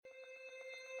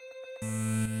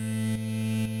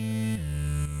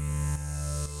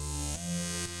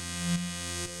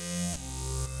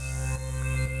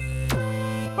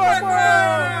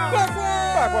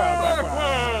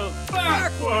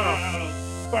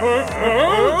All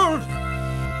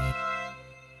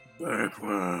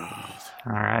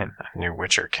right. New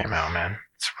Witcher came out, man.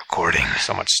 It's recording.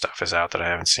 So much stuff is out that I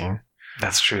haven't seen.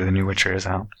 That's true. The new Witcher is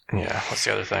out. Yeah. What's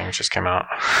the other thing that just came out?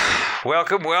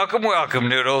 Welcome, welcome, welcome,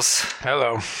 Noodles.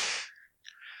 Hello.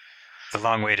 The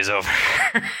long wait is over.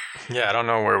 Yeah, I don't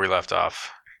know where we left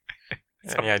off.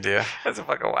 Any idea? That's a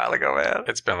fucking while ago, man.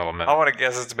 It's been a little minute. I want to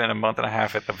guess it's been a month and a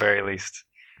half at the very least.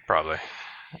 Probably.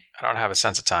 I don't have a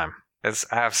sense of time. I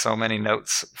have so many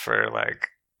notes for like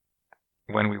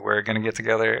when we were going to get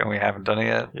together and we haven't done it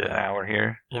yet. Yeah. Now we're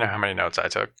here. You know how many notes I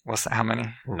took? How many?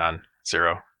 None.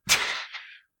 Zero.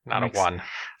 Not a one.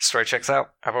 Story checks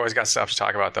out. I've always got stuff to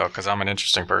talk about, though, because I'm an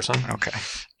interesting person. Okay.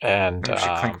 And I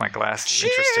should clink my glass.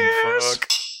 Cheers! Interesting fuck.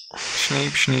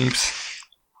 Schneep, schneeps.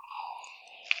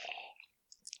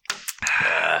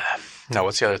 No,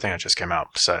 what's the other thing that just came out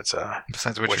besides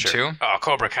Witcher 2? Oh,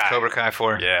 Cobra Kai. Cobra Kai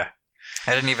 4. Yeah.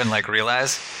 I didn't even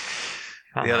realize.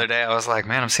 The other day I was like,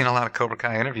 man, I'm seeing a lot of Cobra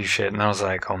Kai interview shit. And I was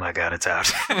like, oh my God, it's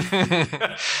out.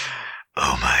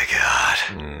 Oh my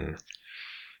God.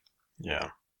 Yeah.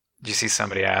 Did you see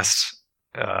somebody asked,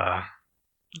 I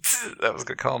was going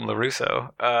to call him LaRusso.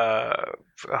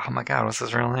 Oh my God, what's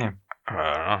his real name? I don't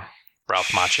know. Ralph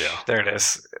Macchio. There it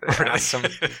is. Asked him,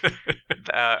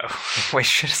 wait,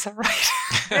 shit, is that right?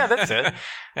 Yeah, that's it.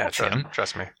 Yeah, That's him.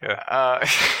 trust me. Yeah.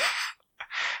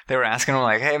 They were asking him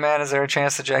like, hey man, is there a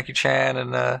chance that Jackie Chan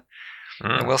and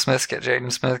Will Smith,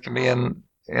 Jaden Smith can be in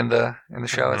the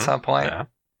show at some point? Yeah.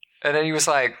 And then he was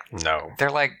like, No.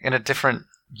 they're like in a different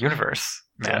universe,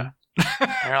 man.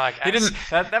 Yeah. They're like, He didn't.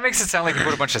 That makes it sound like he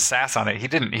put a bunch of sass on it. He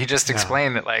didn't. He just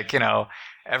explained that,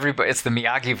 everybody. It's the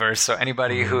Miyagi verse. So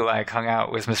anybody who hung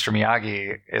out with Mr.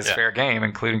 Miyagi is fair game,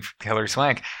 including Hilary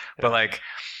Swank. Yeah. But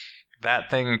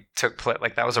that thing took place.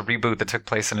 That was a reboot that took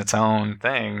place in its own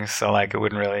thing. So it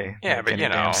wouldn't really. Yeah, make but any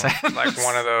damn sense.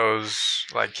 one of those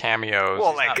cameos.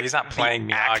 Well, he's not playing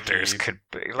the Miyagi. actors could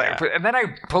be. And then I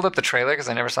pulled up the trailer because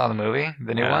I never saw the movie,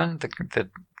 the new one,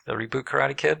 the reboot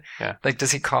Karate Kid. Yeah.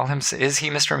 Does he call him? Is he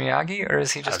Mr. Miyagi or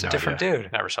is he just a different dude?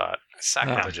 Never saw it. It's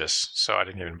sacrilegious, so I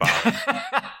didn't even bother.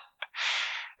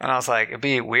 And I was like, it'd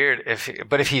be weird if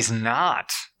he's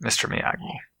not Mr.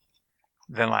 Miyagi,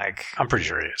 then I'm pretty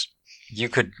sure he is. you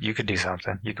could do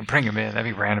something. You could bring him in. That'd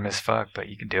be random as fuck, but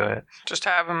you could do it. Just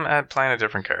have him playing a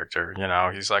different character.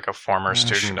 He's like a former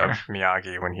student of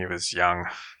Miyagi when he was young.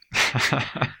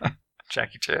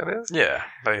 Jackie Chan is? Yeah,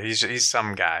 but he's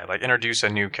some guy. Introduce a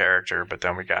new character, but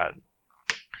then we got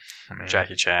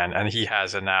Jackie Chan, and he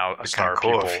has a star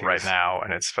cool people right now,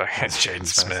 and it's Jaden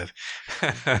Smith.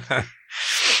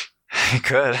 He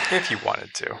could. If you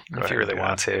wanted to. If you really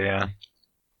want to, yeah.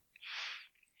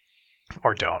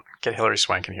 Or don't. Get Hilary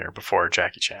Swank in here before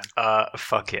Jackie Chan.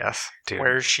 Fuck yes, dude.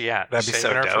 Where's she at? That'd be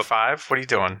Saving so her dope. for 5? What are you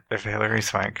doing? If Hilary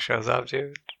Swank shows up,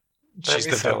 dude. She's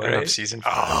the villain of season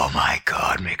 5. Oh my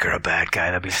God, make her a bad guy.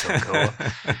 That'd be so cool.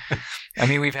 I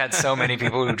mean, we've had so many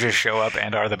people who just show up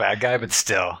and are the bad guy, but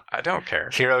still. I don't care.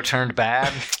 Hero turned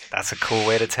bad. That's a cool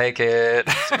way to take it.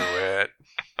 Do it.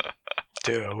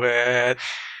 Do it.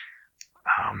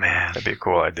 Oh man, That'd be a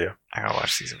cool idea. I gotta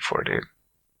watch season 4, dude.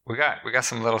 We got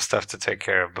some little stuff to take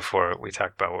care of before we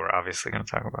talk about what we're obviously going to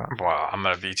talk about. Well, I'm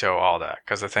going to veto all that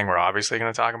because the thing we're obviously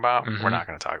going to talk about, Mhm. we're not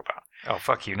going to talk about. Oh,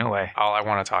 fuck you. No way. All I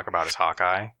want to talk about is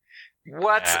Hawkeye.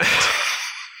 What? And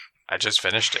I just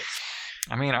finished it.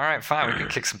 I mean, all right, fine. We can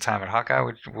kick some time at Hawkeye.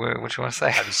 What you want to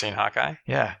say? Have you seen Hawkeye?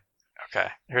 Yeah. Okay.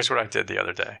 Here's what I did the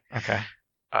other day. Okay.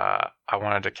 I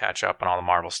wanted to catch up on all the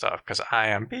Marvel stuff because I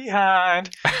am behind.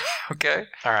 Okay.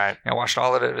 All right. I watched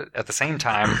all of it at the same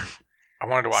time. I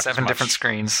wanted to watch 7 different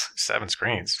screens. 7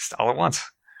 screens. Just all at once.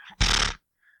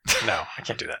 No, I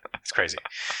can't do that. It's crazy.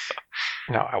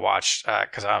 No, I watched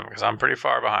because I'm pretty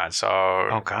far behind. So,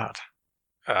 Oh, God.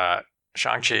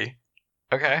 Shang-Chi,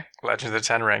 Okay. Legend of the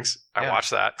Ten Rings. I Yeah.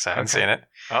 watched that because I haven't Okay. seen it.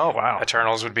 Oh, wow.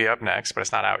 Eternals would be up next, but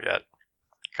it's not out yet.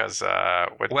 Because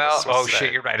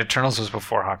Shit, you're right. Eternals was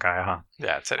before Hawkeye, huh?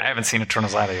 Yeah, I haven't seen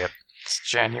Eternals either yet. It's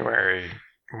January,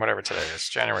 whatever today is,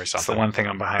 January It's something. the one thing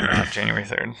I'm behind on, January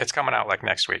 3rd. It's coming out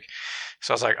next week.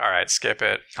 So I was like, all right, skip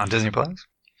it. On Disney Plus?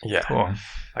 Yeah, Cool.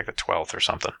 the 12th or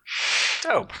something.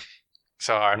 Dope.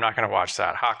 So I'm not going to watch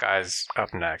that. Hawkeye's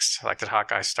up next. Did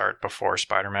Hawkeye start before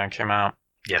Spider-Man came out?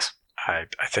 Yes. I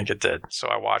think it did. So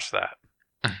I watched that.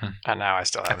 Mhm. And now I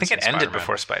still I haven't think seen it ended Spider-Man.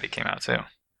 before Spidey came out, too.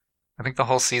 I think the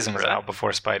whole season was Really? out before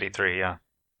Spidey 3, yeah.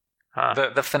 Huh.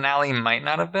 The finale might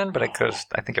not have been, but I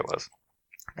think it was.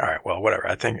 All right, well, whatever.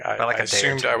 I think I By a day or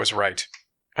assumed two. I was right.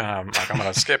 I'm going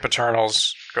to skip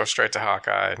Eternals, go straight to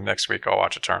Hawkeye. Next week I'll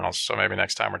watch Eternals. So maybe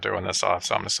next time we're doing this, I'll have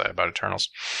something to say about Eternals.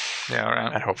 Yeah, all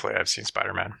right. And hopefully I've seen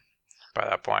Spider-Man. by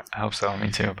that point. I hope so.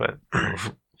 Me too. But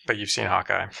But you've seen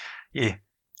Hawkeye. yeah,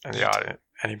 And the audience,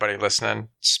 anybody listening,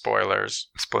 spoilers.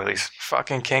 spoilies.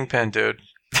 Fucking Kingpin, dude.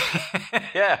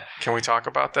 Yeah. Can we talk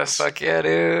about this? Fuck yeah,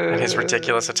 dude. And his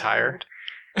ridiculous attire.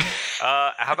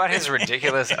 How about his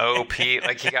ridiculous OP?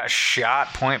 Like he got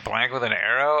shot point blank with an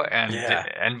arrow and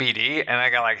NBD, and I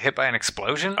got like hit by an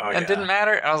explosion and didn't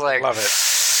matter. I was like, love it.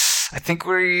 I think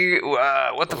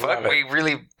what the fuck? We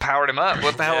really powered him up.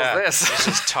 What the hell is this? He's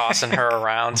just tossing her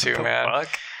around too, man. Fuck?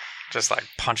 Just like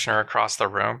punching her across the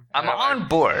room. I'm on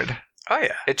board. Oh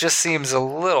yeah. It just seems a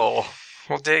little.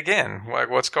 Well, dig in. Like,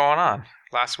 what's going on?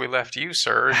 Last we left you,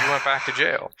 sir, you went back to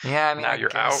jail. Yeah, I mean, now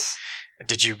you're out.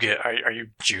 Did you get? Are you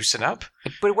juicing up?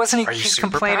 But wasn't he? He's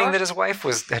complaining superpowered? that his wife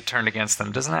had turned against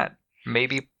them. Doesn't that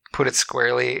maybe put it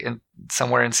squarely in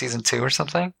somewhere in season 2 or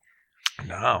something?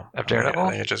 No. Of Daredevil?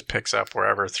 I think it just picks up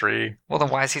wherever 3. Well, then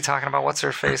why is he talking about what's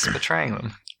her face betraying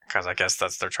them? Because I guess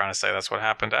they're trying to say that's what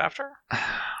happened after.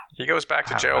 He goes back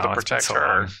to I don't jail know, to it's been protect so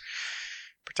her, long.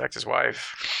 protect his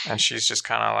wife, and she's just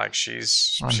kind of like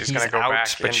she's Well, going he's to go out, back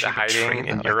but she into hiding betrayed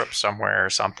in them, Europe somewhere or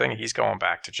something. He's going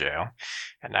back to jail,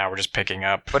 and now we're just picking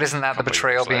up. But isn't that the couple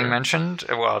betrayal years being later. mentioned?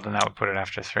 Well, then that would put it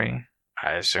after 3.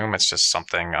 I assume it's just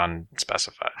something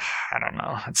unspecified. I don't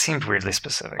know. It seemed weirdly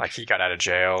specific. Like he got out of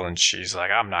jail, and she's like,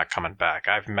 "I'm not coming back.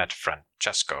 I've met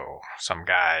Francesco, some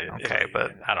guy." Okay,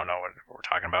 but I don't know what we're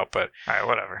talking about, but all right,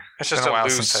 whatever. it's It's just been a while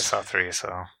loose. since I saw 3,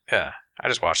 so. Yeah, I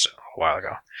just watched it a while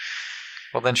ago.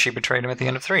 Well, then she betrayed him at the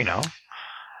end of 3, no?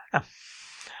 No.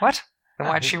 What? Then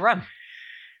No, why'd she run?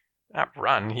 Not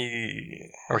run.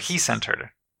 Or he sent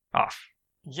her off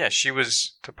Yeah, she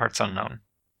was to parts unknown.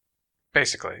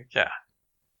 basically, yeah.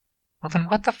 Well, then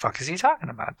what the fuck is he talking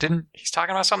about? He's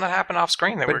talking about something that happened off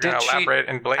screen that But we're going to did she- elaborate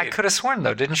in Blade. I could have sworn,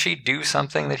 though, didn't she do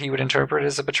something that he would interpret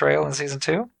as a betrayal in season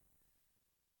 2?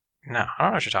 No, I don't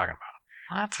know what you're talking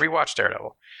about. What? Rewatch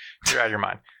Daredevil. You're out of your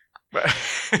mind. But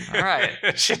All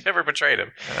right. she never betrayed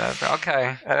him.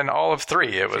 Okay. And in all of 3,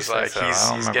 it was said like so. I don't he's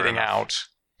remember getting enough. out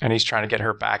and he's trying to get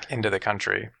her back into the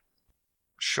country.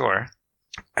 Sure.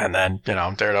 And then,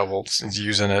 Daredevil's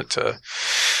using it to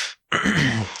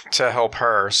to help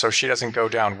her so she doesn't go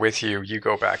down with you. You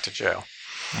go back to jail.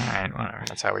 All right, whatever.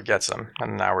 That's how he gets them.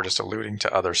 And now we're just alluding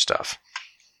to other stuff.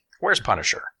 Where's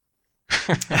Punisher?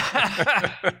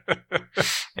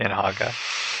 In Hawkeye.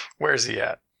 Where's he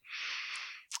at?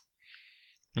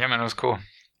 Yeah, man, it was cool.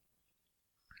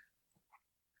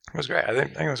 It was great. I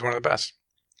think it was one of the best.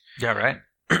 Yeah, right?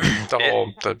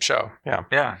 The show. Yeah.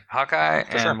 Yeah, Hawkeye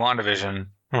For and sure. WandaVision,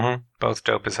 Mm-hmm. both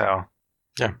dope as hell.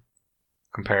 Yeah.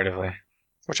 Comparatively.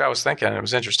 Which I was thinking, it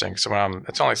was interesting. So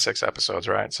it's only 6 episodes,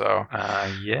 right? So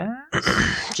Yeah?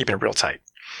 keeping it real tight.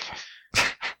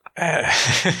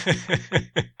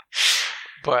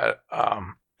 But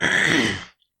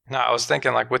no, I was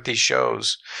thinking like with these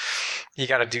shows, you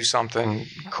got to do something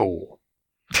cool.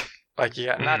 Like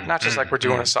not just like we're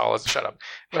doing a solid shut up,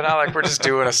 but not like we're just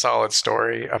doing a solid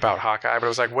story about Hawkeye. But it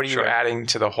was like, what are you Sure. adding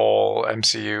to the whole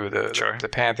MCU, Sure. the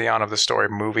pantheon of the story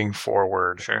moving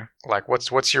forward? Sure. Like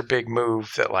what's your big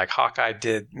move that like Hawkeye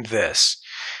did this?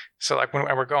 So like when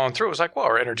we're going through, it was like, well,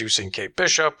 we're introducing Kate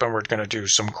Bishop, and we're going to do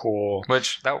some cool.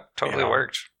 Which, that totally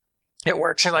worked. It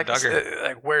works. You're like, Dug her.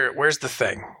 like where's the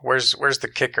thing? Where's the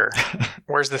kicker?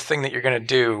 Where's the thing that you're going to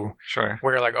do? Sure.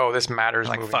 Where you're like, oh, this matters.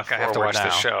 Like, moving fuck, I have to forward watch this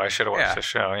now. show. I should have watched Yeah. this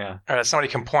show, yeah. Or somebody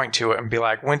can point to it and be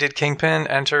like, when did Kingpin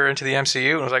enter into the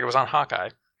MCU? And it was like, it was on Hawkeye.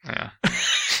 Yeah.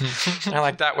 And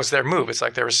like that was their move. It's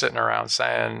like they were sitting around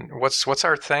saying, what's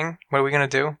our thing? What are we going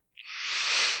to do?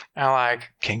 And I'm like,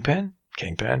 Kingpin?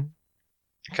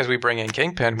 Because we bring in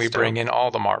Kingpin, we bring in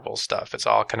all the Marvel stuff. It's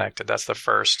all connected. That's the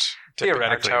first. dipping our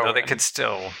Theoretically, toe though, they in. could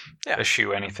still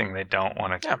eschew anything they don't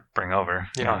want to Yeah. bring over.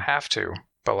 You don't have to,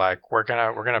 but like we're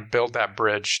gonna build that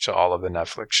bridge to all of the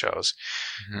Netflix shows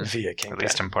Mhm. via Kingpin. At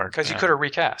least in part. Because you could have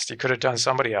recast. You could have done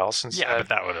somebody else and Yeah, said, but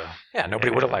that would have. nobody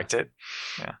yeah. would have liked it.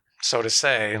 Yeah. So to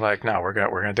say like, no, we're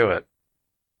gonna do it.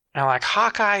 And like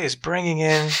Hawkeye is bringing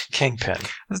in Kingpin.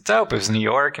 It's dope. It was New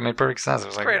York. It made perfect sense. It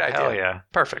was like, Great hell idea. yeah.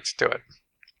 Perfect. Do it.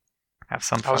 Have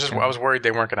some I was worried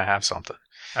they weren't gonna have something.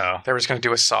 Oh. They were just gonna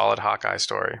do a solid Hawkeye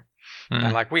story. Mhm.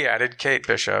 And like we added Kate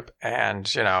Bishop and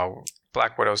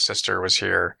Black Widow's sister was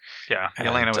here. Yeah, And,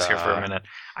 Yelena was here for a minute.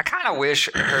 I kind of wish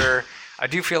I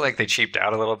do feel like they cheaped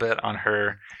out a little bit on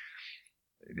her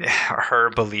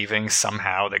believing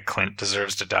somehow that Clint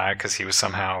deserves to die because he was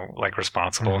somehow like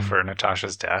responsible Mhm. for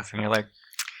Natasha's death. And you're like,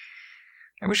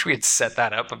 I wish we had set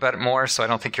that up a bit more so I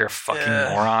don't think you're a fucking Yeah.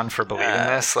 moron for believing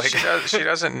this. Like, she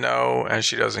doesn't know and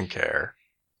she doesn't care.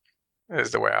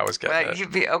 is the way I was getting it.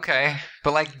 You'd be okay,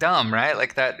 but like dumb, right?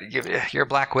 Like that. You're a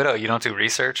Black Widow. You don't do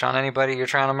research on anybody you're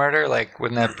trying to murder. Like,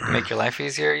 wouldn't that make your life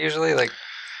easier? Usually, like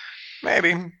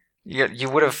maybe you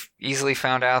would have easily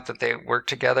found out that they worked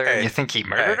together, and you think he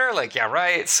murdered her. Like, yeah,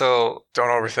 right. So don't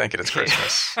overthink it. It's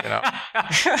Christmas, you know.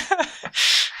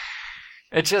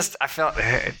 It just, I felt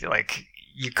like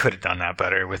you could have done that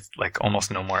better with like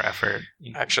almost no more effort.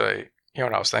 Actually, you know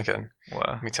what I was thinking? What?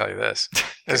 Let me tell you this.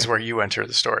 This is where you enter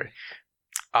the story.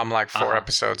 I'm like 4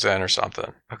 episodes in or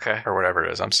something. Okay. Or whatever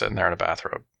it is. I'm sitting there in a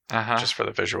bathrobe. Just for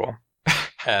the visual.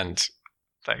 And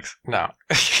thanks. No.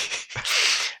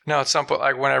 No, at some point,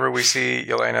 like whenever we see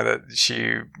Yelena that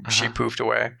she poofed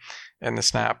away in the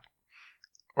snap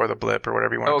or the blip or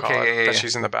whatever you want to call it, that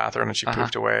she's in the bathroom and she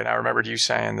poofed away. And I remembered you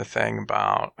saying the thing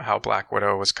about how Black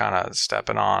Widow was kind of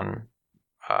stepping on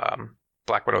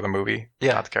Black Widow the movie,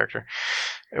 not the character.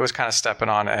 It was kind of stepping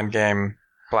on Endgame.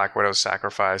 Black Widow's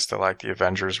sacrifice to like the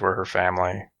Avengers were her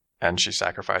family, and she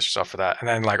sacrificed herself for that. And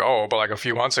then like, but like a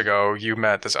few months ago, you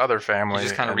met this other family. You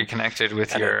just kind of reconnected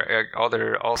with your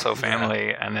other also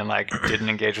family, and then like didn't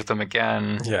engage with them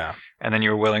again. Yeah. And then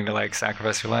you were willing to like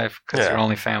sacrifice your life because your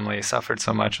only family suffered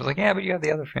so much. I was like, yeah, but you have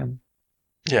the other family.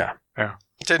 Yeah. Yeah.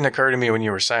 It didn't occur to me when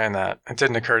you were saying that. It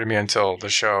didn't occur to me until the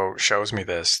show shows me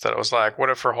this, that it was like, what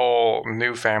if her whole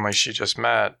new family she just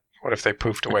met, what if they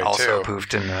poofed away also too? Also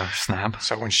poofed in the snap.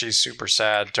 So when she's super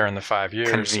sad during the 5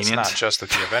 years, it's not just that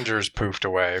the Avengers poofed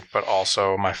away, but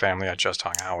also my family I just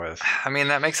hung out with. I mean,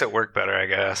 that makes it work better, I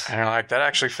guess. And you're like, that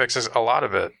actually fixes a lot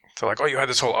of it. So like, you had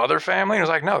this whole other family? And it was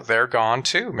like, no, they're gone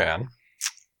too, man.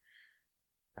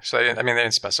 So they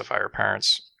didn't specify her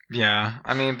parents. Yeah,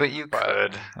 I mean, but you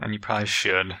could, and you probably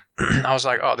should. I was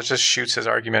like, this just shoots his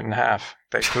argument in half.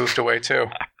 They poofed away too.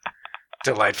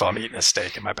 Delightful. I'm eating a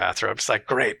steak in my bathrobe. It's like,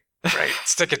 great.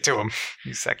 Stick it to him.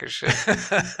 You sack of shit.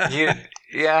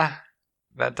 Yeah,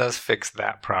 that does fix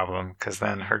that problem, because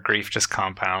then her grief just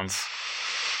compounds.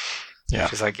 Yeah.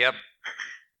 She's like, yep,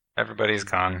 everybody's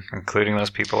gone, including those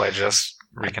people I just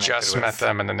reconnected with. Met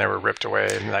them, and then they were ripped away,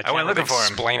 and I went looking for them.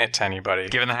 Explain it to anybody.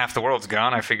 Given that half the world's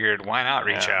gone, I figured, why not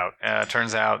reach out?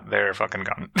 Turns out they're fucking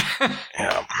gone.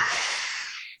 Yeah.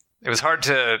 It was hard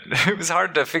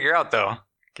to figure out, though,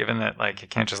 given that like you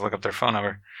can't just look up their phone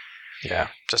number. Yeah,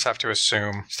 just have to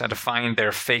assume. Just had to find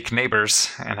their fake neighbors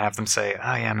and have them say,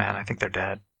 "Oh yeah, man, I think they're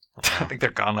dead. I think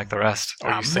they're gone like the rest."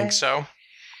 Oh, you think so?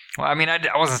 Well, I mean, I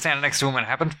wasn't standing next to them when it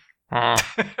happened.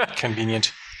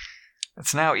 Convenient.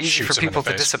 It's now easy for people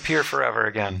to disappear forever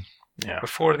again. Yeah.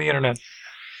 Before the internet.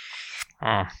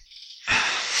 Yeah,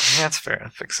 that's fair.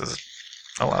 It fixes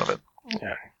a lot of it.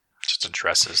 Yeah. Just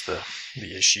addresses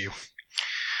the issue.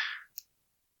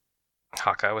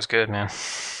 Hawkeye was good, man.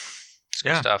 It's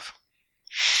good stuff.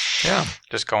 Yeah.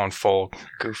 Just going full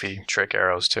goofy trick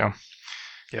arrows too.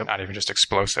 Yep. Not even just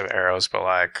explosive arrows, but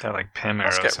like they're like Pym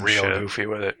arrows. Let's get real goofy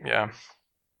with it. Yeah.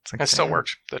 It still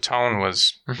worked. The tone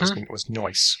was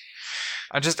nice.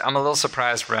 I'm a little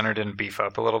surprised Renner didn't beef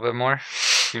up a little bit more.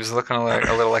 He was looking a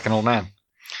little like an old man.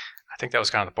 I think that was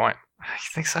kind of the point. You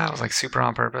think so? It was like super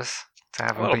on purpose to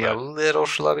have him be a little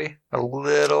schlubby, a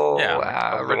little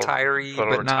retiree, a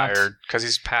little but not retired, because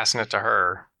he's passing it to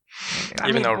her.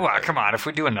 Come on, if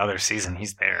we do another season,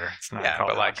 he's there. It's not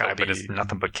called Hawkeye, but it's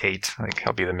nothing but Kate. Like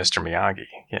he'll be the Mr. Miyagi.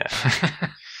 Yeah,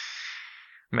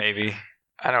 maybe.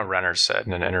 I know Renner said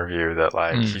in an interview that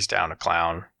like he's down to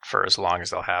clown for as long as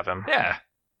they'll have him. Yeah,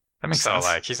 that makes sense.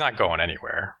 So like he's not going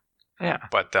anywhere. Yeah,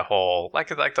 but the whole like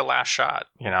the last shot,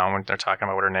 when they're talking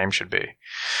about what her name should be.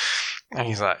 And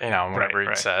he's like, whenever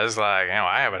he says, like,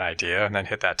 I have an idea, and then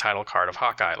hit that title card of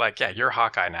Hawkeye. Like, yeah, you're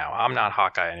Hawkeye now. I'm not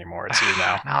Hawkeye anymore. It's you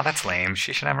now. No, that's lame.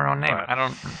 She should have her own name. But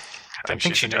I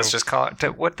think she does just call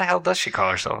it. What the hell does she call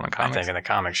herself in the comics? I think in the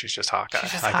comics she's just Hawkeye.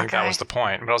 I think that was the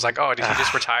point. But I was like, did he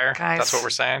just retire? Guys. That's what we're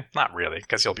saying? Not really,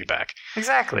 because he'll be back.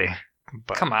 Exactly.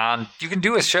 But come on, you can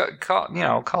do a show.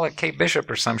 Call it Kate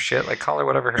Bishop or some shit. Like, call her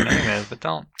whatever her name is, but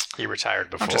don't. He retired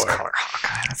before. Don't just call her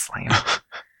Hawkeye. That's lame.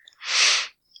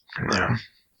 Yeah. And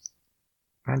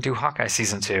then do Hawkeye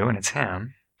season 2, and it's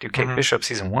him. Do Kate Bishop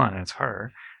season 1, and it's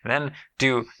her. And then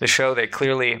do the show they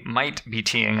clearly might be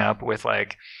teeing up with,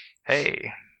 like,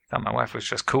 hey, thought my wife was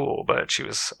just cool, but she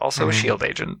was also a S.H.I.E.L.D.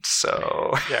 agent,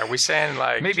 so... Yeah, are we saying,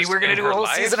 like... Maybe we're going to do a whole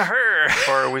season of her!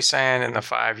 Or are we saying in the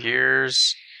 5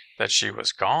 years that she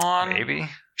was gone? Maybe.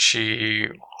 She...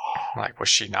 Like, was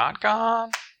she not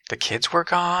gone? The kids were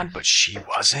gone, but she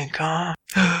wasn't gone?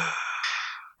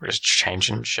 We're just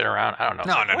changing shit around. I don't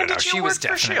know. No. She was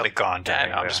definitely gone.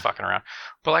 Yeah, I'm just fucking around.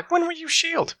 But like, when were you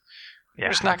S.H.I.E.L.D.? Yeah,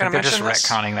 we're just not going to mention this. They're just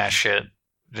retconning that shit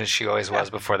She always was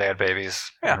before they had babies.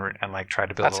 Yeah. And like tried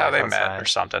to build That's a how life they met outside. or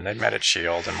something. They met at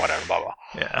S.H.I.E.L.D. and whatever, blah, blah.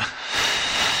 Yeah.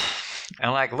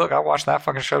 And like, look, I'll watch that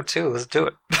fucking show too. Let's do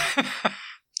it.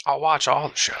 I'll watch all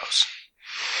the shows.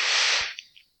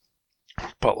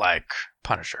 But like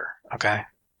Punisher, okay?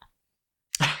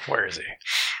 Where is he?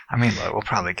 I mean, look, we'll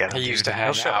probably get him. He used to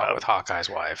hang out with Hawkeye's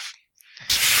wife.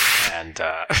 And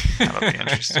that'll be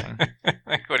interesting.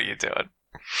 Like, what are you doing?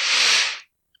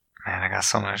 Man, I got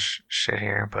so much shit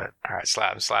here, but all right,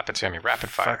 slap it to me. Rapid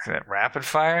fire. Fuck that. Rapid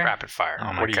fire? Rapid fire.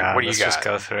 Oh my God. What do you Let's got? just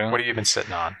go through. What have you been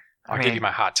sitting on? I'll give you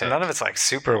my hot take. None of it's like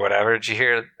super whatever.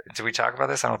 Did we talk about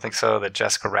this? I don't think so. That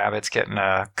Jessica Rabbit's getting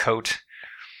a coat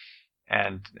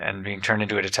and being turned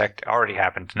into a detective already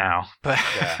happened now. But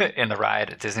in the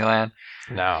ride at Disneyland.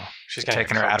 No. She's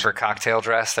taking her out of her cocktail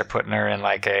dress. They're putting her in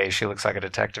like she looks like a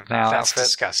detective now. That's outfit.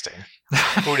 disgusting.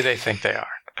 Who do they think they are?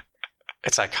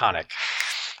 It's iconic.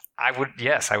 I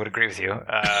would agree with you.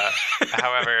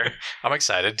 However, I'm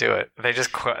excited. Do it.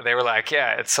 They were like,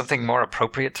 yeah, it's something more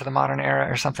appropriate to the modern era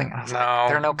or something. I was like,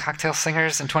 there are no cocktail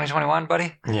singers in 2021,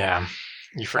 buddy. Yeah.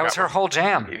 You forgot. That was her whole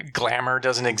jam. Glamour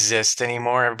doesn't exist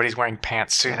anymore. Everybody's wearing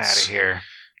pantsuits. Get out of here.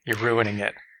 You're ruining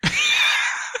it.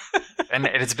 And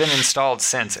it's been installed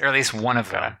since, or at least one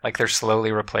of them. Like they're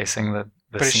slowly replacing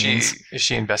the scenes. Is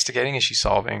she investigating? Is she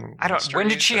solving? I don't. When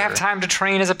did she have time to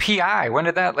train as a PI? When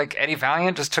did that? Like Eddie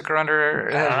Valiant just took her under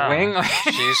his wing.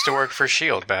 She used to work for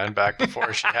S.H.I.E.L.D. man back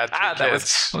before she had 3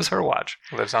 kids. That was her watch.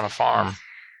 Lives on a farm.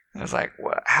 I was like,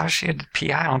 how is she a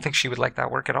PI? I don't think she would like that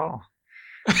work at all.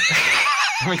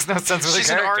 It makes no sense with She's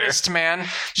the character. an artist, man.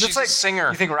 She's like, a singer.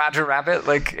 You think Roger Rabbit,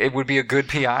 like, it would be a good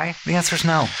PI? The answer is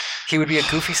no. He would be a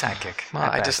goofy sidekick. Well,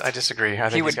 I disagree. I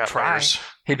think he would try.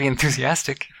 He'd be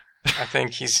enthusiastic. I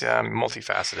think he's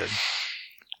multifaceted.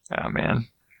 Oh, man.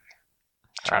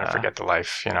 Trying to forget the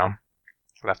life,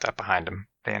 left that behind him.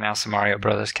 They announced the Mario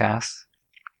Brothers cast.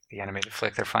 The animated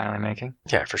flick they're finally making.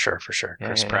 Yeah, for sure. Yeah,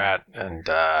 Chris Pratt and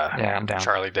I'm down.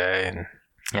 Charlie Day and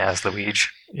it's Luigi.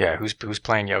 Yeah, who's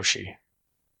playing Yoshi?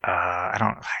 I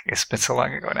don't. It's been so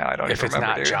long ago now. I don't. If even it's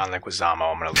remember, not John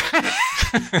Leguizamo, I'm gonna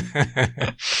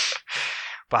look.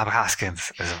 Bob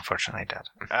Hoskins is unfortunately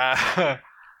dead.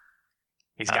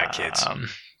 He's got kids.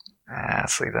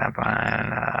 Let's leave that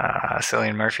behind.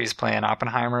 Cillian Murphy's playing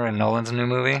Oppenheimer in Nolan's new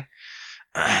movie.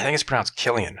 I think it's pronounced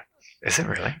Killian. Is it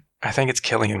really? I think it's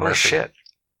Killian Holy Murphy. Shit.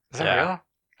 Is that real?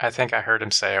 I think I heard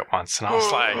him say it once, and I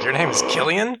was like, your name is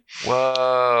Killian?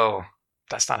 Whoa.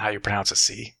 That's not how you pronounce a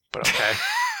C, but okay.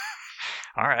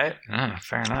 All right.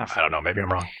 Fair enough. I don't know. Maybe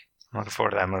I'm wrong. I'm looking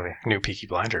forward to that movie. New Peaky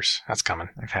Blinders. That's coming.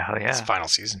 Okay, hell yeah. It's final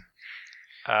season.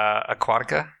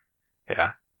 Aquatica.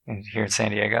 Yeah. Here in San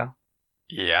Diego.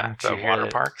 Yeah. The water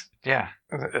park. Yeah.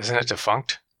 Isn't it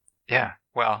defunct? Yeah.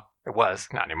 Well, it was.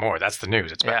 Not anymore. That's the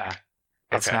news. It's back.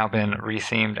 Yeah. It's now been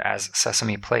rethemed as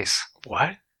Sesame Place.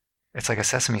 What? It's like a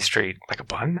Sesame Street. Like a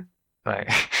bun? Like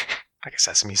a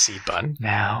sesame seed bun?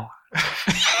 Now.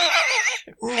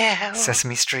 No.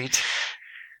 Sesame Street.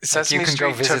 Sesame you can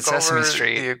Street go visit Sesame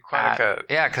Street. The Aquatica.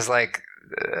 Because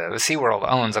SeaWorld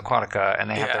owns Aquatica and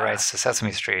they have the rights to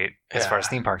Sesame Street as far as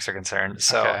theme parks are concerned.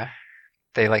 So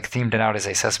they themed it out as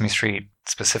a Sesame Street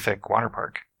specific water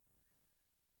park.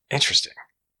 Interesting.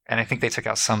 And I think they took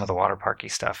out some of the water parky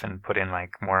stuff and put in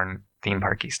more theme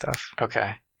parky stuff.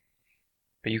 Okay.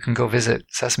 But you can go visit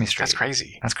Sesame Street. That's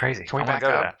crazy. That's crazy. Can we back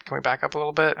up? Can we back up a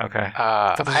little bit? Okay.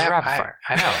 This is rapid fire.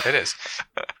 I know it is.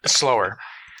 A slower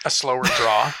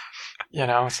draw.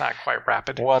 It's not quite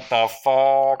rapid. What the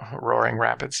fuck? Roaring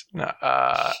Rapids. No,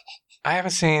 I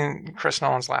haven't seen Chris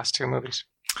Nolan's last 2 movies.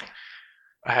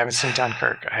 I haven't seen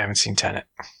Dunkirk. I haven't seen Tenet.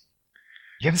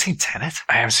 You haven't seen Tenet?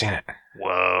 I haven't seen it.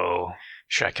 Whoa.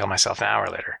 Should I kill myself now or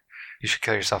later? You should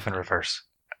kill yourself in reverse.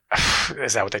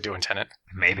 Is that what they do in Tenet?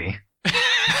 Maybe.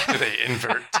 Do they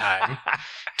invert time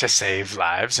to save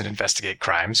lives and investigate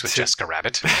crimes with Jessica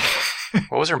Rabbit?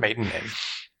 What was her maiden name?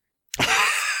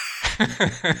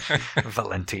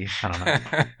 Valenti. I don't know.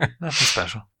 Nothing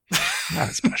special.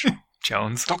 Nothing special.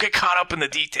 Jones. Don't get caught up in the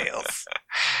details.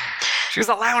 She was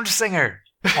a lounge singer.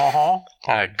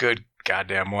 A good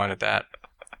goddamn one at that.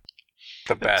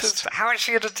 The best. How is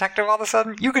she a detective all of a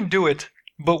sudden? You can do it.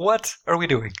 But what are we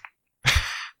doing?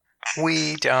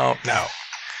 We don't know.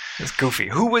 It's goofy.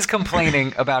 Who was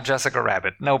complaining about Jessica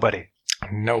Rabbit? Nobody.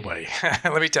 Nobody.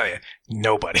 Let me tell you.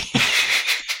 Nobody.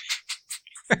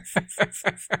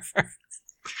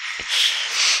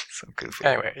 So goofy.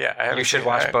 Anyway, yeah. You should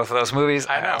watch both of those movies.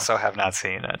 I know. I also have not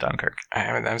seen Dunkirk. I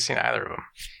haven't seen either of them.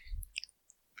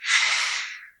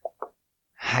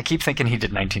 I keep thinking he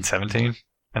did 1917, and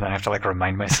then I have to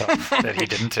remind myself that he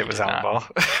didn't. It was Alan Ball.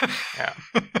 Yeah.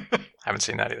 Haven't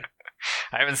seen that either.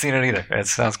 I haven't seen it either. It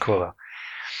sounds cool though.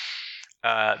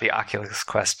 The Oculus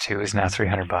Quest 2 is now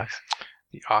 $300.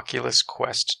 The Oculus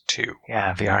Quest 2.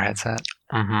 Yeah, VR headset.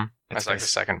 Mm-hmm. That's like the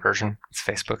second version. It's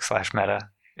Facebook/Meta.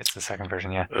 It's the second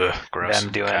version, yeah. Ugh, gross.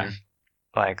 Them doing,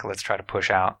 like, let's try to push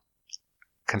out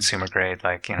consumer grade.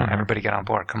 Like, everybody get on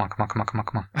board. Come on.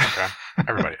 Okay.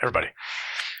 Everybody.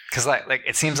 Because, like,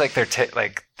 it seems like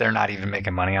they're not even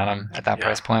making money on them at that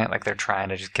price point. Like, they're trying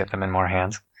to just get them in more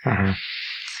hands. Mm-hmm.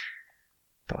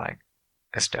 But, like,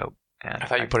 it's dope. And I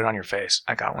thought you put it on your face.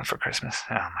 I got one for Christmas.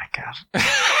 Oh, my God.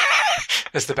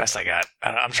 It's the best I got.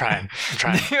 I'm trying.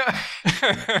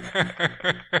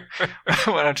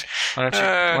 Why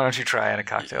don't you try in a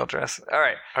cocktail dress? All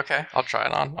right. Okay, I'll try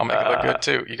it on. I'll make it look good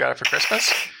too. You got it for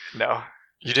Christmas? No.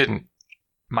 You didn't.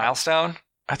 Milestone?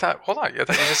 Hold on. I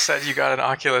thought you just said you got an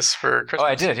Oculus for Christmas. Oh,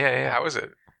 I did. Yeah. How is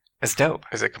it? It's dope.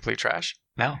 Is it complete trash?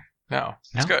 No.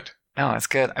 It's good. No, it's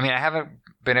good. I mean, I haven't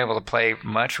been able to play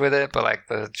much with it, but like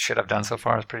the shit I've done so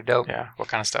far is pretty dope. Yeah. What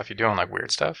kind of stuff you doing? Like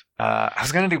weird stuff? I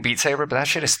was gonna do Beat Saber, but that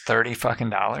shit is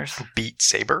 $30. Beat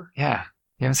Saber? Yeah.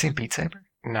 You haven't seen Beat Saber?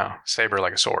 No. Saber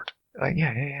like a sword. Like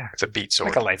yeah. It's a beat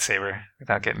sword. Like a lightsaber,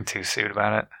 without getting too sued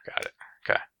about it. Got it.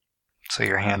 Okay. So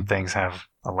your hand things have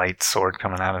a light sword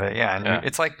coming out of it. Yeah, and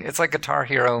it's like Guitar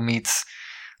Hero meets.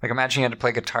 Like imagine you had to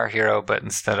play Guitar Hero, but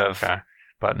instead of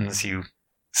buttons, you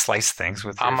slice things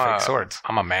with your fake swords.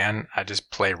 I'm a man. I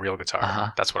just play real guitar.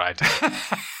 Uh-huh. That's what I do.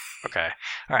 Okay.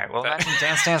 All right. Well, imagine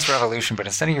Dance Dance Revolution, but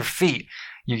instead of your feet,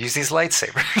 you use these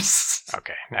lightsabers.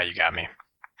 Okay. Now you got me.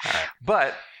 All right.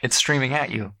 But it's streaming at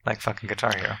you like fucking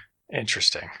Guitar Hero.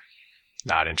 Interesting.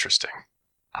 Not interesting.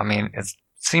 I mean, it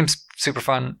seems super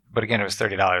fun, but again, it was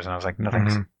 $30, and I was like, no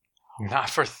thanks. Mm-hmm. Not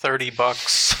for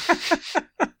 $30.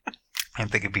 I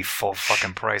didn't think it'd be full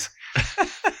fucking price.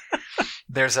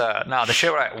 There's the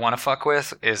shit what I want to fuck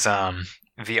with is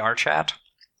VR chat,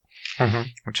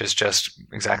 which is just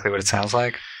exactly what it sounds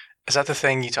like. Is that the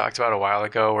thing you talked about a while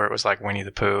ago where it was like Winnie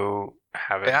the Pooh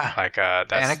having like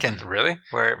that's Anakin? Really?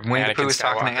 Where Winnie the Pooh is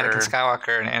talking to Anakin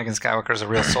Skywalker, and Anakin Skywalker is a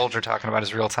real soldier talking about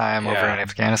his real time over in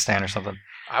Afghanistan or something.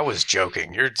 I was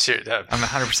joking. You're serious. I'm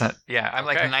 100%. Yeah, I'm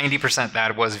like 90%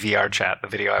 that was VR chat, the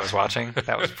video I was watching.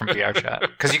 That was from VR chat.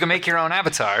 Because you can make your own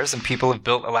avatars, and people have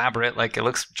built elaborate, like it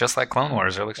looks just like Clone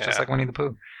Wars, or it looks just like Winnie the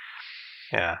Pooh.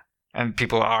 Yeah. And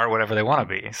people are whatever they want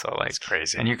to be. So like, it's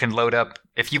crazy. And you can load up,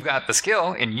 if you've got the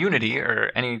skill in Unity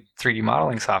or any 3D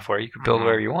modeling software, you can build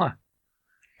whatever you want.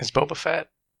 Is Boba Fett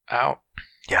out?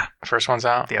 Yeah. The first one's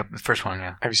out? Yeah, the first one,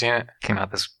 yeah. Have you seen it? Came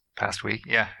out this past week.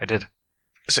 Yeah, I did.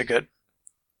 Is it good?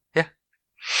 Yeah.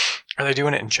 Are they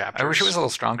doing it in chapters? I wish it was a little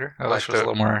stronger. I wish it was a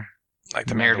little more like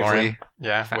the Mandalorian.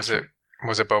 Yeah. Faster.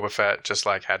 Was it Boba Fett just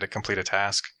like had to complete a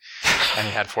task and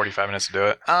he had 45 minutes to do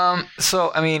it?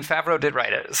 So I mean Favreau did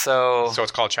write it. So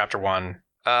it's called Chapter 1.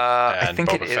 I think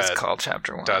Boba it is called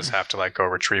Chapter 1. Does have to like go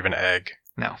retrieve an egg.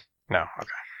 No. Okay.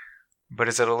 But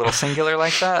is it a little singular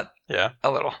like that? Yeah. A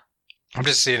little. I'm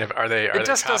just seeing if it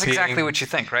just does exactly what you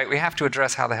think, right? We have to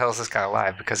address how the hell is this guy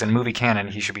alive, because in movie canon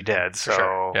he should be dead. So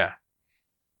sure. Yeah.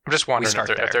 I'm just wondering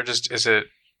if they're just is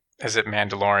it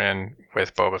Mandalorian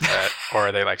with Boba Fett, or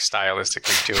are they like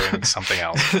stylistically doing something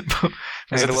else?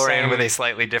 Mandalorian with a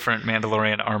slightly different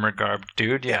Mandalorian armor garb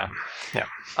dude. Yeah.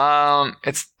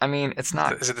 It's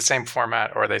not. Is it the same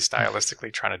format, or are they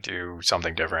stylistically trying to do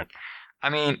something different? I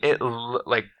mean, it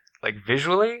like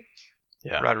visually.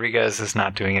 Yeah. Rodriguez is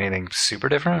not doing anything super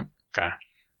different. Okay.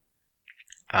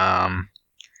 And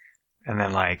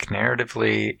then like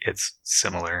narratively, it's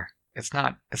similar. It's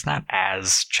not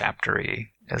as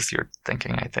chaptery as you're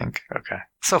thinking, I think. Okay.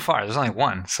 So far, there's only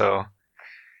one, so.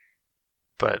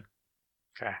 But.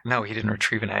 Okay. No, he didn't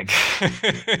retrieve an egg.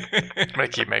 I'm gonna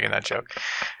keep making that joke.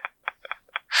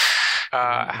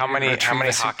 How many Hawkeyes? How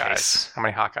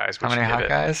many Hawkeyes? How many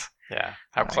Hawkeyes? Yeah.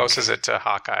 How close is it to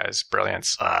Hawkeye's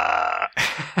brilliance? I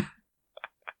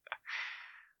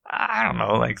don't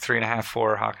know, like 3.5,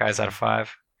 4 Hawkeyes out of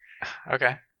 5.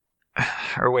 Okay.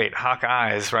 Or wait,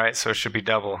 Hawkeyes, right? So it should be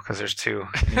double because there's 2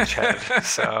 in each head.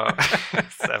 So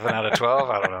 7 out of 12?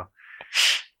 I don't know.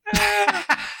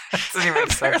 Doesn't even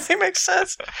make sense. It makes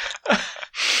sense.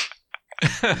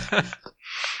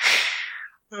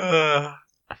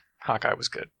 Hawkeye was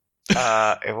good.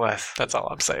 It was. That's all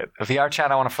I'm saying. The VR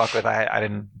chat I want to fuck with. I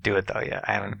didn't do it though yet.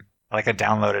 I haven't. Like I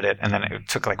downloaded it and then it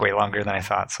took like way longer than I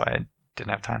thought, so I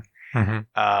didn't have time.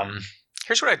 Mm-hmm.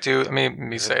 Here's what I do. Let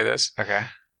me say this. Okay.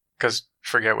 Because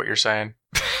forget what you're saying.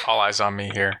 All eyes on me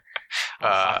here.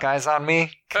 Hawkeye's on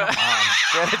me? Come on.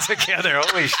 Get it together.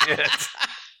 Holy shit.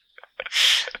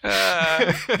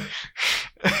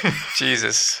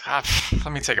 Jesus.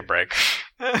 Let me take a break.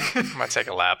 I'm going to take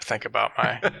a lap. Think about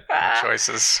my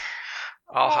choices.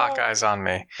 All Hawkeye's on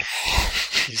me.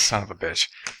 You son of a bitch.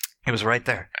 It was right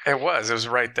there. It was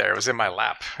right there. It was in my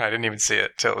lap. I didn't even see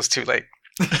it till it was too late.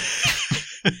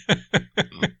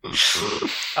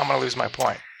 I'm going to lose my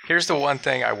point. Here's the one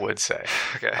thing I would say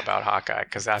about Hawkeye,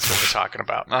 because that's what we're talking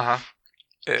about.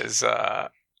 Is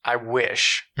I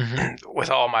wish, with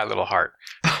all my little heart,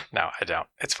 no, I don't.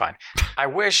 It's fine. I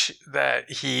wish that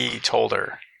he told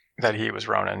her that he was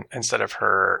Ronin instead of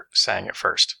her saying it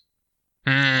first.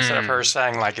 Instead of her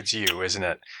saying, like, it's you, isn't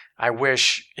it? I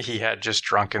wish he had just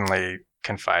drunkenly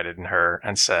confided in her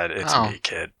and said, it's me,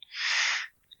 kid.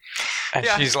 And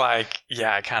she's like,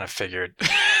 yeah, I kind of figured.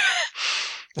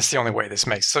 That's the only way this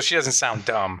makes. So she doesn't sound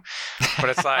dumb, but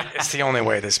it's like, it's the only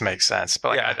way this makes sense.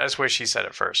 But I just wish he said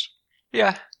it first.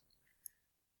 Yeah.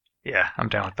 Yeah, I'm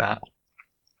down with that.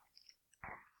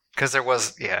 Because that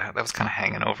was kind of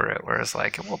hanging over it. Whereas,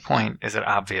 like, at what point is it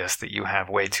obvious that you have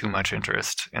way too much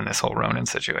interest in this whole Ronin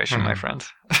situation, my friend?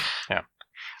 Yeah.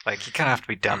 Like, you kind of have to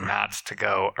be dumb not to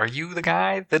go, are you the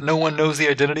guy that no one knows the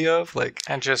identity of? Like,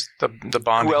 and just the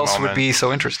bonding who else moment. would be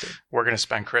so interested? We're going to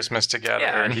spend Christmas together,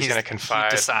 and he's going to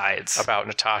confide about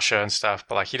Natasha and stuff.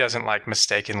 But, like, he doesn't, like,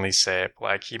 mistakenly say it.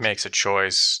 Like, he makes a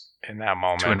choice in that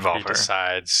moment. To involve her. He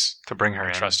decides to bring her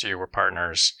in. Trust you. We're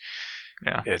partners.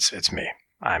 Yeah. It's me.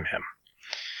 I'm him.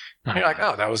 And you're like,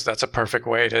 oh, that's a perfect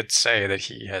way to say that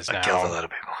he has now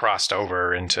crossed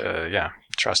over into,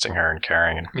 trusting her and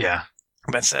caring. And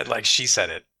but said, like, she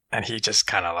said it, and he just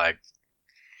kind of like,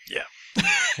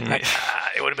 like,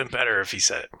 it would have been better if he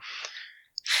said it.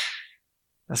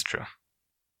 That's true.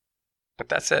 But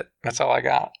that's it. That's all I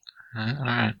got. All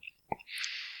right.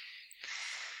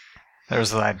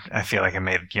 I feel like I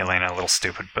made Yelena a little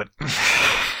stupid, but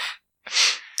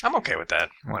I'm okay with that.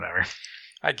 Whatever.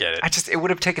 I get it. It would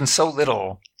have taken so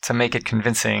little to make it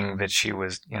convincing that she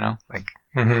was, like,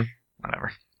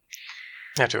 whatever.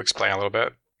 You have to explain a little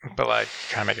bit, but, like,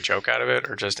 kind of make a joke out of it,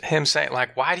 or just him saying,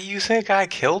 like, why do you think I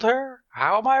killed her?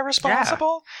 How am I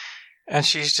responsible? Yeah. And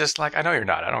she's just like, I know you're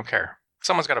not. I don't care.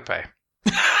 Someone's got to pay.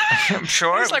 I'm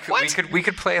sure. He's like, what? We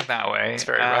could play it that way. It's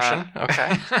very Russian.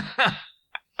 Okay.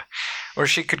 Or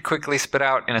she could quickly spit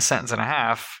out in a sentence and a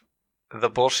half the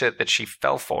bullshit that she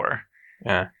fell for.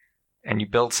 Yeah. And you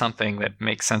build something that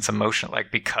makes sense emotionally,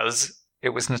 like, because it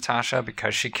was Natasha,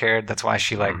 because she cared. That's why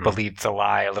she, like, believed the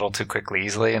lie a little too quickly,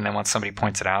 easily. And then once somebody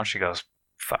points it out, she goes,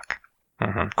 fuck.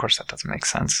 Of course that doesn't make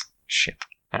sense. Shit.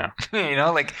 Yeah.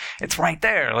 Like, it's right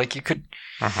there. Like, you could.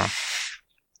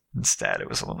 Instead, it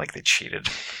was a little like they cheated.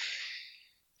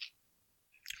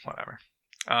 Whatever.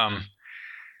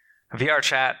 VR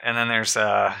chat, and then there's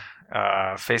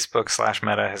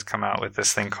Facebook/Meta has come out with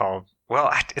this thing called,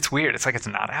 well, it's weird. It's like it's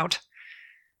not out.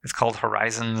 It's called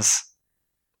Horizons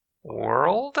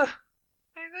World, I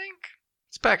think.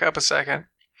 Let's back up a second.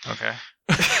 Okay.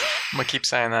 I'm going to keep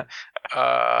saying that.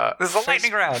 This is a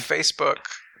lightning round. Facebook,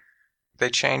 they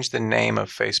changed the name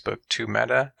of Facebook to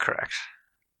Meta. Correct.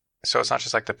 So it's not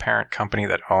just like the parent company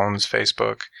that owns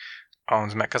Facebook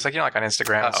owns Meta. Because, like, like on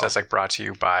Instagram, it says, like, brought to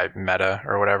you by Meta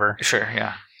or whatever. Sure,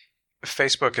 yeah.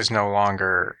 Facebook is no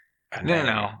longer a name.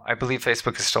 No. I believe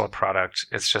Facebook is still a product.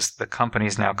 It's just the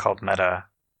company's now called Meta,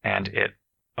 and it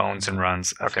owns and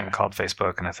runs a thing called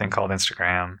Facebook and a thing called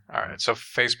Instagram. All right. So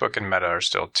Facebook and Meta are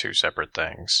still two separate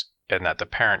things, in that the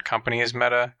parent company is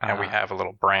Meta, and we have a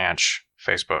little branch,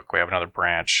 Facebook. We have another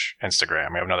branch,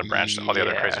 Instagram. We have another branch, all the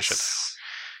other crazy shit.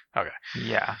 Okay.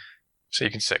 Yeah. So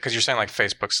you can say, because you're saying, like,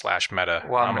 Facebook/Meta.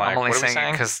 Well, I'm only saying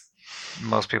it because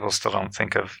most people still don't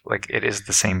think of, like, it is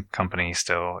the same company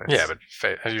still. Yeah, but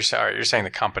you're saying the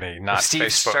company, not if Steve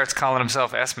Facebook. Starts calling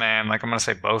himself S-Man. Like, I'm going to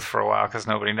say both for a while because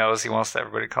nobody knows. He wants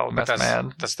everybody to call him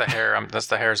S-Man. That's the hair. That's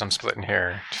the hairs I'm splitting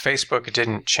here. Facebook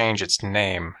didn't change its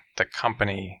name. The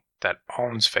company that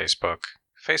owns Facebook,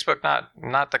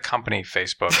 not the company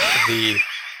Facebook.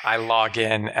 I log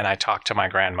in and I talk to my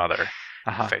grandmother.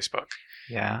 Facebook.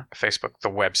 Yeah. Facebook, the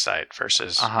website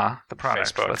versus the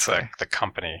product. Facebook, let's say. the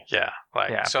company. Yeah.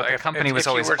 So the company was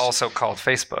always also called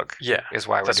Facebook. Yeah. Is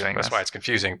why we're doing this. That's why it's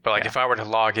confusing. But, like, if I were to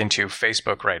log into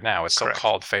Facebook right now, it's still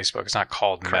called Facebook. It's not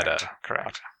called Meta.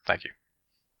 Correct. Thank you.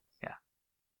 Yeah.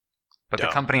 But the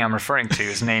company I'm referring to,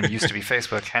 his name used to be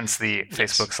Facebook, hence the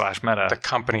Facebook/Meta. The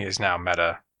company is now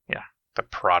Meta. Yeah. The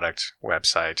product,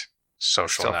 website,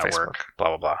 social still network, Facebook. blah,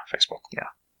 blah, blah. Facebook. Yeah.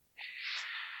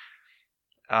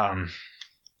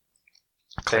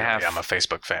 Clearly, I'm a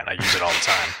Facebook fan. I use it all the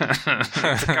time.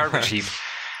 It's a garbage heap.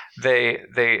 They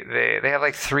have,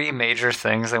 like, three major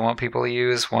things they want people to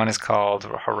use. One is called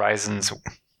Horizons.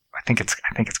 I think it's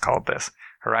called this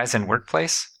Horizon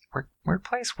Workplace,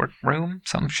 Workroom,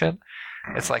 some shit.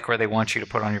 It's like where they want you to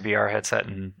put on your VR headset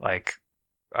and, like,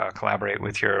 collaborate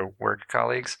with your work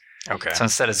colleagues. Okay. So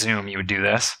instead of Zoom, you would do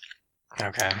this.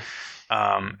 Okay.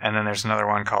 And then there's another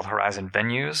one called Horizon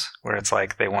Venues, where it's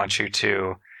like they want you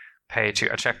to pay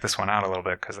to. I checked this one out a little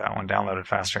bit because that one downloaded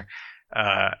faster.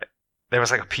 There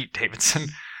was like a Pete Davidson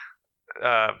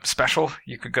special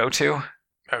you could go to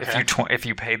if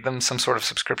you paid them some sort of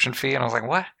subscription fee, and I was like,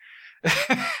 what?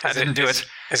 I didn't do it.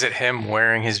 Is it him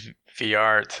wearing his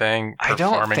VR thing? I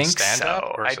don't think stand-up,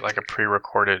 so. Or is it like a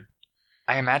pre-recorded?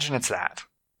 I imagine it's that.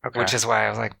 Okay. Which is why I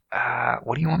was like,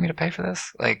 what do you want me to pay for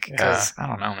this? Like, because I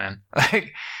don't know, man.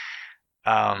 Like,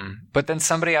 but then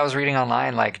somebody I was reading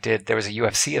online, like, there was a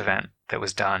UFC event that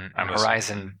was done on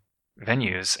Horizon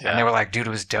Venues, and they were like, dude,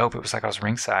 it was dope. It was like I was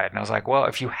ringside. And I was like, well,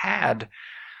 if you had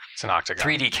it's an octagon.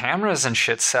 3D cameras and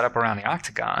shit set up around the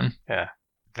octagon,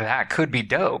 that could be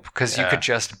dope because you could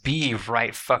just be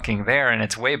right fucking there, and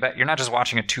it's way better. You're not just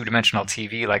watching a 2-dimensional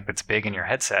TV like that's big in your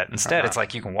headset. Instead, it's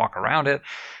like you can walk around it,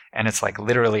 and it's like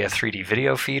literally a 3D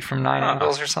video feed from 9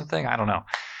 angles or something. I don't know.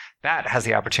 That has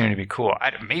the opportunity to be cool.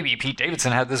 Maybe Pete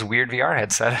Davidson had this weird VR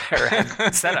headset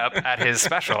or set up at his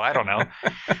special. I don't know.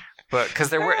 But because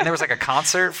there was like a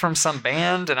concert from some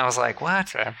band, and I was like,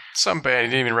 what? Okay. Some band,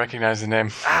 you didn't even recognize the name.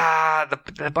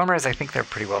 The bummer is I think they're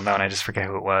pretty well known. I just forget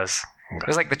who it was. Okay. It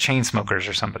was like the Chainsmokers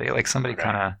or somebody. Like somebody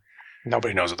kind of...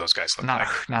 Nobody knows what those guys look like.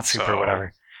 Not super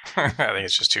whatever. I think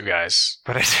it's just 2 guys.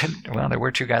 But there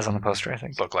were 2 guys on the poster, I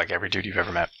think. Look like every dude you've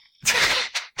ever met.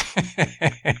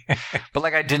 But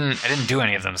like I didn't do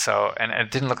any of them, and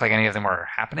it didn't look like any of them were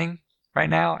happening right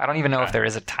now. I don't even know if there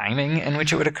is a timing in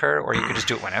which it would occur, or you could just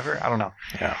do it whenever. I don't know.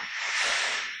 Yeah.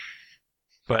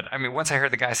 But I mean, once I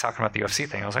heard the guys talking about the UFC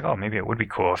thing, I was like, oh, maybe it would be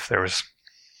cool if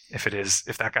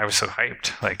that guy was so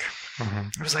hyped, like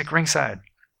it was like ringside.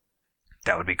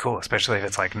 That would be cool, especially if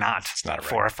it's like not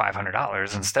 $400 or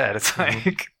 $500. Instead, it's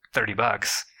like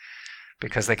 $30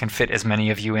 because they can fit as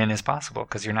many of you in as possible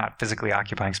because you're not physically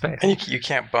occupying space. And you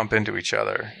can't bump into each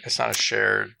other. It's not a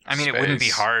shared. I mean, space. It wouldn't be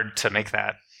hard to make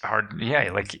that hard.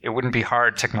 Yeah, like it wouldn't be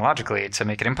hard technologically to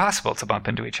make it impossible to bump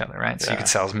into each other, right? So you could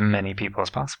sell as many people as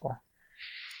possible.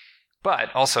 But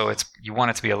also, you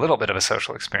want it to be a little bit of a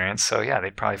social experience. So yeah,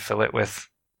 they'd probably fill it with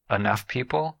enough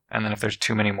people, and then if there's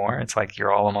too many more, it's like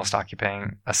you're all almost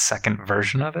occupying a second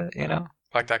version of it, you know?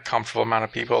 Like that comfortable amount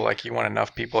of people. Like you want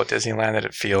enough people at Disneyland that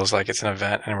it feels like it's an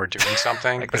event and we're doing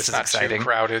something, like but it's not exciting. Too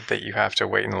crowded that you have to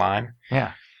wait in line.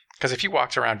 Yeah. Because if you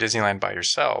walked around Disneyland by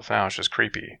yourself, now it's just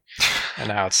creepy, and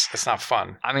now it's not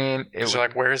fun. I mean, you're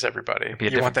like, where is everybody?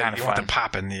 You want the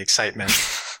pop and the excitement.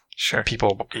 Sure.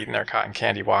 People eating their cotton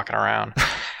candy, walking around.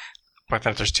 But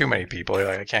then if there's too many people, you're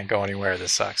like, I can't go anywhere.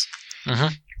 This sucks.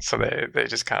 Mm-hmm. So they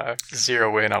just kind of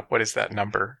zero in on what is that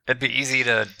number. It'd be easy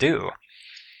to do.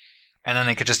 And then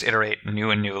they could just iterate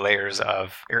new and new layers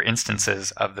or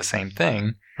instances of the same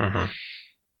thing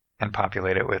and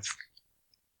populate it with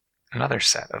another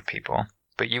set of people.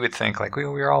 But you would think like, we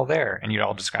were all there, and you'd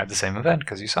all describe the same event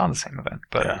because you saw the same event.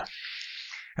 But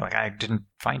you're like, I didn't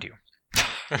find you.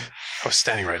 I was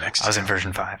standing right next to you. I was in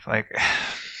version 5. Like,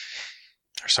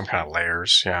 there's some kind of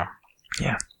layers. Yeah.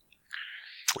 Yeah.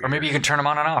 Weird. Or maybe you can turn them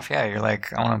on and off. Yeah. You're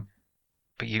like, I want to,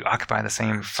 but you occupy the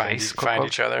same space. Find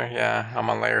each other. Yeah. I'm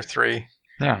on layer 3.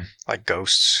 Yeah. Like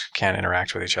ghosts can't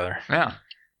interact with each other. Yeah.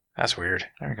 That's weird.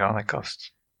 There we go. Like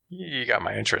ghosts. You got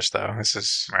my interest though. This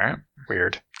is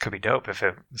weird. Could be dope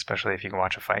especially if you can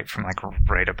watch a fight from like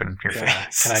right up in your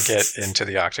face. Can I get into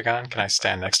the octagon? Can I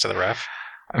stand next to the ref?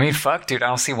 I mean, fuck, dude. I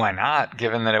don't see why not,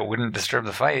 given that it wouldn't disturb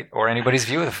the fight or anybody's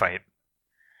view of the fight.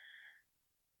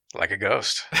 Like a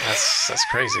ghost. That's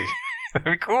crazy.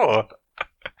 That'd be cool.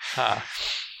 Huh.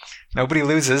 Nobody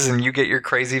loses, and you get your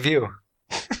crazy view.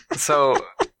 So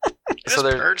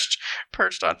they're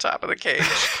perched on top of the cage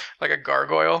like a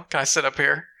gargoyle. Can I sit up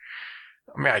here?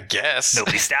 I mean, I guess.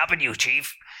 Nobody's stopping you,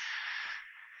 Chief.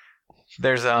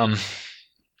 There's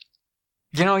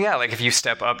like if you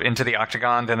step up into the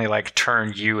octagon, then they like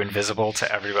turn you invisible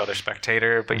to every other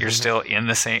spectator, but you're still in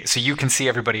the same, so you can see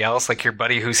everybody else, like your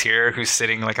buddy who's here, who's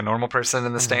sitting like a normal person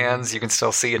in the stands, you can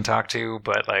still see and talk to,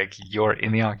 but like you're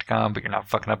in the octagon, but you're not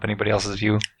fucking up anybody else's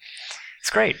view. It's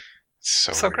great.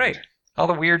 So great. All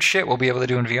the weird shit we'll be able to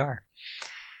do in VR.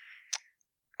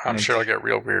 I'm sure it'll get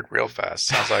real weird real fast.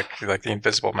 Sounds like the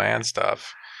Invisible Man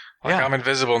stuff. Like I'm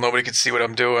invisible, nobody can see what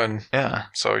I'm doing. Yeah.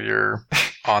 So you're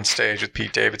on stage with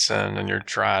Pete Davidson, and you're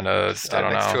trying to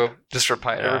stand next to him, just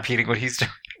repeating what he's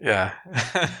doing. Yeah.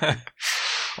 I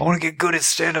want to get good at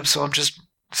stand-up, so I'm just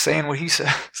saying what he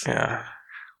says. Yeah.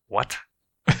 What?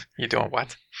 You doing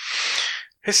what?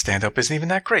 His stand-up isn't even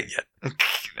that great yet.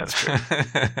 That's true.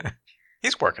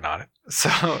 He's working on it.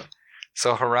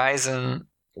 So Horizon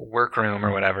workroom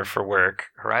or whatever for work,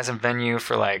 Horizon Venue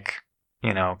for like,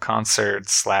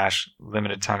 concerts /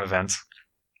 limited time events,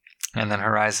 and then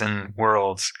Horizon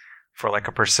Worlds for like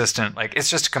a persistent, like it's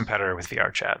just a competitor with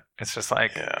VR chat. It's just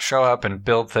like show up and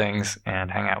build things and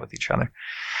hang out with each other. And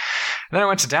then I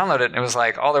went to download it and it was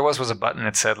like all there was a button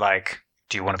that said like,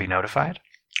 do you want to be notified?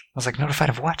 I was like, notified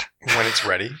of what? When it's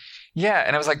ready? Yeah,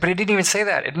 and I was like, but it didn't even say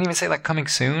that. It didn't even say like coming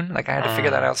soon. Like I had to figure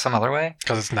that out some other way.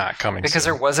 Because it's not coming because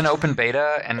soon. there was an open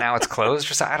beta and now it's closed.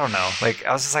 Or so, I don't know. Like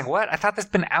I was just like, what? I thought this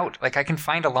had been out. Like I can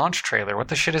find a launch trailer. What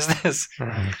the shit is this?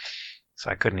 Mm-hmm. So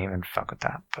I couldn't even fuck with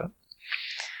that. But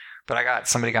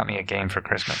somebody got me a game for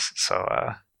Christmas. So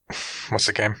what's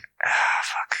the game?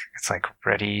 Fuck. It's like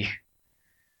Ready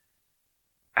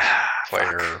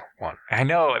Player One. I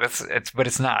know but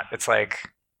it's not. It's like,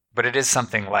 but it is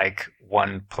something like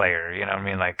one player. You know what I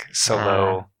mean? Like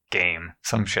solo game,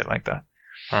 some shit like that.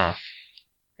 Huh.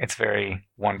 It's very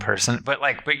one person, but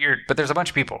there's a bunch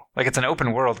of people. Like it's an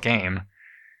open world game,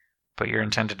 but you're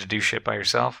intended to do shit by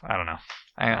yourself. I don't know.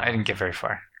 I didn't get very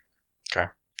far. Okay,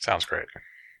 sounds great.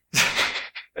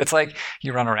 It's like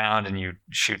you run around and you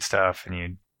shoot stuff and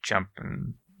you jump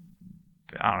and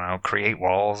I don't know, create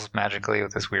walls magically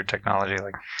with this weird technology.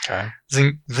 Like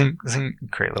zing, zing, zing,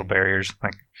 create little barriers.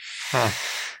 Like I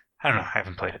don't know. I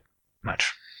haven't played it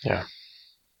much. Yeah,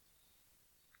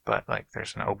 but like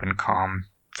there's an open comm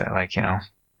that like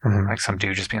like some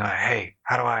dude just being like, hey,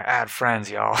 how do I add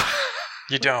friends, y'all?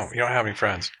 You don't have any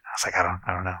friends. I was like,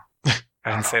 I don't know.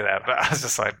 I didn't say that, but I was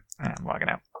just like, I'm logging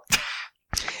out.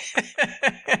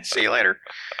 See you later.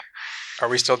 Are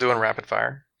we still doing rapid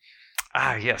fire?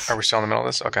 Yes. Are we still in the middle of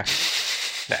this? Okay.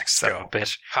 Next, go.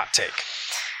 Bitch. Hot take.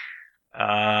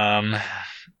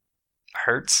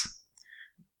 Hertz,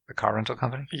 the car rental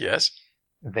company. Yes.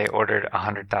 They ordered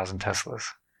 100,000 Teslas.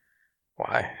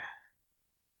 Why?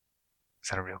 Is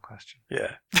that a real question?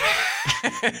 Yeah.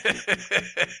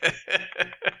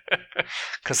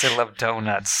 Because they love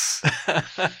donuts.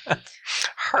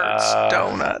 Hertz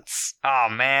donuts. Oh,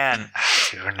 man.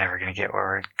 Dude, we're never going to get where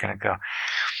we're going to go.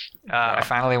 I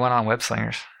finally went on Web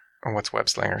Slingers. What's Web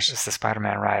Slingers? It's the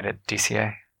Spider-Man ride at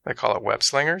DCA. They call it Web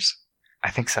Slingers? I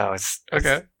think so. It's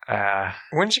okay.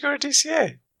 When did you go to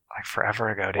DCA? Like forever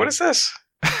ago, dude. What is this?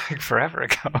 Like forever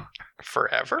ago.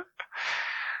 Forever?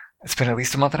 It's been at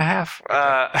least a month and a half.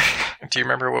 Do you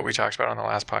remember what we talked about on the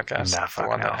last podcast? Nah, the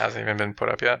one that hasn't even been put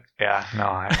up yet? Yeah, no,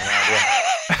 I have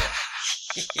no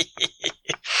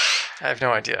idea. I have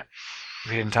no idea.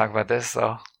 We didn't talk about this,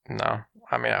 though. No.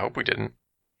 I mean, I hope we didn't.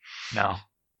 No.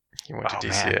 You went to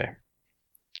DCA. Man.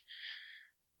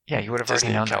 Yeah, you would have Disney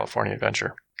already known California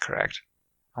Adventure. Correct.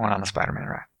 I went on the Spider-Man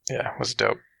ride. Yeah, was it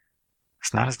dope?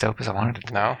 It's not as dope as I wanted it to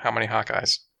be. No? How many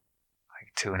Hawkeyes?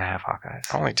 Like 2.5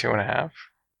 Hawkeyes. Only 2.5?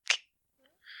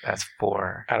 That's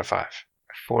 4. Out of 5.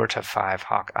 4 to 5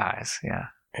 Hawkeyes, yeah.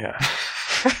 Yeah.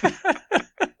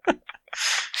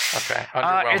 Okay.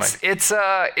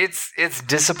 Underwhelming. It's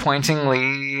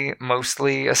disappointingly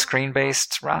mostly a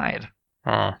screen-based ride.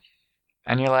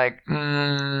 And you're like,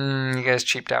 you guys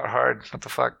cheaped out hard. What the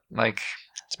fuck? Like,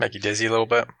 does it make you dizzy a little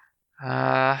bit?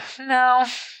 No,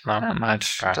 not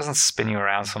much. It doesn't spin you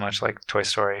around so much like Toy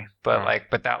Story, but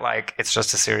it's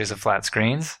just a series of flat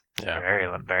screens. Yeah, very,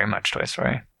 very much Toy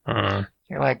Story.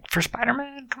 You're like, for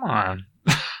Spider-Man, come on.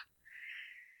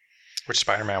 Which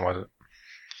Spider-Man was it?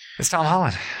 It's Tom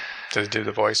Holland. Did he do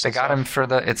the voice? They got him for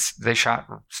they shot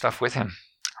stuff with him.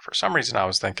 For some reason, I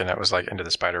was thinking it was like Into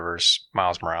the Spider-Verse,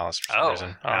 Miles Morales. For some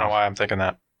reason, I don't know why I'm thinking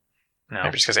that. No,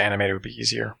 maybe just because animated would be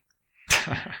easier.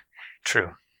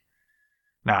 True.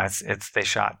 No, it's they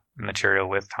shot material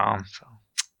with Tom. So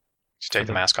did you take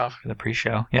the mask off for the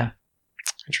pre-show? Yeah.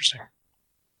 Interesting.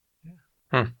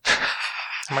 Yeah.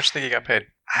 How much do you think he got paid?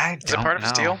 Is it part of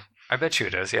his deal? I bet you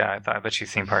it is. Yeah, I bet you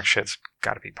theme park shit's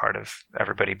got to be part of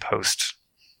everybody post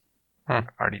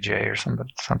RDJ or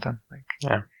something like.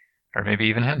 Yeah. Or maybe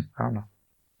even him. I don't know.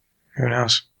 Who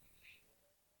knows?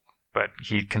 But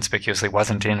he conspicuously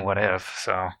wasn't in What If,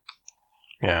 so.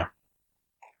 Yeah.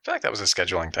 I feel like that was a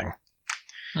scheduling thing.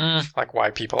 Like why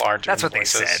people aren't doing That's what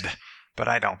voices. They said, but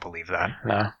I don't believe that.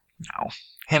 No.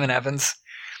 Him and Evans,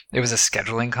 it was a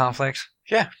scheduling conflict.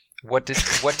 Yeah. What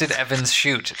did Evans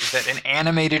shoot that an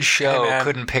animated show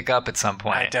couldn't pick up at some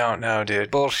point? I don't know,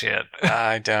 dude. Bullshit.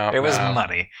 I don't know. It was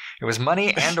money. It was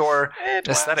money and or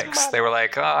aesthetics. They were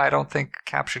like, I don't think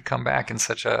Cap should come back in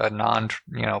such a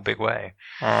big way.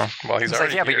 Well, he's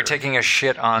already like, but you're taking a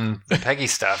shit on the Peggy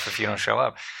stuff if you don't show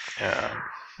up. Yeah.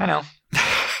 I know.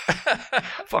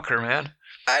 Fuck her, man.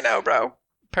 I know, bro.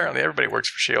 Apparently everybody works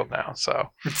for S.H.I.E.L.D. now,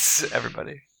 so. It's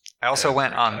everybody. I also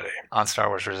went on Star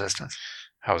Wars Resistance.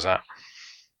 How was that?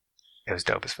 It was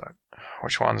dope as fuck.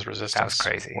 Which one's Resistance? That was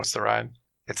crazy. What's the ride?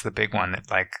 It's the big one that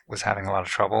like was having a lot of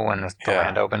trouble when the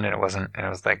land opened and it was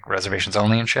like reservations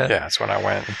only and shit. Yeah, that's when I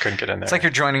went and couldn't get in there. It's like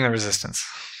you're joining the Resistance.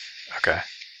 Okay.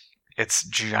 It's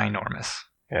ginormous.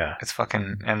 Yeah. It's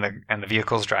fucking and the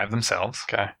vehicles drive themselves.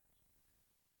 Okay.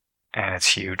 And it's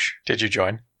huge. Did you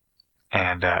join?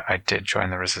 And I did join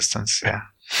the Resistance. Yeah.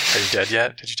 Are you dead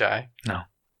yet? Did you die? No.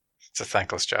 It's a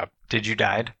thankless job. Did you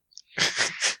died?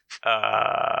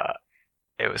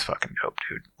 It was fucking dope,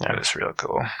 dude. Yeah. It was real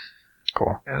cool.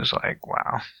 Cool. It was like,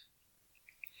 wow.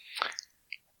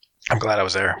 I'm glad I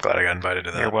was there. I'm glad I got invited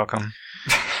to that. You're welcome.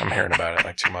 I'm hearing about it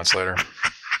like 2 months later.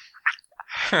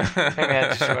 Hey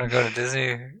man, did you want to go to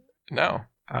Disney? No.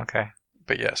 Okay.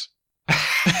 But yes.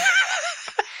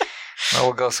 Well,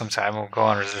 we'll go sometime. We'll go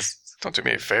on Resistance. Don't do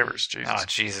me any favors, Jesus. Oh,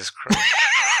 Jesus Christ.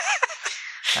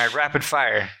 All right, rapid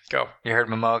fire. Go. You heard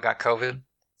Momoa got COVID?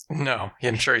 No.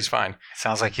 I'm sure he's fine.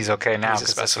 Sounds like he's okay now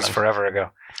because this was specimen. forever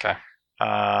ago. Okay.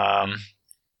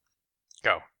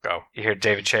 Go. You hear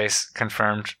David Chase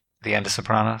confirmed the end of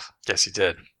Sopranos? Yes, he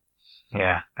did.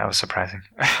 Yeah, that was surprising.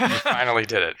 He finally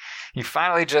did it. He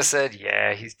finally just said,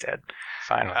 yeah, he's dead.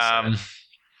 Finally said it.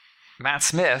 Matt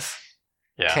Smith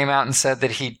came out and said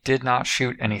that he did not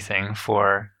shoot anything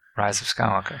for Rise of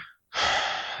Skywalker.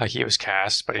 Like he was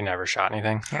cast, but he never shot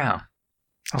anything? Yeah.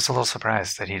 I was a little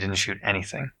surprised that he didn't shoot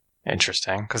anything.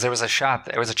 Interesting. Because there was a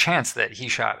chance that he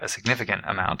shot a significant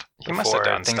amount. He must have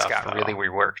done things stuff, got really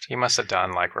reworked. He must have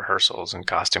done like rehearsals and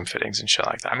costume fittings and shit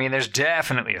like that. I mean, there's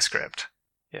definitely a script.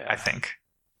 Yeah. I think.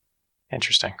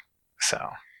 Interesting.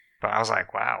 So, but I was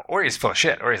like, wow. Or he's full of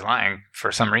shit, or he's lying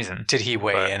for some reason. Did he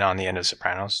weigh in on the end of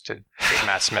Sopranos? Did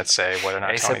Matt Smith say whether or not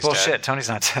Tony's said, bullshit, dead? Tony's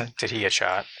not dead. Did he get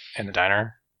shot in the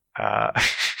diner?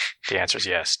 The answer is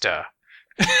yes. Duh.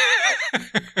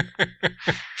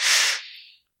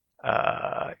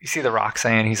 You see The Rock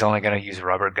saying he's only going to use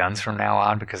rubber guns from now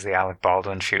on because the Alec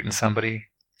Baldwin shooting somebody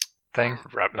thing.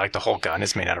 Like the whole gun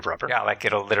is made out of rubber? Yeah, like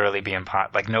it'll literally be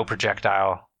like no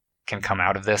projectile can come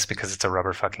out of this because it's a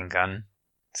rubber fucking gun.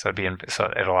 So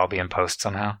it'll all be in post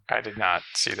somehow. I did not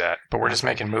see that. But we're just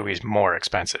making movies more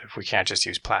expensive. We can't just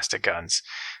use plastic guns.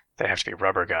 They have to be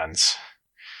rubber guns.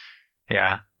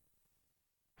 Yeah.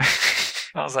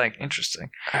 I was like, interesting.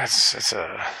 And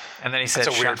then he said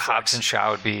Hobbs and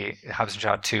Shaw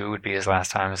 2 would be his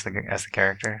last time as the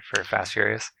character for Fast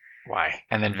Furious. Why?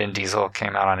 And then Vin Diesel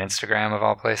came out on Instagram of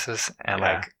all places and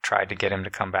like tried to get him to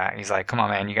come back. He's like, "Come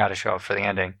on, man, you got to show up for the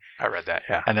ending." I read that.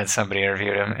 Yeah. And then somebody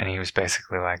interviewed him, and he was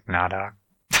basically like, "Nah, dog."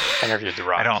 Interviewed The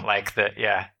Rock. I don't like that.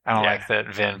 Yeah, I don't like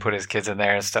that Vin put his kids in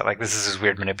there and stuff. Like, this is his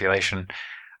weird manipulation.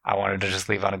 I wanted to just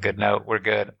leave on a good note. We're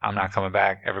good. I'm not coming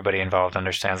back. Everybody involved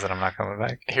understands that I'm not coming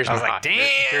back. Here's my hot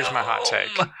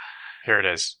take. Here it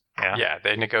is. Yeah,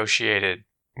 they negotiated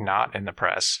not in the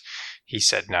press. He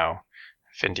said no.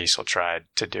 Vin Diesel tried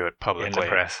to do it publicly in the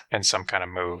press. In some kind of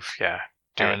move. Yeah.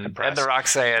 And The Rock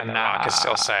saying, and The Rock is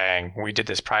still saying, we did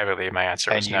this privately. My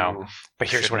answer is no. But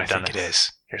here's what I think it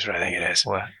is. Here's what I think it is.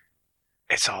 What?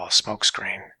 It's all a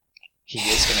smokescreen. He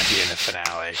is going to be in the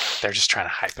finale. They're just trying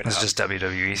to hype it up. It's just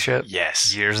WWE shit?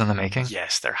 Yes. Years in the making?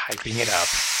 Yes, they're hyping it up.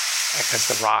 Because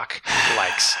The Rock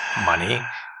likes money,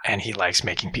 and he likes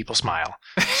making people smile.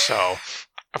 So,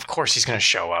 of course he's going to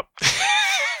show up.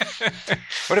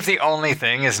 What if the only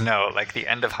thing is like the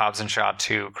end of Hobbs and Shaw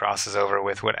 2 crosses over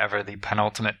with whatever the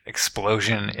penultimate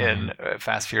explosion in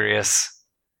Fast Furious,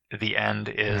 the end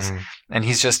is, and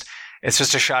it's just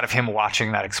a shot of him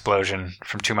watching that explosion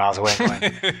from 2 miles away and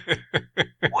going,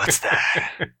 what's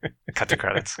that? Cut the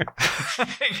credits.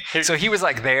 So he was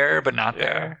like there, but not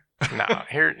there. No,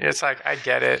 here it's like, I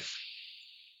get it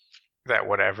that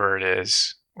whatever it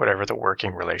is, whatever the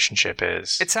working relationship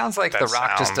is. It sounds like The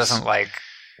Rock just doesn't like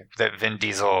that Vin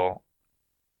Diesel,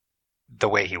 the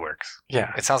way he works.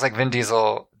 Yeah. It sounds like Vin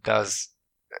Diesel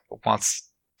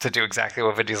wants to do exactly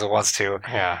what Vin Diesel wants to.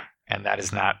 Yeah. And that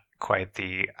is not quite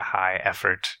the high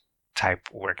effort type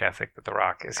work ethic that The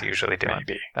Rock is usually doing.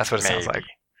 Maybe. That's what it sounds like.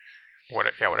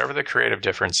 Whatever the creative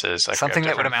difference is. Like something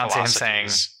that would amount to him saying,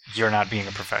 you're not being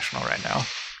a professional right now.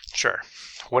 Sure.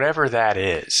 Whatever that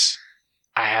is,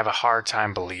 I have a hard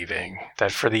time believing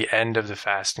that for the end of the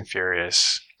Fast and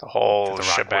Furious, the whole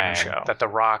shebang, that The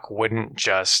Rock wouldn't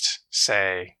just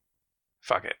say,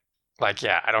 fuck it. Like,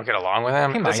 yeah, I don't get along with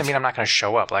him. It doesn't mean I'm not going to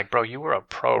show up. Like, bro, you were a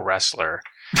pro wrestler.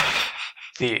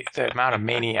 The amount of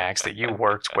maniacs that you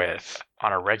worked with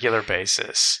on a regular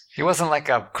basis. He wasn't like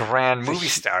a grand movie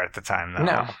star at the time, though.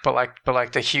 No, but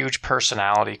like the huge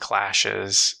personality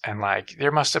clashes, and like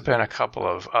there must have been a couple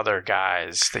of other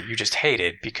guys that you just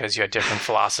hated because you had different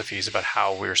philosophies about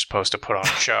how we were supposed to put on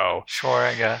a show. Sure,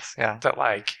 I guess. Yeah. That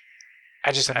like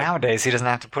But nowadays, he doesn't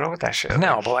have to put up with that shit.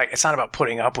 No, but like, it's not about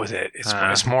putting up with it.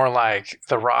 It's more like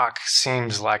The Rock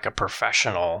seems like a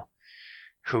professional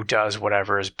who does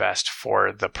whatever is best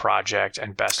for the project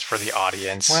and best for the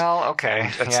audience. Well,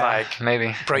 okay. It's like,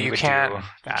 maybe. bro, you can't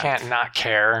not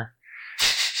care.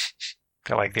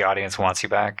 Feel like the audience wants you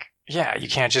back. Yeah, you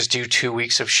can't just do 2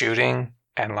 weeks of shooting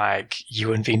and like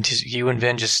you and Vin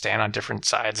just stand on different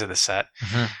sides of the set.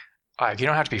 Mm-hmm. Like, you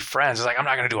don't have to be friends. It's like, I'm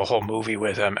not going to do a whole movie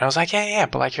with him. And I was like, yeah,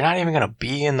 but like, you're not even going to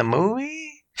be in the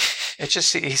movie? It's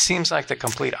just, he seems like the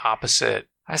complete opposite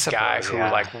guy who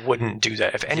like wouldn't do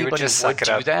that. If anybody would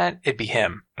do that, it'd be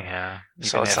him. Yeah.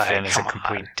 So it's like, Finn is a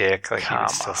complete dick. Like, he would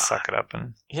still suck it up.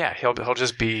 And yeah, he'll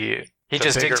just be... He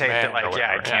just dictate that, like,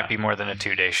 it can't be more than a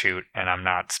 2-day shoot, and I'm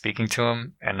not speaking to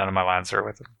him, and none of my lines are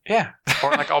with him. Yeah.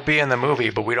 Or like, I'll be in the movie,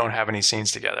 but we don't have any scenes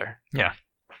together. Yeah.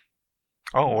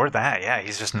 Oh, or that. Yeah,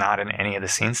 he's just not in any of the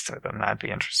scenes to them. That'd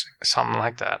be interesting. Something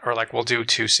like that. Or like, we'll do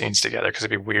 2 scenes together because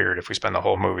it'd be weird if we spend the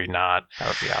whole movie not. That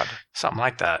would be odd. Something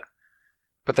like that.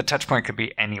 But the touch point could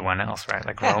be anyone else, right?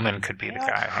 Like, Roman could be the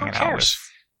guy hanging out with.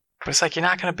 But it's like, you're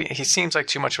not going to be... He seems like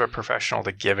too much of a professional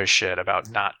to give a shit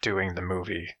about not doing the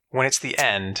movie. When it's the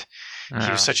end, he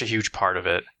was such a huge part of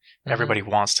it. Mm-hmm. Everybody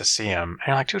wants to see him. And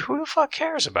you're like, dude, who the fuck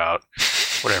cares about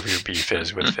whatever your beef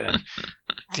is with Finn?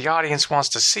 The audience wants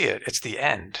to see it. It's the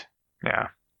end. Yeah.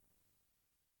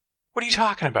 What are you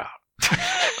talking about?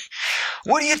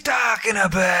 What are you talking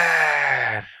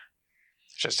about?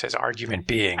 Just his argument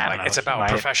being, like, it's about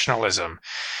professionalism.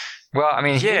 Well, I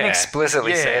mean, he didn't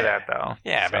explicitly say that, though.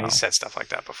 Yeah, but he said stuff like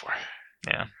that before.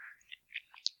 Yeah.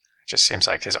 It just seems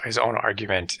like his own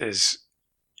argument is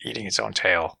eating its own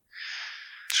tail.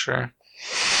 Sure.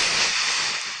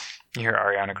 You hear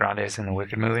Ariana Grande is in the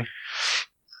Wicked movie?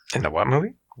 In the what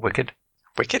movie? Wicked.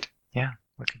 Wicked? Yeah,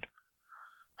 Wicked.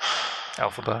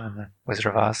 Elphaba and the Wizard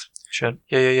of Oz. Shit.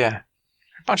 Yeah.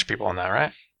 A bunch of people in that,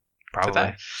 right? Probably.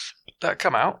 Did that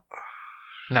come out?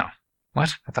 No.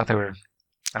 What? I thought they were...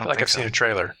 I feel like I've seen a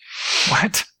trailer.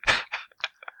 What?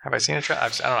 Have I seen a trailer? I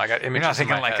don't know. I got images. You're not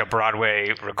thinking like a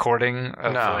Broadway recording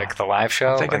of like the live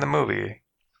show? I'm thinking the movie.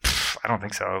 I don't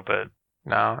think so, but...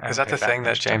 No? Is that the thing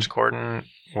that James Corden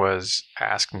was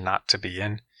asked not to be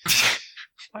in?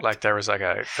 Like there was like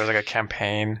a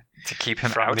campaign to keep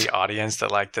him from out? The audience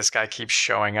that like this guy keeps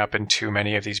showing up in too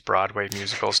many of these Broadway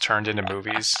musicals turned into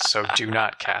movies, so do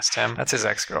not cast him. That's his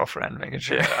ex-girlfriend making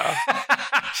sure. Yeah.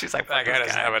 She's like, that guy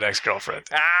doesn't have an ex-girlfriend.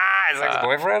 His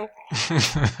ex-boyfriend?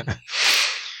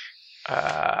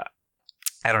 I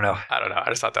don't know. I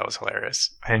just thought that was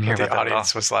hilarious. I didn't hear the about that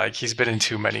audience was like, he's been in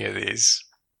too many of these,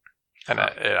 and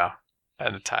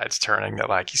and the tide's turning that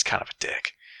like he's kind of a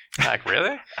dick. Like,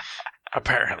 really?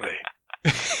 Apparently.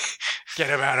 Get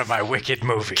him out of my Wicked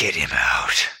movie. Get him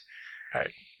out.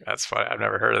 Right. That's funny. I've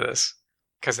never heard of this.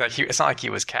 Because it's not like he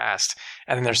was cast,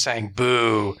 and then they're saying,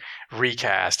 boo,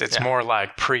 recast. It's more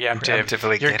like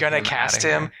preemptively. You're going to cast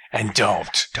him, and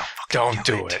don't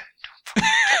do it.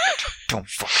 Don't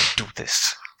fucking do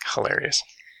this. Hilarious.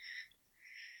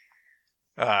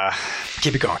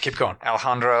 Keep it going.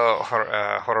 Alejandro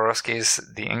Jodorowsky's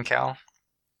The Incal.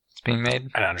 It's being made.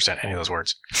 I don't understand any of those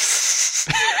words.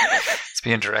 It's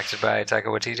being directed by Taika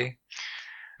Waititi.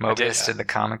 Mobius did the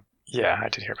comic. Yeah, I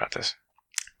did hear about this.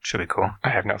 Should be cool. I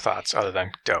have no thoughts other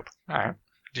than dope. All right.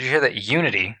 Did you hear that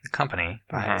Unity, the company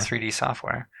behind 3D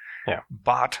software,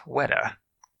 bought Weta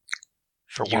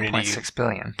for $1.6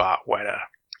 billion? Bought Weta.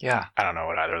 Yeah. I don't know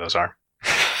what either of those are.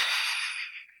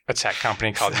 A tech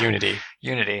company called Unity.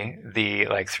 Unity, the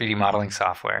like 3D modeling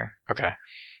software. Okay.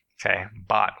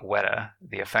 Bought Weta,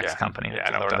 the effects company,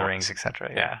 yeah, Lord of the Rings,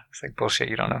 etc. Yeah. It's like bullshit.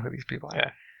 You don't know who these people are.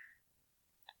 Yeah.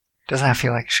 Doesn't that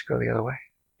feel like it should go the other way?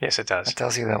 Yes, it does. It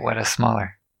tells you that Weta's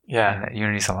smaller. Yeah. And that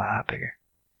Unity's a lot bigger.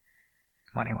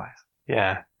 Money-wise.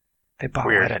 Yeah. They bought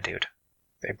Weta, dude.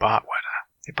 They bought Weta.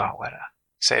 They bought Weta.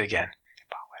 Say it again. They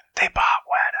bought Weta. They bought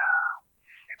Weta.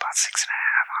 They bought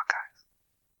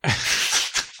 6.5 Hawkeyes.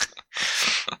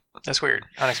 That's weird.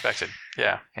 Unexpected.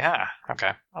 Yeah. Yeah.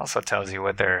 Okay. Also tells you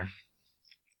what they're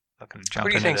looking to jump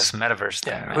into this metaverse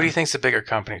thing. Yeah. Who do you think's the bigger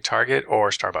company, Target or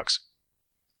Starbucks?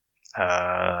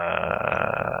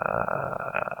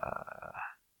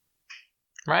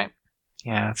 Right?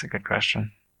 Yeah, that's a good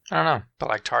question. I don't know. But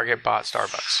like Target bought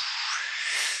Starbucks.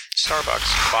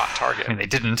 Starbucks bought Target. I mean, they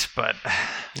didn't, but...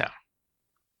 No.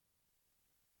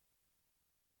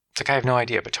 It's like, I have no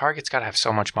idea, but Target's got to have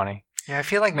so much money. Yeah, I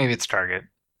feel like maybe it's Target.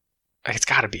 Like, it's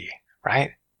got to be,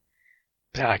 right?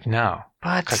 But they're like, no.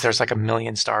 But... Because there's like 1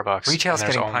 million Starbucks. Retail's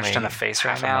getting punched in the face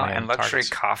right now, and luxury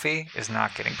coffee is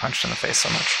not getting punched in the face so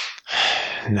much.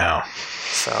 No.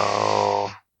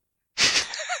 So...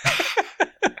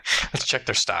 Let's check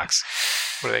their stocks.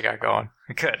 What do they got going?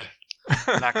 We could.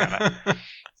 Not gonna.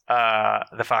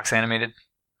 The Fox animated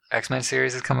X-Men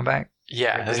series is coming back.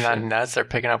 Yeah, isn't that nuts? They're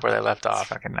picking up where they left It's off.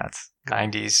 fucking nuts.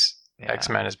 90s Yeah.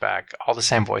 X-Men is back. All the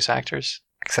same voice actors.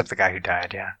 Except the guy who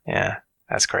died, yeah. Yeah,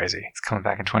 that's crazy. It's coming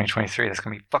back in 2023. That's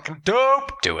going to be fucking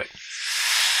dope. Do it.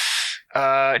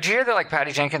 Did you hear that, like,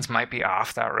 Patty Jenkins might be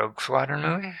off that Rogue Squadron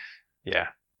movie? Yeah,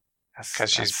 That's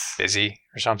because she's busy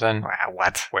or something. Wow,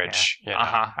 what? Which, you know,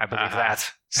 I believe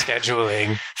that.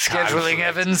 Scheduling. Scheduling, conflict.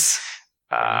 Evans.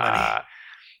 Uh,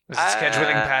 Was it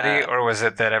scheduling, Patty, or was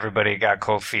it that everybody got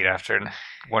cold feet after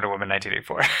Wonder Woman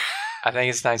 1984? I think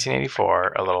it's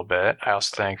 1984 a little bit. I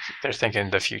also think they're thinking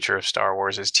the future of Star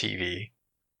Wars is TV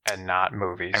and not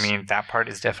movies. I mean, that part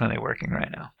is definitely working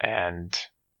right now. and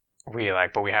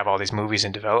but we have all these movies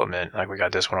in development. Like we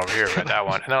got this one over here, we got that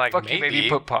one, and they're like, Fuck you, maybe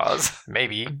put pause.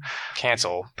 maybe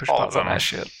cancel Push all of pause on them. that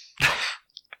shit.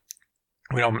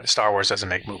 We don't. Star Wars doesn't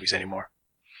make movies anymore.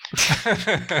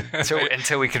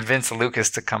 Until we convince Lucas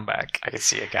to come back I could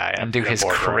see a guy and do in a his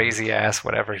boardroom. crazy ass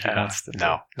whatever he wants to do.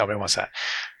 No, nobody wants that.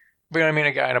 But you know what I mean?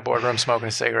 A guy in a boardroom smoking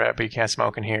a cigarette, but you can't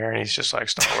smoke in here, and he's just like,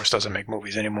 Star Wars doesn't make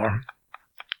movies anymore.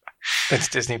 It's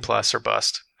Disney Plus or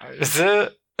bust. Is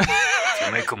it? If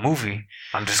you make a movie,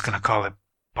 I'm just gonna call it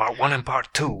Part 1 and Part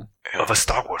 2 of a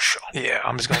Star Wars show. Yeah,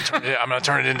 I'm just gonna turn it. I'm gonna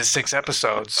turn it into 6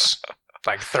 episodes,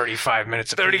 like 35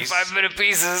 minutes apiece. 35-minute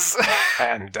pieces.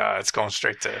 And it's going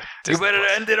straight to You Disney better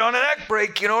Plus. end it on an act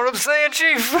break. You know what I'm saying,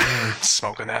 Chief?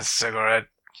 Smoking that cigarette.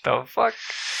 The fuck?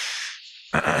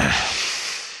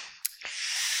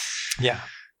 Yeah,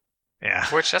 Yeah.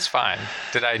 which that's fine.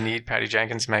 Did I need Patty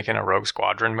Jenkins making a Rogue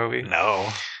Squadron movie? No.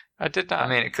 I did not. I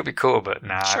mean, it could be cool, but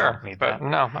nah, I sure, don't need but that.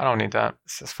 no, I don't need that.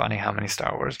 It's just funny how many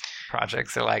Star Wars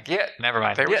projects they're like, yeah, never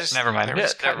mind. They were Yeah, just never mind. They were Yeah,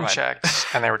 just never cutting mind. checks,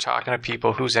 and they were talking to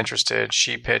people who's interested.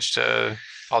 She pitched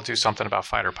I'll do something about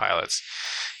fighter pilots,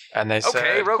 and they said,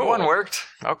 Okay, Rogue cool. One worked.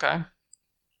 Okay,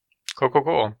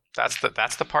 cool. That's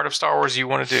the part of Star Wars you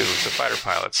want to do, is the fighter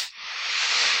pilots.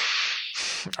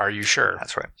 Are you sure?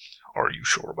 That's right. Are you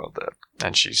sure about that?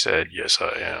 And she said, yes,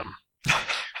 I am.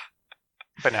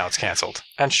 But now it's canceled.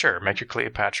 And sure, make your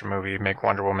Cleopatra movie, make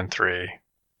Wonder Woman 3,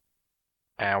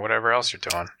 and whatever else you're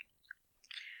doing.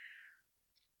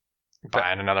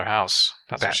 Buying another house.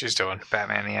 That's what she's doing.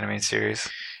 Batman the Animated Series.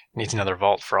 Needs another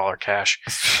vault for all her cash.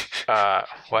 Another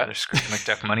What? Scrooge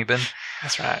McDuck money bin.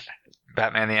 That's right.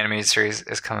 Batman the Animated Series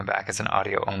is coming back as an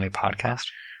audio-only podcast.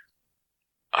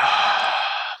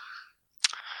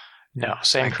 No,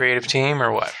 same creative team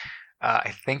or what?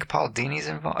 I think Paul Dini's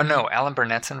involved. Oh, no, Alan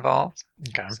Burnett's involved.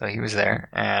 Okay, So he was there.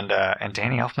 And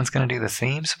Danny Elfman's going to do the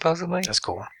theme, supposedly. that's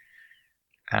cool.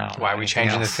 I don't know Why are we anything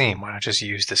changing the else. theme? Why not just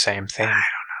use the same theme?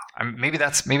 Maybe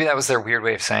that was their weird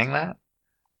way of saying that.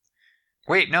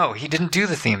 Wait, no, he didn't do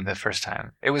the theme the first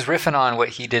time. It was riffing on what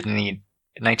he did in the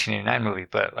 1989 movie,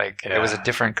 but like it was a Yeah.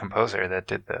 different composer that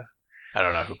did the. I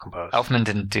don't know who composed. Elfman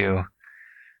didn't do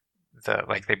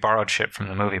they borrowed shit from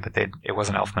the movie, but it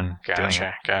wasn't Elfman doing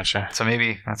it. Gotcha. So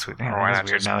maybe that's what. Yeah, Why that's not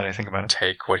weird just now that I think about it.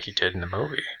 Take what he did in the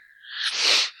movie.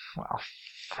 Well,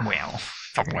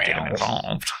 get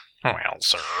involved. Well,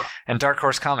 sir. And Dark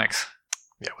Horse Comics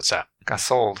Yeah, what's that? got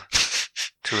sold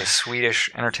to a Swedish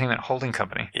entertainment holding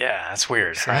company. Yeah, that's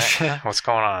weird. So- Right? What's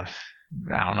going on?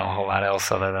 I don't know a whole lot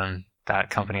else other than that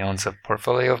company owns a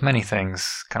portfolio of many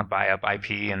things. Kind of buy up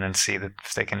IP and then see that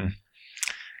if they can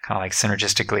kind of like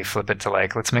synergistically flip it to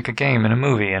like, let's make a game and a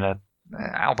movie and a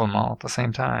album all at the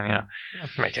same time. You know,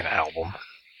 Make an album.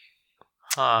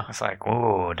 it's like,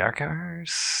 whoa, Dark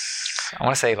Horse. I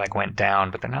want to say like went down,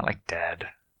 but they're not like dead.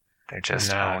 They're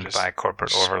just owned by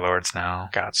corporate overlords now.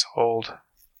 Got sold.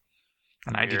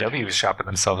 And Weird. IDW is shopping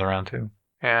themselves around too.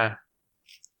 Yeah.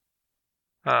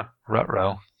 Huh.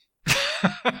 Ruh-roh.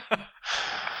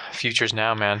 Future's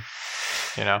now, man.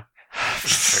 You know?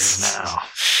 Futures now.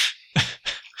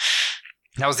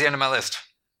 That was the end of my list.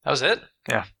 That was it?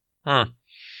 Are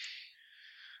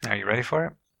you ready for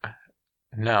it?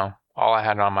 No. All I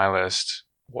had on my list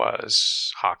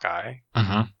was Hawkeye.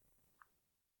 Mm-hmm.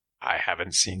 I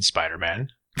haven't seen Spider-Man.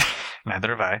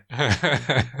 Neither have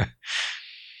I.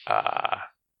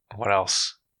 What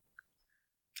else?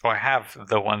 Oh, I have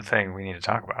the one thing we need to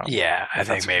talk about. Yeah, I That's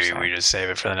think what maybe you're we saying. just save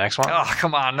it for the next one. Oh,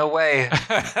 come on. No way.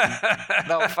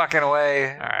 No fucking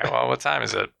way. All right, well, what time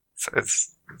is it?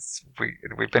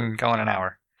 We've been going an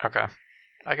hour. Okay.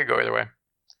 I could go either way.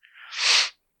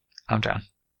 I'm down.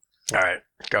 All right,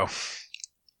 go.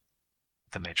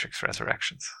 The Matrix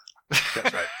Resurrections.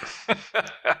 That's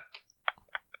right.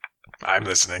 I'm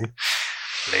listening.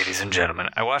 Ladies and gentlemen,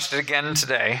 I watched it again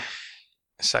today.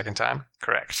 Second time?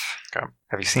 Correct. Okay.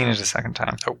 Have you seen it a second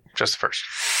time? Oh, just the first.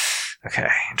 Okay,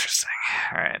 interesting.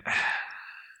 All right.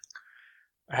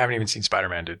 I haven't even seen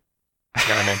Spider-Man, dude. You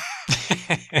know what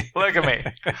I mean? Look at me.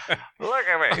 Look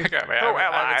at me. Look at me. Who am I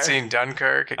haven't I? seen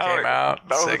Dunkirk. It I don't came out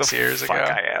know who 6 the years ago. fuck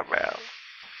I am, man.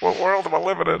 What world am I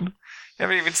living in? You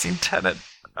haven't even seen Tenet.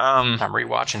 I'm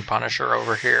rewatching Punisher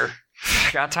over here.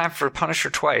 Got time for Punisher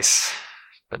twice,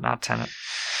 but not Tenet.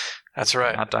 That's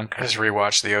right. Not Dunkirk. I just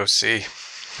rewatched the OC.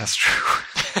 That's true.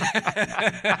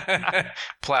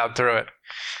 Plowed through it.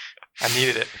 I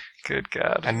needed it. Good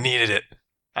God. I needed it.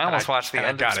 I almost watched the and I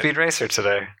end of got it. Speed Racer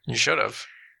today. You should have.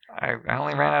 I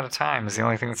only ran out of time is the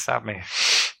only thing that stopped me.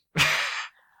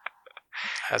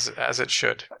 As it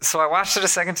should. So I watched it a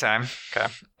second time.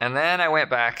 Okay. And then I went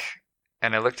back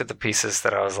and I looked at the pieces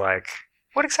that I was like,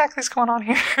 what exactly is going on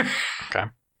here? Okay.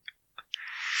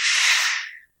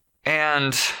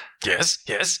 And Yes.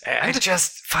 I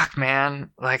just, fuck, man.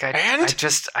 Like, I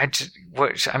just,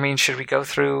 what, I mean, should we go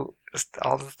through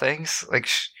all the things? Like,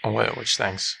 Which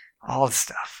things? all the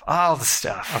stuff. All the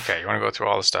stuff. Okay, you want to go through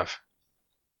all the stuff?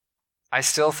 I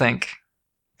still think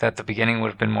that the beginning would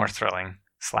have been more thrilling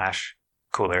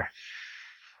 / cooler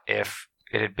if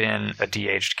it had been a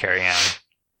de-aged Carrie-Anne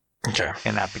Okay.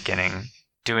 in that beginning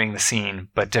doing the scene,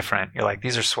 but different. You're like,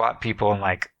 these are SWAT people and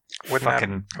like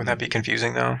Wouldn't that be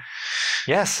confusing though?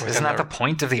 Yes. within Isn't that the- the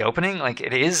point of the opening? Like,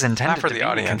 it is intended Not for to the be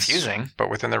audience, confusing. but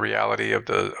within the reality of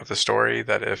the story,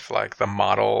 that if like the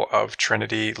model of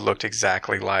Trinity looked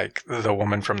exactly like the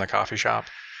woman from the coffee shop,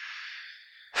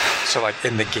 so like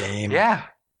in the game, Yeah.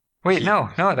 Wait, no,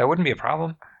 that wouldn't be a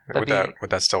problem. would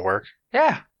that still work?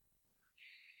 Yeah.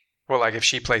 Well, like if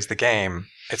she plays the game,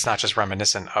 it's not just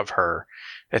reminiscent of her;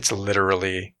 it's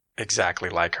literally exactly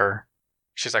like her.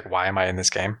 She's like, "Why am I in this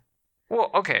game?"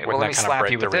 Well, okay. Well, Wouldn't let me that kind of slap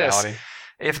break you the with this. reality?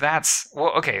 If that's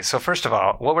well, okay. So first of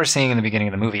all, what we're seeing in the beginning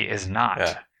of the movie is not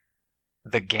Yeah.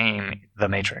 the game, The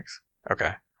Matrix.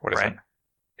 Okay. What is Right.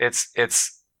 it?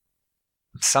 It's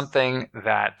something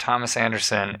that Thomas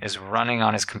Anderson is running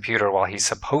on his computer while he's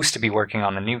supposed to be working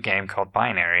on the new game called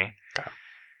Binary. Okay.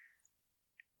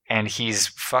 And he's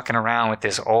fucking around with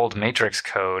this old Matrix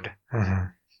code Mm-hmm.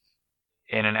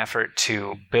 in an effort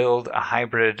to build a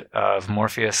hybrid of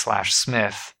Morpheus /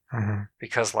 Smith, Mm-hmm.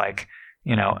 because, like,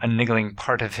 you know, a niggling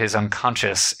part of his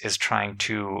unconscious is trying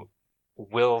to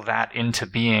will that into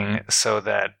being so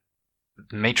that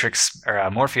Matrix or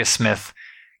Morpheus Smith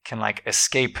can like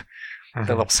escape Mm-hmm.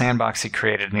 the little sandbox he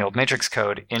created in the old Matrix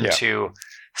code into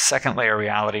second layer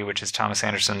reality, which is Thomas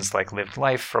Anderson's like lived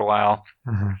life for a while,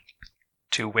 Mm-hmm.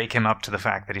 to wake him up to the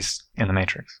fact that he's in the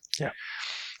Matrix. Yeah.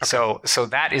 So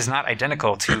that is not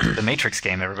identical to the Matrix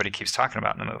game everybody keeps talking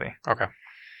about in the movie. Okay.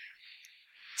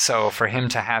 So for him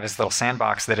to have his little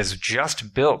sandbox that is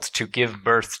just built to give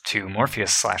birth to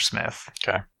Morpheus / Smith,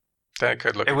 That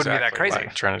could look. It wouldn't be that exactly crazy.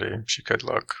 like Trinity. She could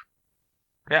look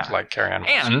yeah, like Carrie-Anne Moss.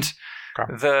 and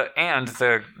Okay.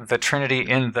 the Trinity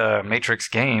in the Matrix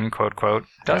game, quote quote,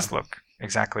 does look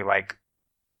exactly like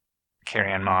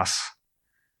Carrie-Anne Moss,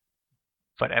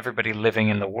 but everybody living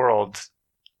in the world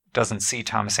doesn't see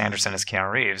Thomas Anderson as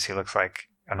Keanu Reeves. He looks like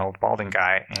an old balding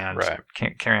guy, and Right.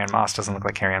 Carrie-Anne Moss doesn't look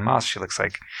like Carrie-Anne Moss. She looks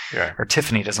like, Yeah. or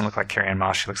Tiffany doesn't look like Carrie-Anne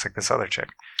Moss. She looks like this other chick.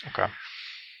 Okay.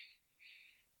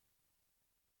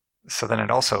 So then it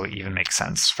also even makes It's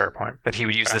sense a fair point. that he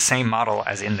would use Okay. the same model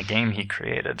as in the game he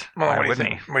created. Well, Why what do you wouldn't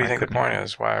think? he? What do you Why think the couldn't point he?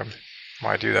 is?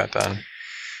 Why do that then?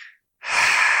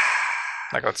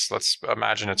 Like let's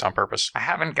imagine it's on purpose. I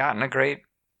haven't gotten a great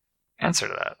answer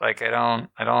to that. Like,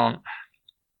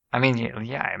 I mean,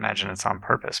 yeah, I imagine it's on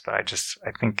purpose, but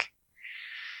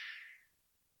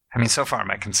I mean, so far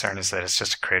my concern is that it's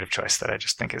just a creative choice that I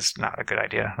just think is not a good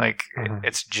idea. Like, Mhm.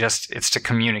 it's to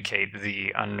communicate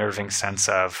the unnerving sense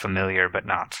of familiar, but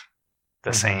not the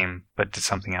Mhm. same, but to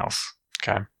something else.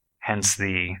 Okay. Hence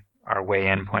our way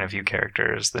in point of view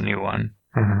character is the new one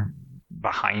Mm-hmm.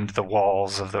 behind the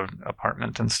walls of the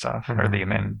apartment and stuff, or Mhm. the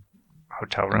main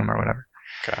hotel room or whatever.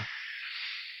 Okay.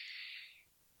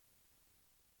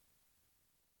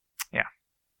 Yeah.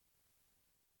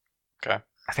 Okay.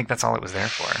 I think that's all it was there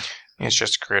for. It's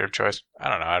just a creative choice. I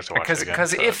don't know. I have to watch it again.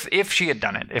 Because but- if she had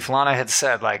done it, if Lana had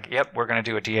said like, "Yep, we're going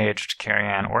to do a de-aged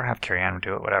Carrie-Anne," or have Carrie-Anne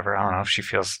do it, whatever. I don't know if she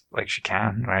feels like she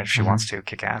can, right? If she Mhm. wants to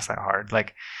kick ass that hard,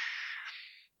 like,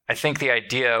 I think the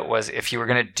idea was if you were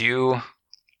going to do,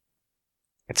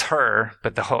 it's her,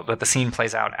 but the scene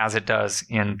plays out as it does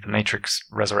in the Matrix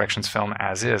Resurrections film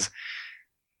as is,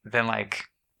 then like,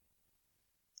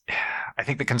 I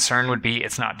think the concern would be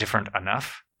it's not different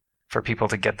enough for people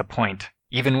to get the point,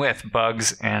 even with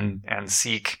Bugs and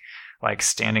Zeke like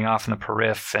standing off in the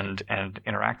periph and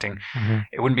interacting. Mhm.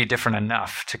 It wouldn't be different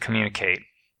enough to communicate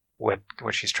what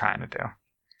she's trying to do.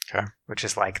 Okay. Which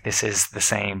is like, this is the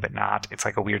same, but not. It's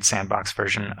like a weird sandbox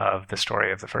version of the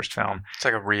story of the first film. It's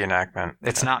like a reenactment.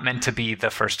 It's not meant to be the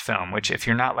first film, which if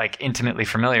you're not like intimately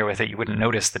familiar with it, you wouldn't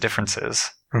notice the differences.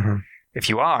 Mm-hmm. If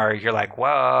you are, you're like,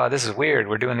 whoa, this is weird.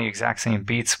 We're doing the exact same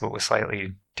beats, but with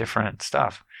slightly different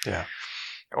stuff. Yeah.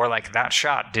 Or like that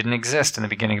shot didn't exist in the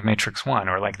beginning of Matrix 1.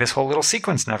 Or like this whole little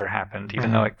sequence never happened,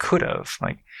 even though it could have.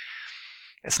 Like,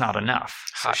 it's not enough.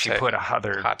 So she put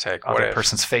other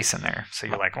person's face in there. So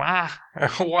you're like, wah.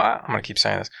 What? I'm going to keep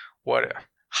saying this. What?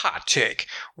 Hot take.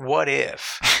 What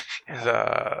if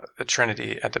the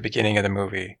Trinity at the beginning of the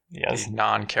movie, the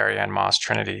non-Carrie-Anne Moss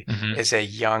Trinity, is a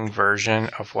young version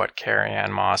of what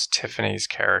Carrie-Anne Moss, Tiffany's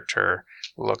character,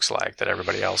 looks like that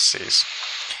everybody else sees?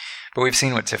 But we've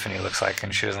seen what Tiffany looks like,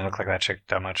 and she doesn't look like that chick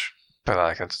that much. But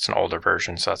like it's an older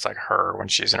version, so it's like her when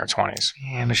she's in her 20s.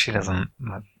 Yeah, but she doesn't.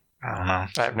 I don't know.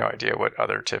 I have no idea what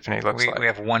other Tiffany looks like. We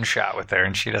have one shot with her,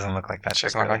 and she doesn't look like that. She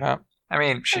doesn't look like that? I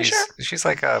mean, she's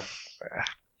like a...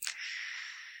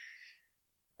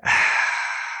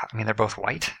 I mean, they're both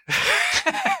white.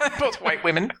 Both white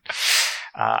women.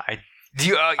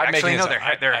 Actually, no,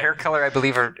 their hair color, I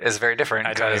believe, is very different.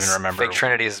 I don't even remember. Fake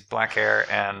Trinity is black hair,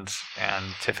 and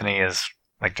Tiffany is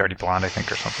like dirty blonde, I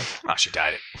think, or something. Oh, she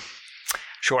dyed it.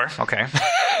 Sure, okay.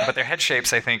 But their head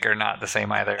shapes, I think, are not the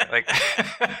same either. Like,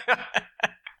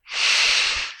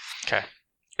 okay.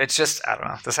 It's just, I don't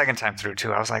know. The second time through,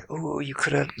 too, I was like, ooh, you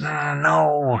could have...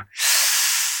 No.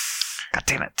 God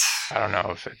damn it. I don't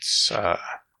know if it's a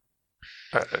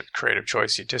creative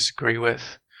choice you disagree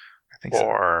with, I think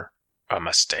or a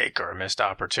mistake or a missed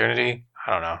opportunity.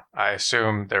 I don't know. I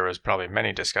assume there was probably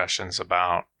many discussions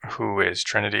about who is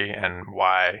Trinity and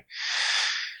why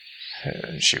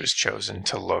she was chosen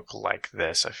to look like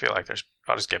this. I feel like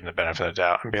I'll just give them the benefit of the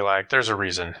doubt and be like, there's a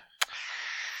reason.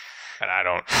 And I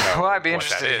don't know. Well, I'd be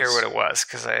interested to hear what it was,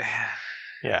 because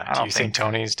Yeah. Do you think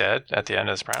Tony's dead at the end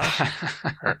of Sopranos?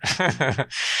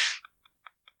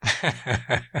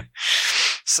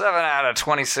 7 out of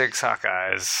 26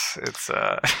 Hawkeyes. It's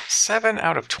 7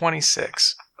 out of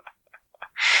 26.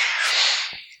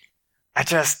 I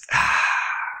just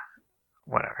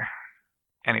whatever.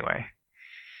 Anyway,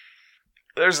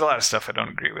 there's a lot of stuff I don't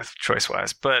agree with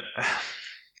choice-wise, but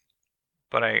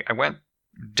I went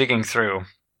digging through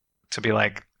to be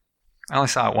like, I only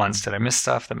saw it once. Did I miss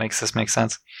stuff that makes this make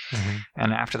sense? Mm-hmm.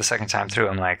 And after the second time through,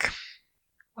 I'm like,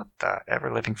 what the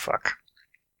ever-living fuck?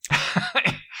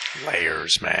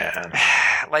 Layers, man.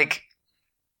 Like,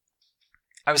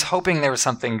 I was hoping there was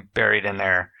something buried in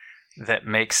there that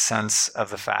makes sense of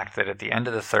the fact that at the end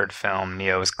of the third film,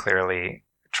 Neo is clearly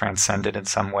transcended in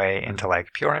some way into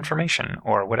like pure information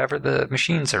or whatever the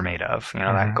machines are made of,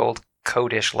 that gold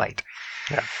code-ish light.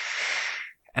 Yeah.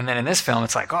 And then in this film,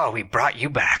 it's like, oh, we brought you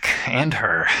back and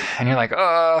her. And you're like,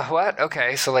 what?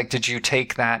 Okay. So like, did you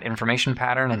take that information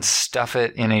pattern and stuff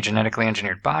it in a genetically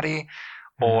engineered body?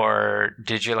 Or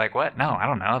did you like, what? No, I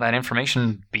don't know. That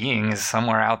information being is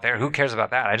somewhere out there. Who cares about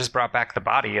that? I just brought back the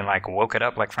body and like woke it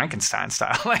up like Frankenstein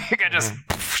style. Like I just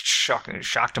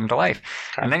shocked him to life.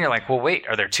 Okay. And then you're like, well, wait,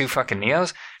 are there two fucking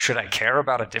Neos? Should I care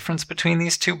about a difference between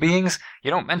these two beings?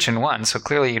 You don't mention one, so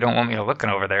clearly you don't want me to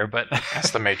looking over there, but... That's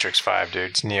the Matrix 5,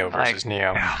 dude. It's Neo versus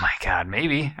Neo. Oh my God,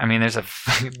 maybe. I mean, there's a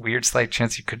weird slight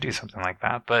chance you could do something like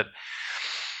that, but...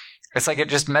 It's like it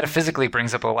just metaphysically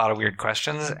brings up a lot of weird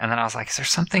questions. And then I was like, is there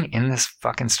something in this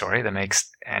fucking story that makes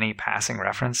any passing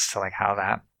reference to like how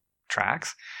that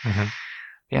tracks? Mm-hmm.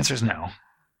 The answer is no.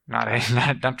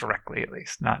 Not directly, at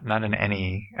least. Not in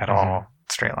any at all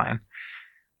straight line.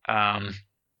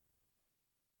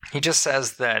 He just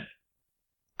says that,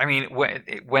 I mean,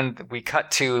 when we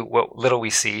cut to what little we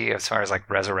see as far as like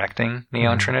resurrecting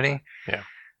Neo and Trinity,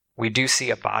 we do see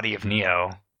a body of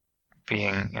Neo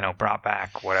being, brought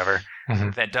back, whatever,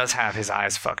 that does have his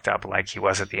eyes fucked up like he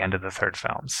was at the end of the third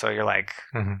film. So you're like,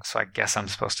 so I guess I'm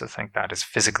supposed to think that is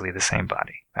physically the same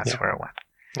body. That's where it went.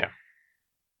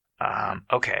 Yeah.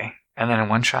 Okay. And then in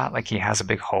one shot, like he has a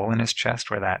big hole in his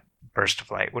chest where that burst of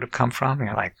light would have come from. And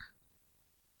you're like,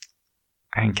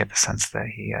 I didn't get the sense that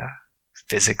he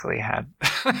physically had,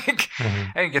 I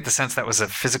didn't get the sense that was a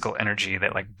physical energy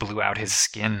that like blew out his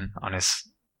skin on his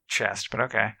chest, but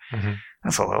okay.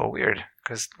 That's a little weird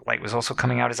because light was also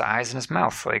coming out his eyes and his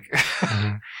mouth. Like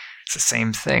it's the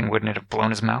same thing. Wouldn't it have blown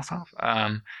his mouth off?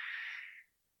 And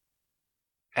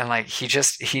like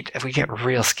we get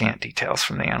real scant details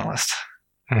from the analyst.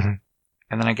 And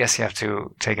then I guess you have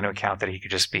to take into account that he could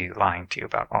just be lying to you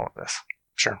about all of this.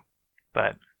 Sure.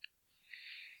 But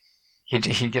he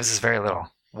gives us very little.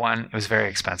 One, it was very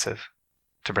expensive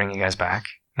to bring you guys back.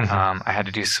 I had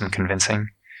to do some convincing.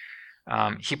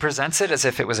 He presents it as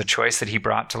if it was a choice that he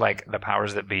brought to like the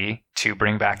powers that be to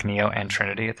bring back Neo and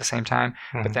Trinity at the same time.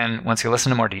 Mhm. But then once you listen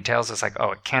to more details, it's like,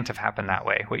 oh, it can't have happened that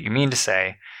way. What you mean to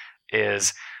say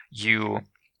is you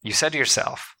said to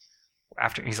yourself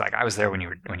after he's like, I was there when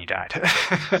you died.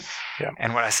 Yeah.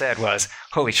 And what I said was,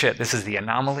 holy shit, this is the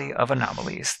anomaly of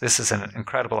anomalies. This is an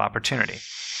incredible opportunity.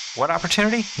 What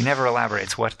opportunity? He never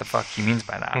elaborates what the fuck he means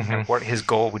by that and what his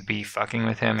goal would be, fucking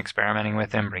with him, experimenting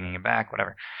with him, bringing him back,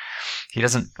 whatever. He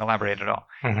doesn't elaborate at all.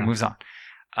 He moves on.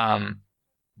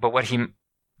 But what he,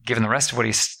 given the rest of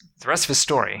his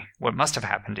story, what must have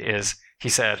happened is he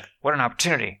said, what an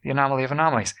opportunity, the anomaly of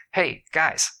anomalies. Hey,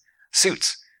 guys,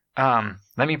 suits,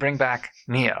 let me bring back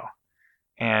Neo.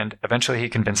 And eventually he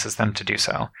convinces them to do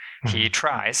so. He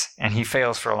tries, and he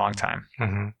fails for a long time.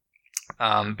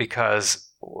 Because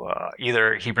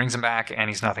either he brings him back and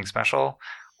he's nothing special,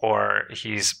 or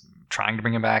he's trying to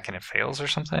bring him back and it fails or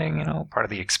something, part of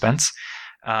the expense.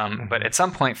 But at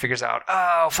some point figures out,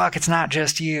 oh, fuck, it's not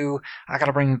just you. I got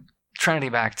to bring Trinity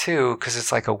back too, because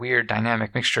it's like a weird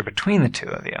dynamic mixture between the two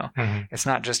of you. It's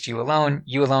not just you alone.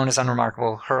 You alone is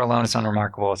unremarkable. Her alone is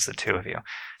unremarkable. It's the two of you.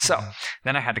 So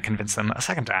then I had to convince them a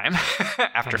second time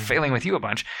after failing with you a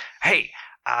bunch. Hey,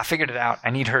 I figured it out. I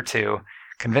need her to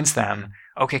convince them.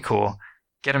 Okay, cool.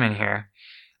 Get them in here.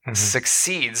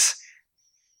 Succeeds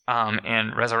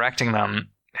in resurrecting them.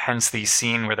 Hence the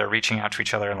scene where they're reaching out to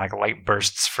each other and like light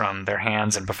bursts from their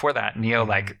hands. And before that, Neo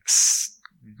like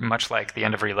much like the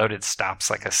end of Reloaded stops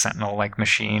like a Sentinel like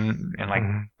machine and like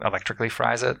electrically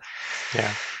fries it.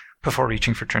 Yeah. Before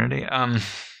reaching for Trinity. And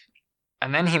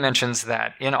then he mentions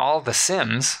that in all the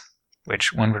Sims,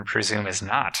 which one would presume is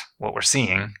not what we're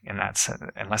seeing in that,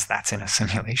 unless that's in a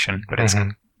simulation, but it's,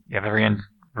 you have every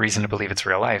reason to believe it's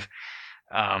real life.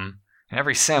 In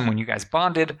every Sim, when you guys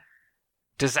bonded,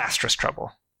 disastrous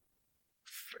trouble.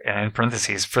 And in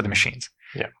parentheses, for the machines.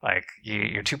 Yeah. Like,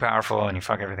 you're too powerful and you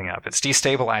fuck everything up. It's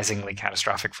destabilizingly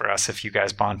catastrophic for us if you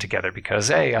guys bond together because,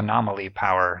 anomaly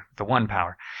power, the one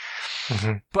power.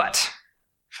 But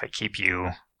if I keep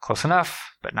you close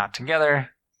enough, but not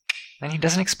together, then he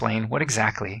doesn't explain what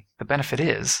exactly the benefit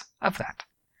is of that.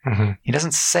 He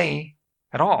doesn't say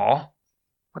at all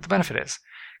what the benefit is,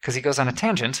 because he goes on a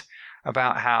tangent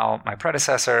about how my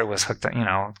predecessor was hooked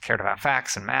up, cared about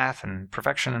facts and math and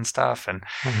perfection and stuff, and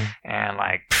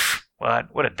like,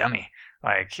 what a dummy.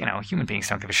 Like, human beings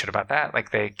don't give a shit about that.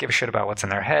 Like, they give a shit about what's in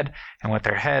their head, and what's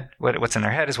in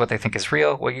their head is what they think is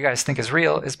real. What you guys think is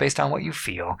real is based on what you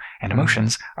feel, and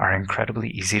emotions are incredibly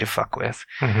easy to fuck with.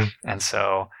 And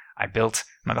so I built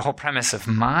the whole premise of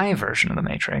my version of the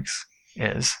Matrix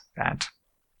is that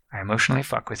I emotionally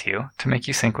fuck with you to make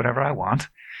you think whatever I want.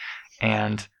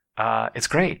 And it's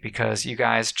great because you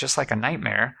guys, just like a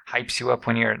nightmare hypes you up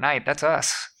when you're at night, that's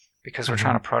us, because we're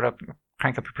trying to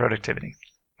crank up your productivity.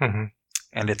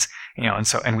 And it's,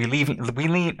 and we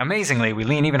lean amazingly, we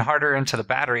lean even harder into the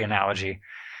battery analogy,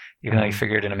 even though you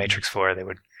figured in a Matrix 4 they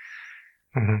would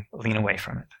lean away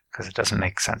from it because it doesn't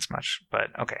make sense much. But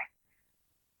okay.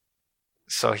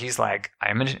 So he's like,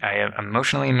 I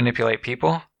emotionally manipulate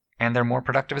people and they're more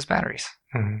productive as batteries.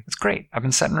 It's great. I've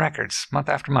been setting records month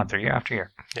after month or year after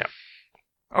year. Yeah.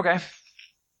 Okay.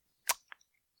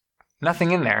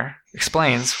 Nothing in there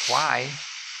explains why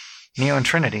Neo and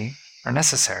Trinity are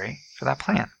necessary for that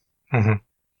plan.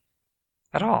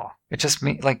 At all. It just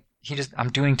I'm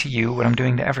doing to you what I'm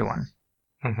doing to everyone.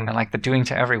 And like the doing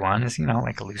to everyone is,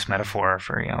 like a loose metaphor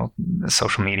for,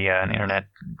 social media and internet,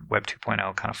 Web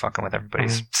 2.0 kind of fucking with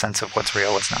everybody's sense of what's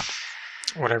real, what's not.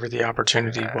 Whatever the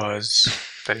opportunity was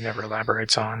that he never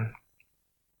elaborates on.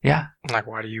 Yeah. Like,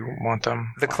 why do you want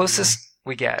them? The closest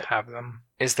we get have them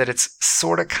is that it's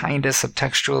sort of kind of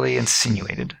subtextually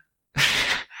insinuated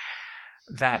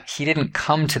that he didn't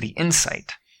come to the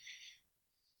insight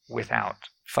without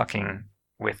fucking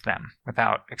with them,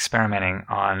 without experimenting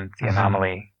on the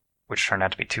anomaly, which turned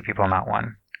out to be two people, not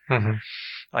one.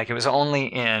 Like, it was only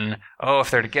in,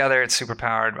 if they're together, it's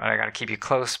superpowered, but I got to keep you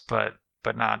close, but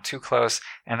not too close.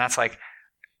 And that's like,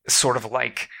 sort of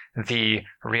like the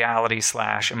reality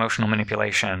 / emotional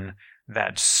manipulation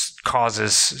that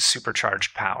causes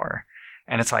supercharged power.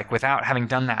 And it's like, without having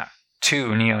done that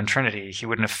to Neo and Trinity, he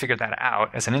wouldn't have figured that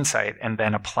out as an insight and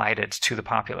then applied it to the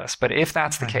populace. But if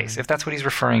that's the case, if that's what he's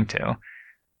referring to,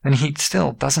 then he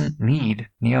still doesn't need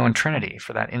Neo and Trinity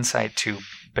for that insight to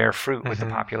bear fruit with the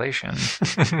population.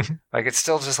 Like, it's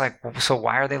still just like, so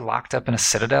why are they locked up in a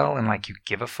citadel and like you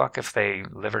give a fuck if they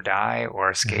live or die or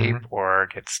escape or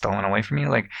get stolen away from you?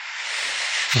 Like,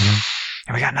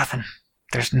 and we got nothing.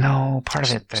 There's no part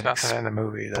of it that There's nothing in the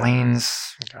movie that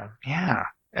explains. Yeah.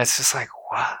 It's just like,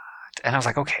 what? And I was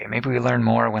like, okay, maybe we learn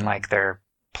more when like they're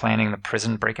planning the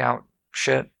prison breakout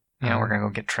shit. You know, we're going to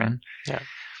go get Trin. Yeah.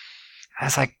 And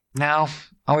it's like, no,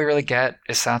 all we really get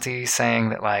is Sati saying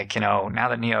that, like, you know, now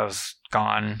that Neo's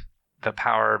gone, the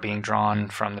power being drawn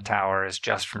from the tower is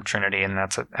just from Trinity, and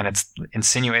it's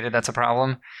insinuated that's a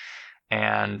problem.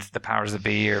 And the powers that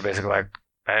be are basically like,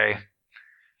 hey,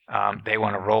 they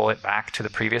want to roll it back to the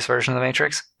previous version of the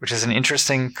Matrix, which is an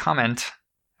interesting comment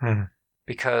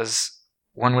because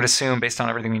one would assume, based on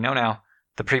everything we know now,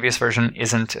 the previous version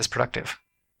isn't as productive.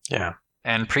 Yeah.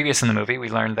 And previous in the movie, we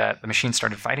learned that the machines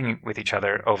started fighting with each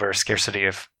other over scarcity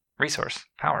of resource,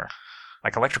 power,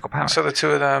 like electrical power. So the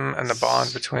two of them and the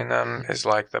bond between them is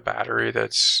like the battery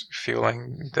that's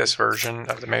fueling this version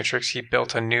of the Matrix. He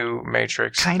built a new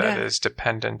Matrix that is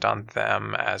dependent on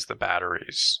them as the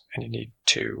batteries, and you need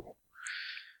two.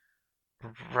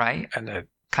 Right. And it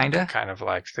kind of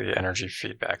like the energy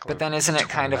feedback loop. But then isn't it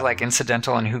kind of like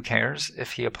incidental, and who cares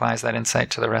if he applies that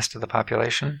insight to the rest of the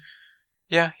population?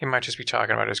 Yeah, he might just be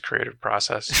talking about his creative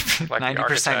process. Like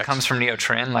 90% comes from Neo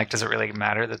Trin. Like, does it really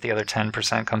matter that the other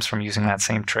 10% comes from using that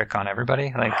same trick on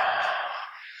everybody? Like,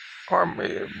 or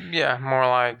yeah, more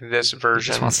like this version. He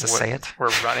just wants to say it. We're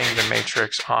running the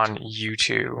Matrix on you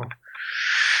two,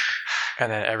 and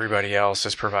then everybody else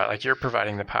is like you're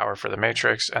providing the power for the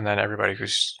Matrix, and then everybody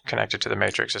who's connected to the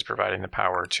Matrix is providing the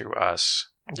power to us.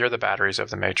 You're the batteries of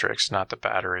the Matrix, not the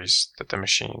batteries that the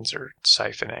machines are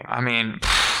siphoning. I mean,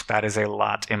 that is a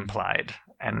lot implied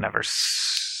and never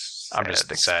said. I'm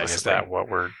just saying, is that what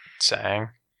we're saying?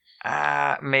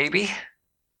 Maybe.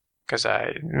 Because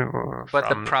but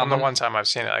the problem, from the one time I've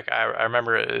seen it, like I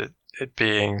remember it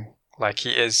being like he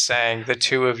is saying the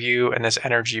two of you and this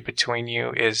energy between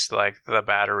you is like the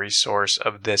battery source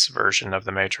of this version of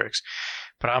the Matrix.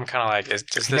 But I'm kind of like, is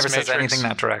this never Matrix... says anything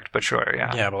that direct, but sure,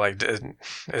 yeah. Yeah, but like,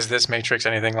 is this Matrix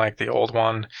anything like the old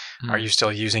one? Are you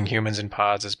still using humans in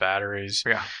pods as batteries?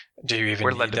 Yeah. Do you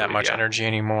even need that much energy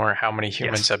anymore? How many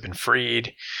humans have been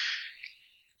freed?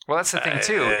 Well, that's the thing,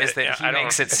 too, is that he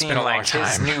makes it seem like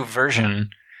his new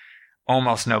version,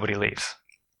 almost nobody leaves.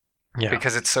 Yeah.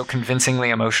 Because it's so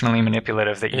convincingly emotionally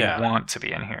manipulative that you want to be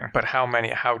in here. But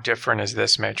how different is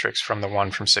this Matrix from the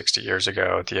one from 60 years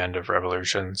ago at the end of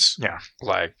Revolutions? Yeah.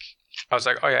 Like, I was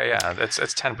like, oh yeah, it's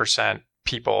 10%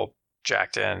 people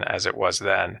jacked in as it was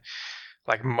then.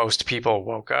 Like, most people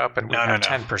woke up and we have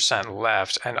 10%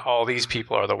 left, and all these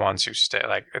people are the ones who stay.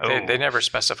 Like, they never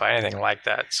specify anything like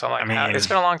that. So I'm like, it's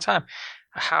been a long time.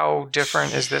 How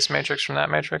different is this Matrix from that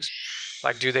Matrix?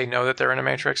 Like, do they know that they're in a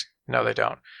Matrix? No, they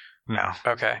don't. No.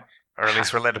 Okay. Or at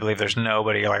least we're led to believe there's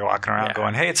nobody like walking around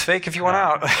going, hey, it's fake if you want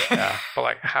out. Yeah. But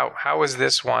like, how is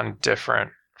this one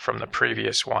different from the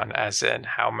previous one, as in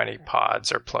how many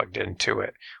pods are plugged into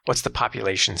it? What's the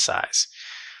population size?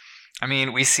 I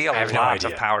mean, we see a lot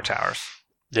of power towers.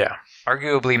 Yeah.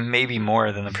 Arguably maybe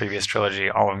more than the previous trilogy,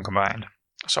 all of them combined.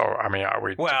 So, I mean, are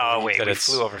we... Well, wait, we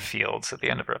flew over fields at the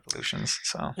end of Revolutions,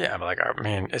 so... Yeah, but like, I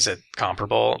mean, is it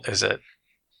comparable? Is it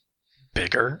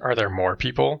bigger? Are there more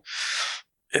people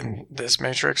in this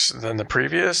Matrix than the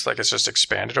previous? Like, it's just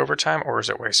expanded over time, or is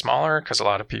it way smaller? Because a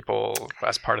lot of people,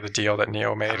 as part of the deal that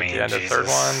Neo made at the end of the third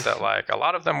one, that like a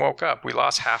lot of them woke up. We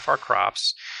lost half our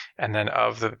crops, and then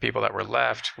of the people that were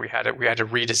left, we had to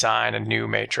redesign a new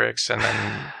Matrix. And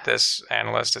then this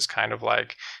analyst is kind of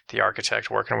like the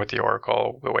architect working with the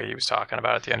Oracle, the way he was talking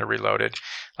about at the end of Reloaded.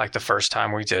 Like, the first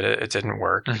time we did it, it didn't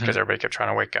work because everybody kept trying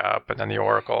to wake up. And then the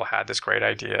Oracle had this great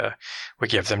idea. We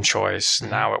give them choice.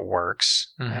 Now it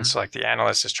works. And so like the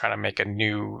analyst is trying to make a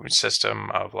new system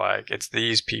of like, it's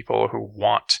these people who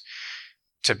want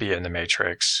to be in the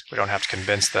Matrix. We don't have to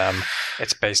convince them.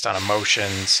 It's based on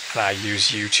emotions. And I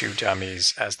use you two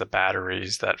dummies as the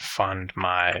batteries that fund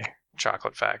my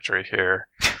chocolate factory here.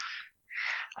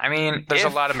 I mean, there's a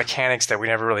lot of mechanics that we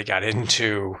never really got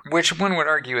into. Which one would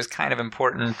argue is kind of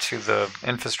important to the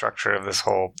infrastructure of this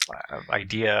whole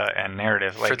idea and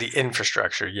narrative. Like, for the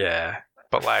infrastructure, yeah.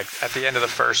 But like at the end of the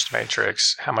first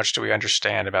Matrix, how much do we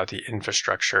understand about the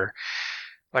infrastructure?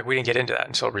 Like, we didn't get into that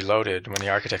until Reloaded, when the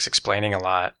architect's explaining a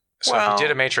lot. So if you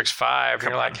did a Matrix 5, and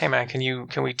you're like, hey man,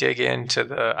 can we dig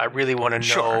into I really want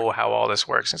to know how all this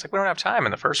works. And it's like, we don't have time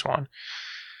in the first one.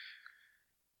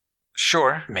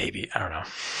 Sure. Maybe. I don't know.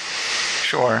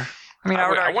 Sure. I mean, I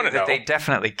would argue that they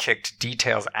definitely kicked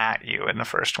details at you in the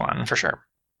first one. For sure.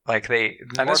 Like,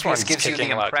 Morpheus gives you the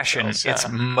impression it's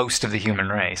most of the human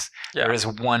race. Yeah. There is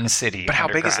one city. But how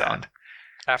big is that?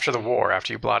 After the war,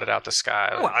 after you blotted out the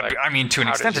sky. Well, I mean, to an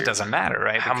extent, it doesn't matter,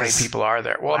 right? How many people are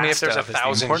there? Well, I mean, if there's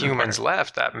 1,000 humans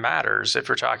left, that matters. If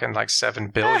you're talking like 7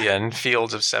 billion,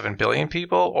 fields of 7 billion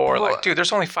people, or like, dude,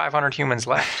 there's only 500 humans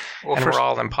left, and we're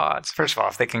all in pods. First of all,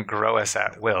 if they can grow us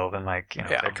at will, then like, you know,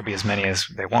 there could be as many as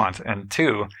they want. And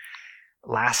two,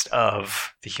 last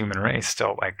of the human race,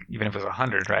 still, like, even if it was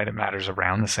 100, right? It matters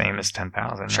around the same as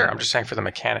 10,000. Sure, right? I'm just saying for the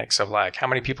mechanics of like, how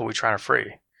many people are we trying to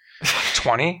free?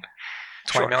 20?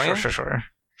 20 million? Sure.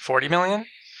 40 million?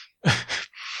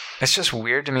 It's just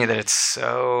weird to me that it's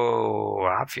so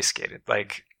obfuscated.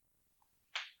 Like,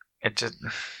 it just...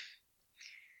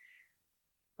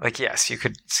 Like, yes, you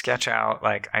could sketch out,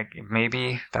 like,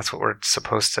 maybe that's what we're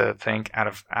supposed to think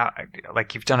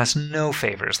like, you've done us no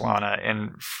favors, Lana,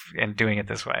 in doing it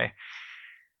this way.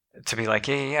 To be like,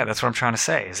 yeah, that's what I'm trying to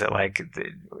say, is that, like,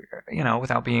 you know,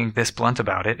 without being this blunt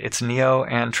about it, it's Neo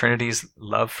and Trinity's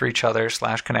love for each other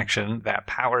 / connection that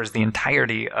powers the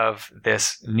entirety of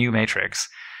this new Matrix.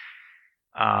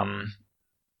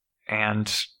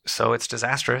 And so it's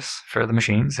disastrous for the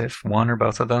machines if one or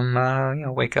both of them,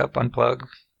 wake up, unplug,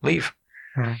 leave.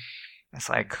 Mm-hmm. It's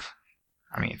like,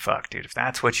 I mean, fuck, dude. If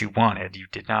that's what you wanted, you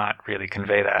did not really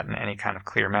convey that in any kind of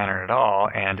clear manner at all,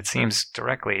 and it seems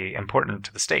directly important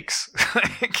to the stakes.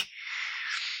 Like,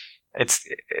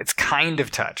 it's kind of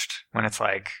touched when it's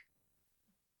like,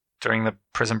 during the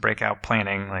prison breakout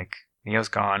planning, like, Neo's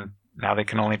gone, now they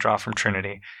can only draw from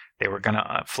Trinity. They were going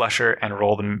to flush her and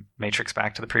roll the Matrix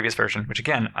back to the previous version, which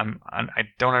again, I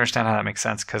don't understand how that makes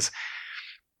sense, because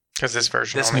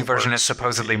this new version is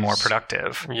supposedly more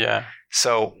productive. Yeah.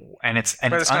 So, and it's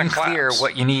unclear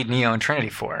what you need Neo and Trinity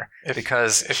for,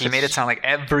 because he made it sound like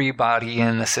everybody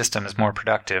in the system is more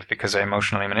productive because they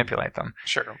emotionally manipulate them.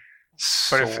 Sure.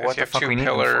 So but if you have two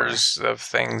pillars of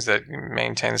things that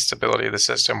maintain the stability of the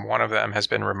system, one of them has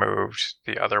been removed.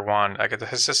 The other one, like,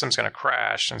 his system's going to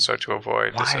crash, and so to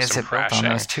avoid the system crashing, built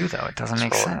on those two, though? It doesn't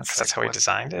make sense. That's how he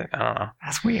designed it. I don't know.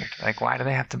 That's weird. Like, why do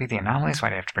they have to be the anomalies? Why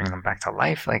do they have to bring them back to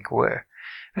life? Like, what? And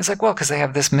it's like, well, because they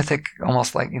have this mythic,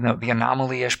 almost like, you know, the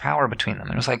anomaly-ish power between them.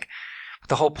 And it was like,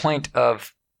 the whole point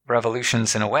of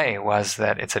Revolutions, in a way, was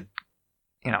that it's a,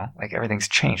 you know, like, everything's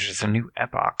changed. It's a new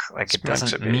epoch. Like, it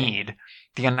doesn't need...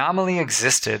 The anomaly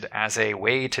existed as a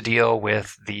way to deal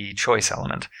with the choice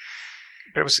element.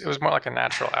 But it was more like a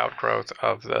natural outgrowth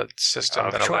of the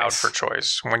system that allowed for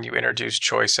choice. When you introduce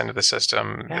choice into the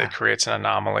system, it creates an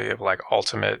anomaly of, like,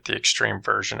 the extreme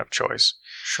version of choice.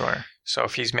 Sure. So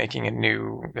if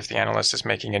the analyst is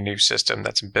making a new system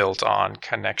that's built on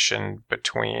connection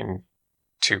between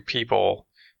two people,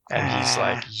 and he's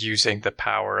like using the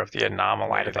power of the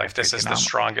anomaly. Like, this is the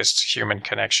strongest human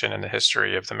connection in the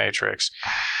history of the Matrix.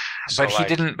 So, but he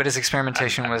didn't. But his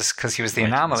experimentation was because he was the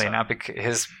anomaly, not because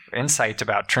his insight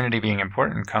about Trinity being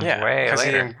important comes way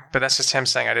later. But that's just him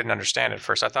saying, I didn't understand at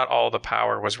first. I thought all the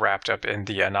power was wrapped up in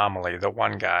the anomaly, the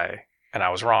one guy, and I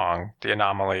was wrong. The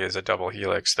anomaly is a double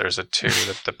helix. There's a two.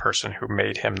 That the person who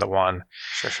made him the one.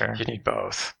 Sure. You need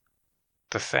both,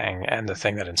 the thing and the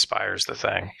thing that inspires the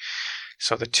thing.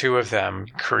 So the two of them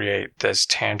create this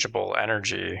tangible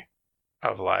energy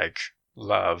of, like,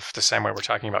 love. The same way we're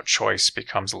talking about choice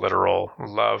becomes literal.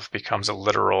 Love becomes a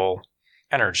literal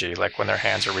energy, like when their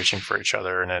hands are reaching for each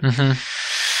other. And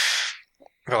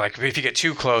but, like, if you get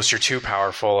too close, you're too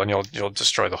powerful, and you'll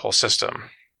destroy the whole system.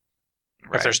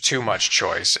 Right. If there's too much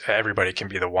choice, everybody can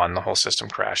be the one. The whole system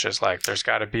crashes. Like, there's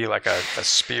got to be like a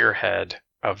spearhead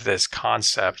of this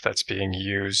concept that's being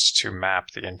used to map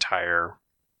the entire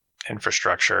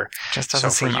infrastructure. Just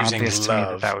doesn't seem obvious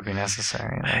to me that would be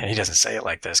necessary. Like, he doesn't say it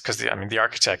like this because the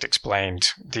architect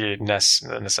explained the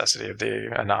necessity of the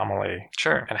anomaly,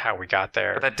 sure, and how we got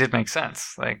there. But that did make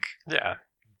sense. Like, yeah,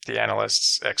 the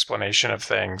analyst's explanation of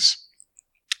things.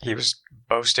 He was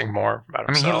boasting more about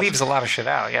himself. I mean, he leaves a lot of shit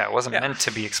out. Yeah, it wasn't meant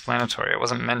to be explanatory. It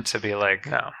wasn't meant to be like,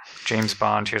 James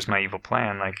Bond, here's my evil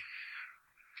plan. Like,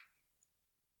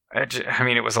 I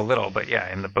mean, it was a little, but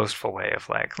yeah, in the boastful way of,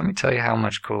 like, let me tell you how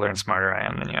much cooler and smarter I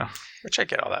am than you. Which I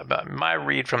get all that. But my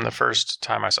read from the first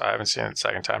time I haven't seen it the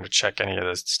second time to check any of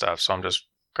this stuff, so I'm just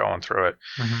going through it.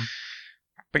 Mm-hmm.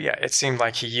 But yeah, it seemed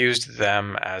like he used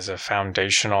them as a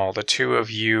foundational. The two of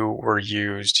you were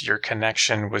used. Your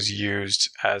connection was used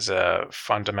as a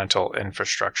fundamental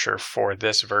infrastructure for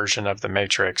this version of the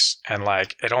Matrix. And,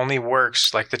 like, it only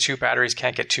works, like, the two batteries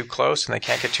can't get too close and they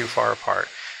can't get too far apart.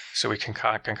 So we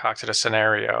concocted a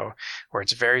scenario where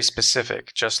it's very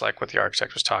specific, just like what the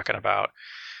architect was talking about,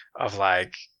 of,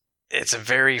 like, it's a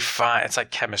very fine, it's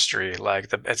like chemistry.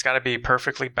 Like it's got to be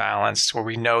perfectly balanced where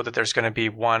we know that there's going to be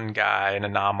one guy, an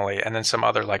anomaly, and then some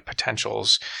other like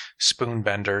potentials, spoon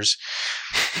benders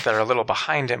that are a little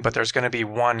behind him, but there's going to be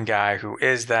one guy who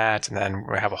is that. And then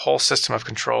we have a whole system of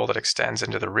control that extends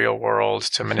into the real world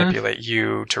to manipulate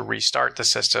you to restart the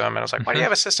system. And I was like, why do you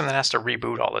have a system that has to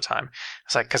reboot all the time?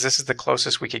 It's like, because this is the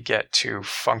closest we could get to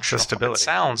functional stability. It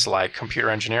sounds like computer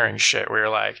engineering shit where you're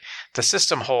like, the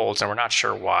system holds and we're not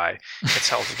sure why. It's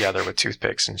held together with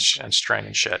toothpicks and string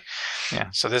and shit. Yeah.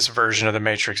 So this version of the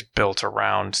Matrix built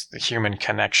around the human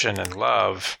connection and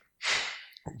love,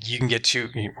 you can get too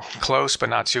close, but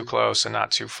not too close and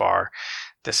not too far.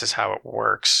 This is how it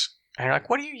works. And you're like,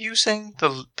 what are you using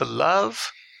the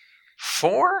love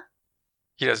for?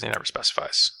 He never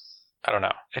specifies. I don't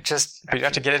know. It just... But you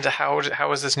have to get into how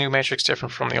is this new Matrix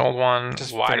different from the old one?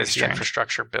 Just why very is the strange.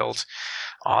 infrastructure built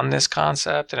on this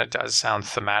concept? And it does sound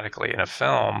thematically in a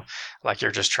film like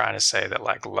you're just trying to say that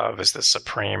like love is the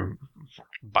supreme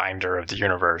binder of the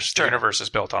universe. Sure. The universe is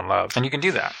built on love. And you can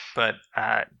do that, but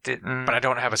But I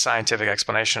don't have a scientific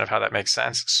explanation of how that makes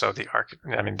sense. So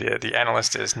the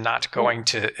analyst is not going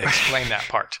to explain that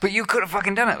part. But you could have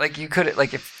fucking done it. Like you could,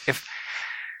 like if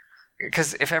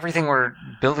because if everything we're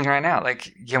building right now,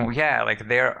 like, you know, yeah, like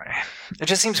it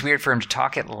just seems weird for him to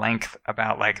talk at length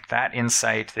about like that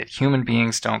insight that human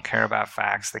beings don't care about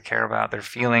facts, they care about their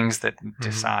feelings that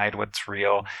decide what's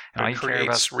real, and all you care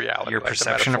about is reality, your like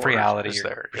perception of reality, your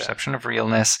there, perception of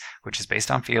realness, which is based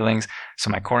on feelings.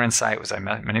 So my core insight was I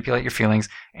manipulate your feelings,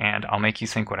 and I'll make you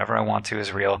think whatever I want to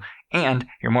is real, and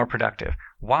you're more productive.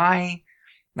 Why?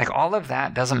 Like all of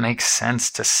that doesn't make sense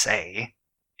to say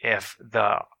if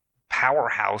the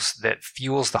powerhouse that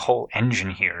fuels the whole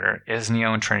engine here is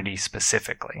Neo and Trinity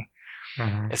specifically.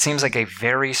 It seems like a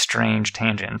very strange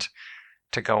tangent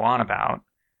to go on about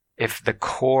if the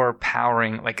core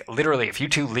powering, like literally if you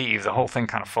two leave, the whole thing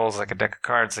kind of folds like a deck of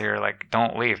cards. So you're like,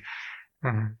 don't leave.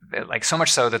 Like so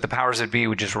much so that the powers that be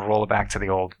would just roll it back to the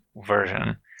old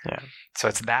version. Yeah. So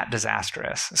it's that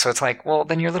disastrous. So it's like, well,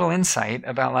 then your little insight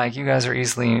about like you guys are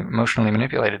easily emotionally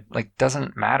manipulated, like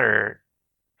doesn't matter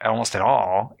almost at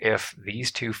all if these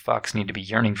two fucks need to be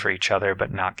yearning for each other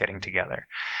but not getting together.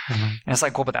 And it's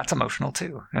like, well, but that's emotional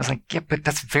too. And I was like, yeah, but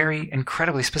that's very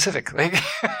incredibly specific. Like,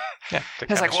 yeah,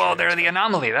 it's like, well, they're the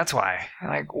anomaly. That's why.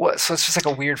 And like, what? So it's just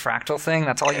like a weird fractal thing.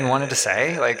 That's all you wanted to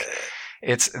say. Like,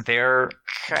 it's their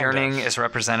yearning is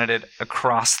represented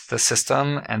across the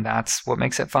system, and that's what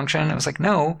makes it function. It was like,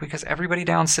 no, because everybody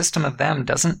down system of them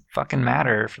doesn't fucking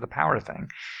matter for the power thing.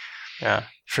 Yeah.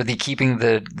 For the keeping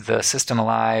the system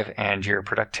alive and your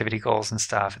productivity goals and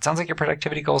stuff. It sounds like your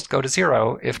productivity goals go to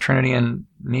zero if Trinity and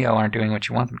Neo aren't doing what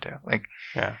you want them to. Like,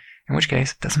 yeah. In which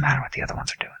case, it doesn't matter what the other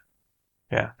ones are doing.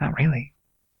 Yeah. Not really.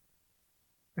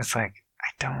 It's like, I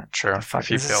don't. Sure. Fuck,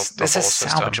 If you built the this whole is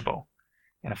system. salvageable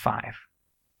in a 5.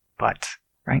 But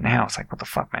right now, it's like, what the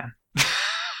fuck, man?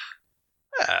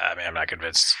 I mean, I'm not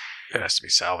convinced it has to be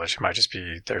salvaged. It might just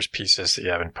be there's pieces that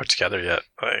you haven't put together yet.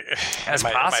 Like, It's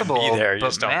possible. It might be there. You but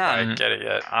just don't man, quite get it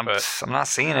yet. I'm not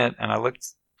seeing it, and I looked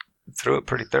through it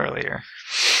pretty thoroughly here.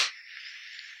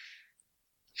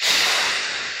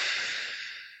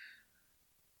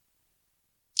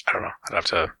 I don't know. I'd have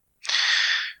to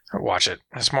watch it.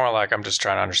 It's more like I'm just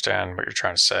trying to understand what you're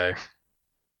trying to say.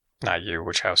 Not you,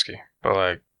 Wachowski, but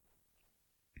like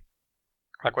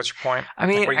what's your point? I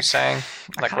mean, like, what are you saying?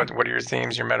 Like, what are your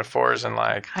themes, your metaphors, and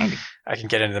like, kind of, I can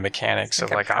get into the mechanics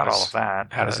of like got all of that.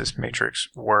 How does this matrix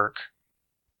work?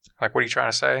 Like, what are you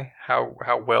trying to say? How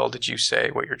well did you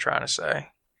say what you're trying to say?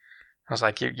 I was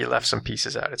like, you left some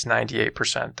pieces out. It's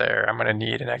 98% there. I'm going to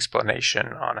need an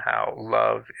explanation on how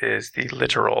love is the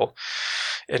literal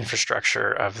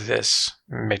infrastructure of this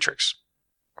matrix.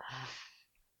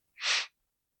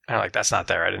 And I'm like, that's not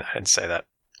there. I didn't say that.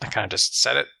 I kind of just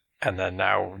said it. And then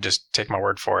now just take my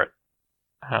word for it.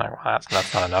 And I'm like, well,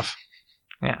 that's not enough.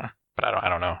 Yeah. But I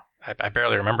don't know. I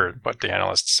barely remember what the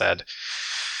analyst said,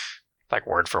 like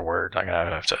word for word. I'm going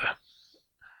to have to,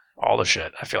 all the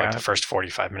shit. I feel like the first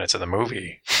 45 minutes of the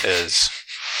movie is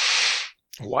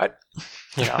what?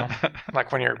 You know,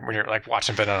 like when you're like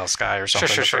watching Vanilla Sky or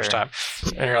something the first time,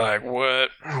 and you're like, what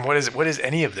is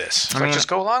any of this? Like, just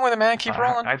go along with it, man. Keep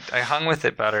rolling. I hung with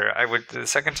it better. The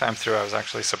second time through, I was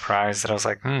actually surprised that I was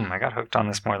like, I got hooked on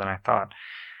this more than I thought.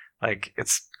 Like,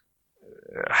 it's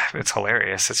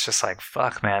hilarious. It's just like,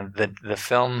 fuck, man. The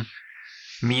film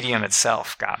medium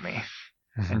itself got me,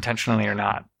 intentionally or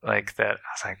not. Like that,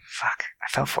 I was like, fuck, I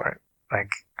fell for it.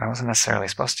 Like, I wasn't necessarily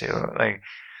supposed to. Like,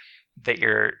 that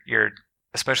you're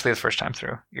especially the first time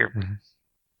through, you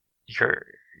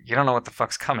don't know what the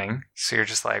fuck's coming, so you're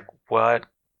just like, what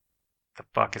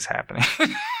the fuck is happening?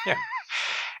 Yeah.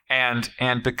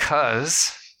 And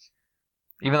because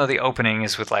even though the opening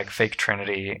is with like fake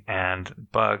Trinity and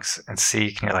Bugs and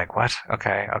Seek, and you're like, what?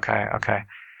 Okay.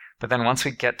 But then once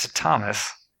we get to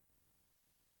Thomas,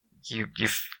 you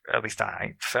at least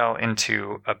I fell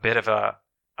into a bit of a,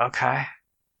 okay,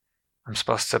 I'm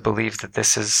supposed to believe that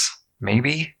this is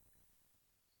maybe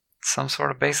some sort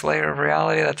of base layer of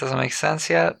reality that doesn't make sense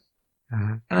yet.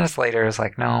 Mm-hmm. And then it's later, it's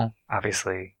like, no,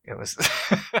 obviously it was,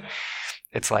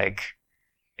 it's like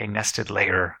a nested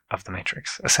layer of the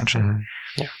Matrix, essentially.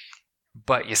 Mm-hmm. Yeah.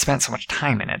 But you spent so much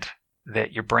time in it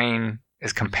that your brain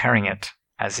is comparing it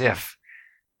as if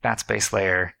that's base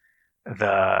layer.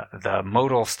 The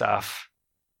modal stuff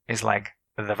is like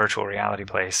the virtual reality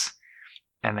place.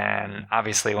 And then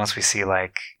obviously once we see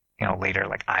like, later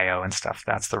like IO and stuff,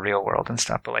 that's the real world and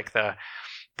stuff. But like the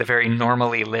very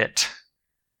normally lit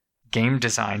game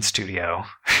design studio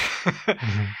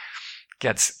Mm-hmm.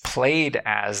 gets played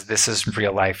as this is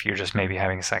real life. You're just maybe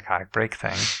having a psychotic break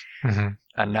thing Mm-hmm.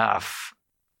 enough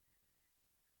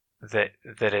that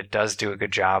it does do a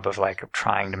good job of like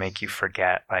trying to make you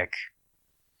forget like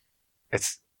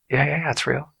it's it's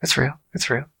real.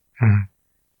 Mm-hmm.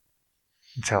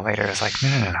 Until later it's like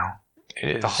no.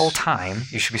 It is. The whole time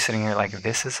you should be sitting here like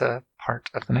this is a part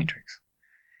of the Matrix.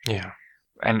 Yeah.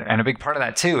 And a big part of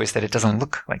that too is that it doesn't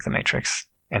look like the Matrix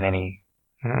in any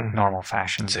normal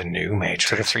fashion. It's a new Matrix.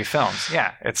 To the 3 films.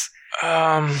 Yeah, it's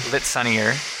lit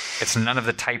sunnier. It's none of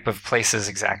the type of places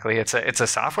exactly. It's a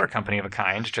software company of a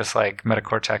kind, just like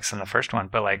Metacortex in the first one.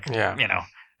 But like, they're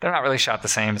not really shot the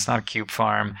same. It's not a cube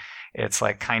farm. It's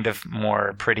like kind of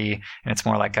more pretty, and it's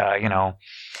more like a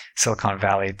Silicon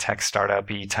Valley tech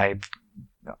startup-y type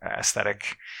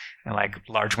aesthetic, and like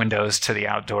large windows to the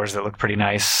outdoors that look pretty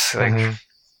nice. Like,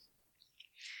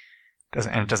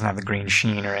 it doesn't have the green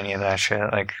sheen or any of that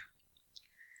shit. Like,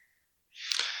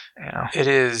 it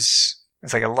is.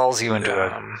 It's like it lulls you into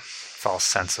a false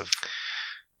sense of,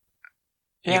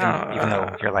 even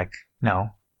though you're like,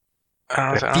 no.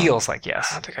 It feels like yes.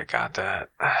 I don't think I got that.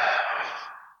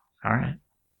 All right.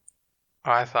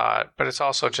 I thought, but it's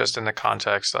also just in the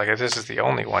context, like if this is the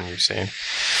only one you've seen,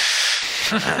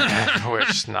 which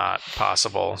is not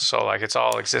possible. So like it's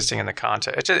all existing in the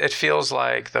context. It feels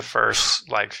like the first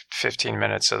like 15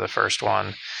 minutes of the first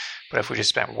one, but if we just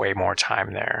spent way more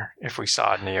time there, if we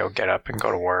saw Neo get up and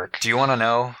go to work. Do you want to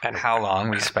know how long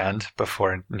we spend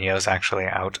before Neo's actually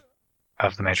out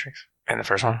of the Matrix? In the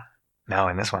first one? No,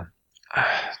 in this one.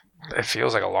 It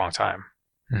feels like a long time.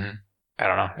 Mm-hmm. I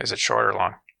don't know. Is it short or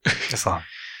long? It's long.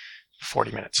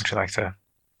 40 minutes. Would you like to?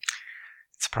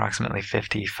 It's approximately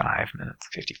 55 minutes.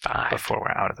 55 before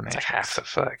we're out of the Matrix. It's like half the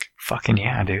fuck. Fucking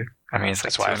yeah, dude. I mean, it's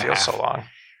that's like why it feels so long.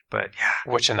 But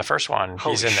yeah, which in the first one,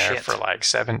 he's in there for like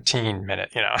 17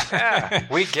 minutes. Yeah,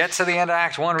 we get to the end of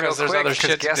Act 1 real quick. Other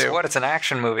shit guess to do. What? It's an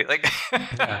action movie. Like,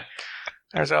 yeah.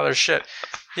 There's other shit.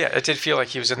 Yeah, it did feel like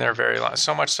he was in there very long.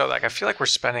 So much so, like I feel like we're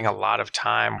spending a lot of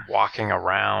time walking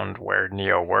around where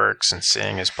Neo works and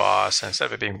seeing his boss. And instead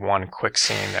of it being one quick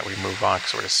scene that we move on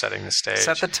because we're just setting the stage,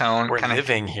 set the tone. We're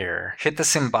living here. Hit the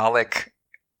symbolic,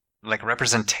 like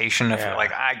representation of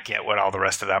like I get what all the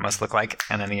rest of that must look like,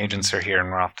 and then the agents are here and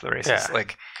we're off to the races. Yeah,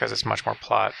 like because it's much more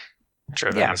plot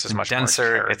driven. Yeah, this is much denser.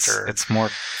 More character. It's more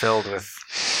filled with.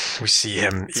 We see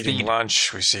him eating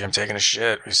lunch. We see him taking a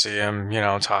shit. We see him,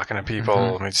 talking to people.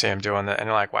 Mm-hmm. We see him doing that. And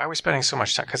you're like, why are we spending so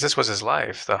much time? Because this was his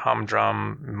life. The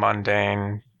humdrum,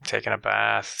 mundane, taking a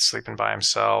bath, sleeping by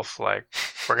himself. Like,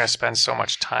 we're going to spend so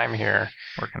much time here.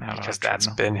 Working out. Because that's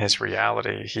been his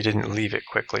reality. He didn't leave it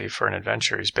quickly for an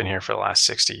adventure. He's been here for the last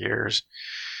 60 years.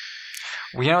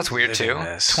 Well, it's weird too.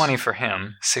 20 for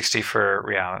him, 60 for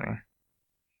reality.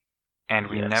 And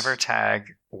we never tag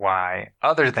why,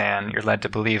 other than you're led to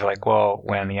believe, like, well,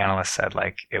 when the analyst said,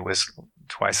 like, it was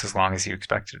twice as long as you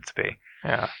expected it to be.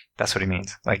 Yeah. That's what he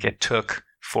means. Like, it took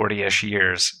 40-ish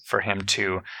years for him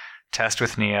to test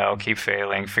with Neo, keep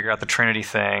failing, figure out the Trinity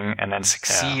thing, and then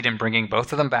succeed in bringing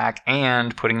both of them back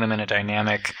and putting them in a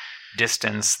dynamic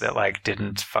distance that, like,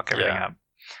 didn't fuck everything up.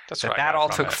 That's that all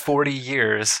took 40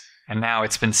 years, and now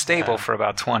it's been stable for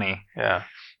about 20. Yeah.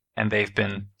 And they've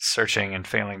been searching and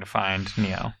failing to find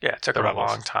Neo. Yeah, it took them a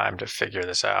long time to figure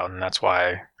this out, and that's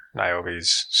why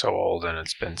Niobe's so old, and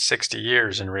it's been 60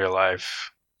 years in real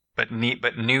life. But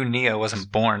new Neo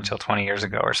wasn't born till 20 years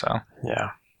ago or so. Yeah.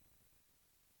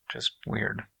 Just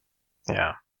weird.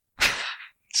 Yeah.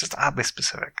 It's just oddly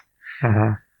specific.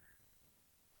 Mm-hmm.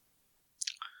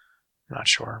 Not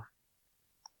sure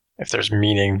if there's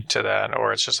meaning to that,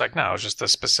 or it's just like, no, it's just the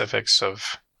specifics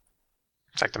of...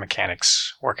 It's like the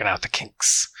mechanics working out the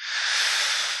kinks.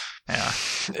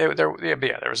 Yeah.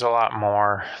 There was a lot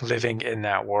more living in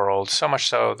that world. So much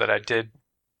so that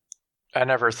I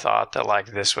never thought that like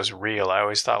this was real. I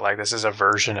always thought like this is a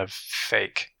version of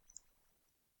fake.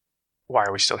 Why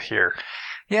are we still here?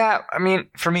 Yeah, I mean,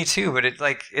 for me too, but it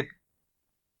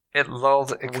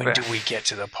lulled. When do we get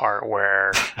to the part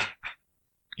where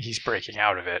he's breaking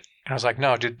out of it? And I was like,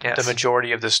 no, dude, Yes. the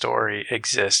majority of the story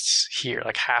exists here.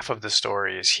 Like half of the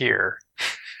story is here.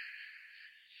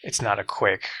 It's not a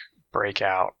quick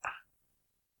breakout.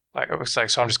 Like it was like,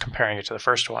 so I'm just comparing it to the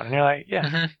first one. And you're like, yeah,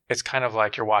 Mm-hmm. it's kind of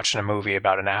like you're watching a movie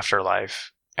about an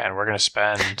afterlife, and we're going to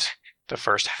spend the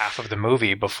first half of the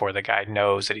movie before the guy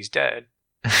knows that he's dead.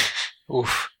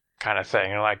 Oof. Kind of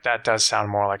thing. And like, that does sound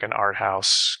more like an art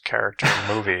house character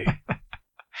movie.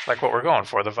 Like what we're going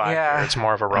for, the vibe. Yeah. Here. It's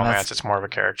more of a And romance. that's It's more of a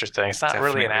character thing. It's not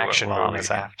really an definitely what action Lawn movie.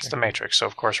 is after. It's the Matrix, so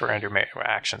of course we're going to do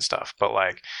action stuff. But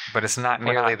like, But it's not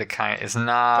We're nearly not- the kind. It's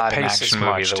not the an pace is action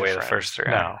movie much the way the different. first three are.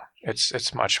 no,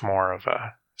 it's much more of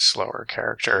a slower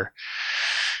character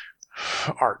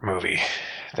art movie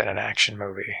than an action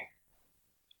movie.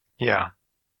 Yeah.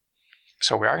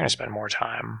 So we are going to spend more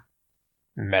time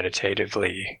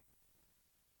meditatively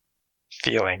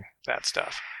feeling that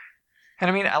stuff. And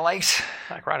I mean, I liked.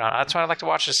 Like, right on. That's why I'd like to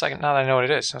watch it a second now that I know what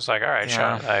it is. I was like, all right,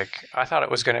 Yeah. Sean. Like, I thought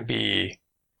it was going to be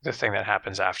the thing that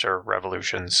happens after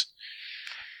Revolutions.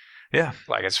 Yeah.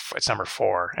 Like, it's number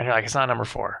 4. And you're like, it's not number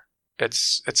 4.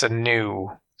 It's a new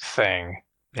thing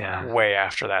Yeah. way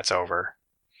after that's over.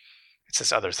 It's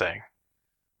this other thing.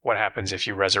 What happens if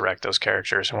you resurrect those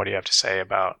characters, and what do you have to say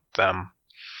about them?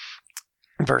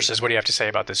 Versus what do you have to say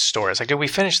about this story? It's like, did we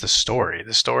finish the story?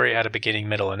 The story had a beginning,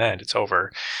 middle, and end. It's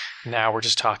over. Now we're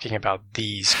just talking about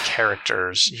these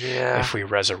characters. Yeah. If we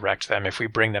resurrect them, if we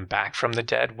bring them back from the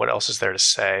dead, what else is there to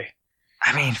say?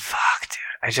 I mean, fuck, dude.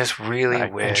 I just really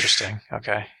Like, wish interesting.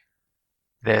 Okay.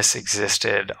 this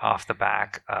existed off the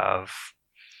back of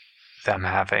them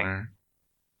having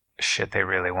shit they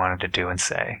really wanted to do and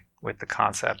say with the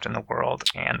concept and the world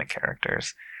and the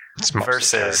characters. It's mostly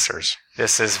Versus- characters.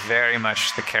 This is very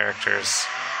much the characters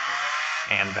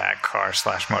and that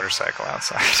car/motorcycle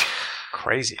outside.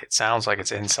 Crazy. It sounds like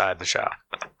it's inside the shop.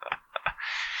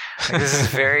 Like, this is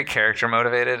very character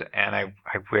motivated, and I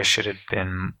wish it had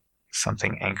been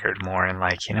something anchored more in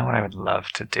like, you know what I would love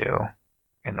to do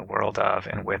in the world of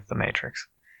and with the Matrix.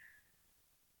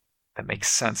 That makes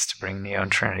sense to bring Neo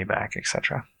and Trinity back,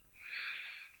 etc.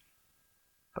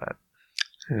 But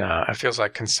No, it feels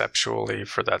like conceptually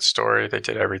for that story, they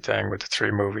did everything with the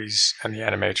 3 movies and the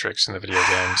Animatrix and the video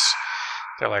games.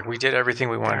 They're like, we did everything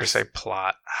we wanted to say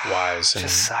plot-wise it and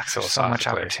just sucks. There's so much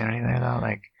philosophically. opportunity there, though.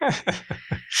 Like,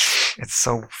 it's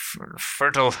so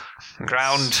fertile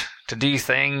ground to do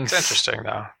things. It's interesting,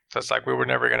 though. So it's like we were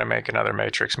never going to make another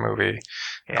Matrix movie.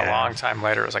 Yeah. A long time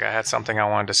later, it was like I had something I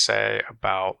wanted to say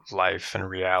about life and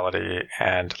reality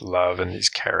and love and these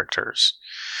characters.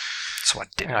 That's what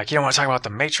And did. you're like, you don't want to talk about the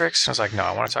Matrix? I was like, no,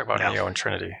 I want to talk about No. Neo and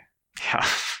Trinity. Yeah.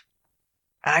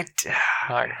 I'm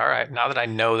like, all right, now that I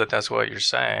know that that's what you're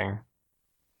saying,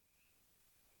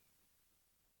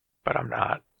 but I'm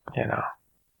not, you know.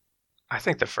 I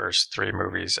think the first 3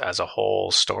 movies as a whole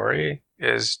story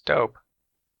is dope.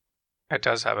 It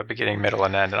does have a beginning, middle,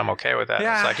 and end, and I'm okay with that.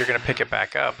 Yeah. It's like you're going to pick it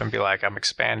back up and be like, I'm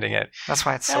expanding it. That's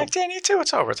why it's Yeah, so. like, do you need to?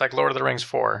 It's over. It's like Lord of the Rings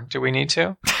 4. Do we need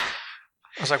to?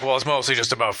 I was like, well, it's mostly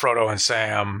just about Frodo and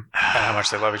Sam and how much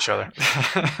they love each other.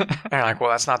 And you're like, well,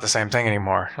 that's not the same thing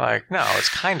anymore. Like, no, it's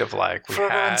kind of like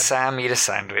Frodo and Sam eat a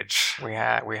sandwich. we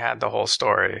had the whole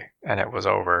story and it was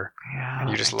over. Yeah, And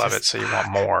you just I love it, so you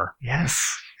want more. Yes.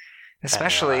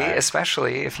 Anyway.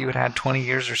 Especially if you had had 20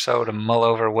 years or so to mull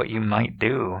over what you might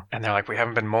do. And they're like, we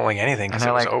haven't been mulling anything because And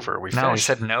it they're was like, over. We No, we finished.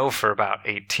 said no for about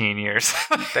 18 years.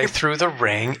 They threw the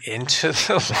ring into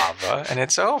the lava and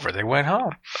it's over. They went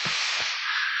home.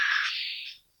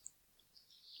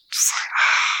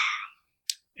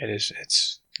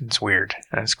 It's weird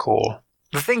and it's cool.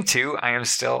 The thing, too, I am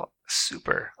still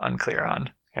super unclear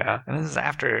on. Yeah. And this is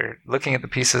after looking at the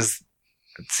pieces,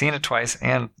 seeing it twice,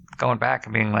 and going back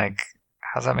and being like,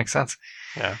 how does that make sense?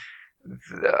 Yeah.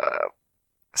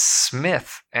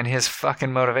 Smith and his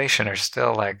fucking motivation are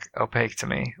still like opaque to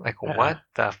me. Like, Yeah. what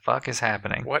the fuck is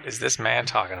happening? What is this man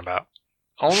talking about?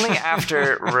 Only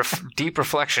after deep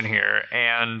reflection here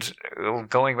and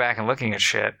going back and looking at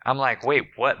shit, I'm like, wait,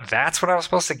 what? That's what I was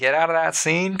supposed to get out of that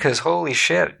scene? Because holy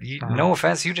shit, no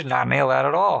offense, you did not nail that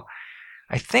at all.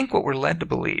 I think what we're led to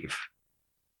believe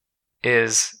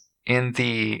is in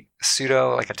the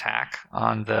pseudo like attack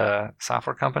on the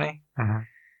software company, Mhm.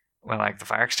 when like the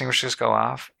fire extinguishers go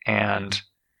off and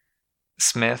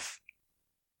Smith,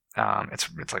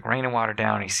 it's like raining water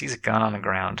down. He sees a gun on the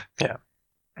ground. Yeah.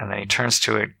 And then he turns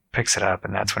to it, picks it up,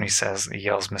 and that's when he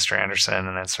yells Mr. Anderson,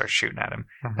 and then starts shooting at him.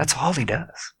 Mhm. That's all he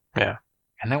does. Yeah.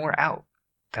 And then we're out.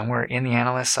 Then we're in the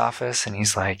analyst's office, and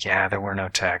he's like, yeah, there were no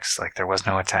texts. Like, there was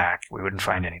no attack. We wouldn't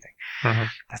find anything. Mhm.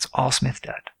 That's all Smith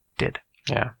did.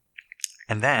 Yeah.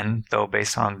 And then, though,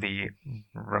 based on the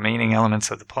remaining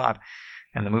elements of the plot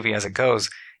and the movie as it goes,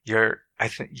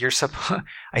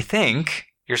 I think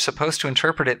you're supposed to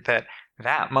interpret it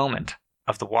that moment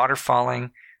of the water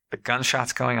falling, the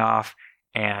gunshots going off,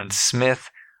 and Smith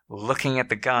looking at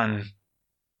the gun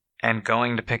and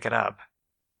going to pick it up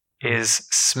is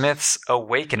Smith's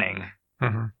awakening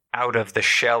Mhm. out of the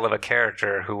shell of a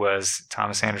character who was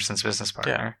Thomas Anderson's business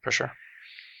partner. Yeah, for sure.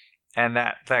 And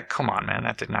that come on, man,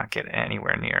 that did not get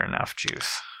anywhere near enough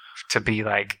juice to be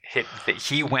like hit.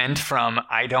 He went from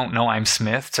I don't know I'm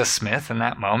Smith to Smith in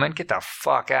that moment. Get the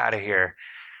fuck out of here!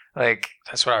 Like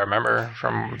That's what I remember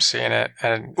from seeing it,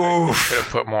 and Oof. could have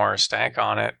put more stank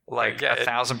on it. like Yeah,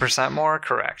 1,000% more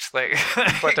correct. Like,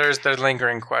 But there's the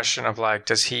lingering question of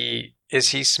like, is he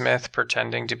Smith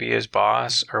pretending to be his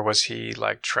boss, or was he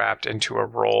like trapped into a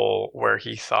role where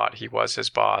he thought he was his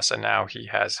boss, and now he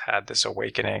has had this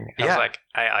awakening? I was Yeah. like,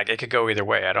 it could go either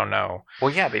way. I don't know.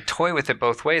 well, yeah, they toy with it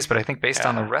both ways, but I think based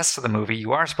on the rest of the movie,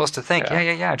 you are supposed to think,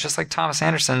 yeah. Just like Thomas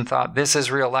Anderson thought, this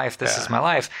is real life, this is my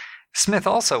life. Smith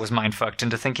also was mind fucked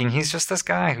into thinking he's just this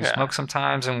guy who smokes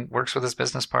sometimes and works with his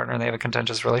business partner, and they have a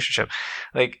contentious relationship.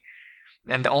 Like,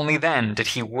 and only then did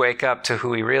he wake up to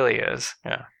who he really is.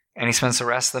 Yeah. And he spends the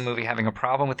rest of the movie having a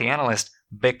problem with the analyst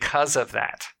because of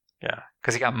that. Yeah.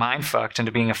 Because he got mind fucked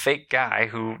into being a fake guy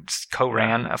who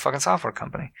co-ran a fucking software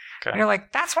company. Okay. And you're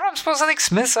like, that's what I'm supposed to think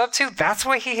Smith's up to? That's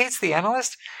why he hates the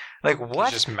analyst? Like, what?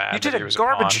 He's just mad You that did he a was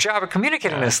garbage pawn. job of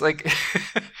communicating this. Like,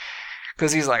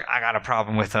 because he's like, I got a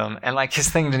problem with him. And like his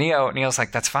thing to Neo's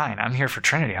like, that's fine. I'm here for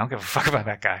Trinity. I don't give a fuck about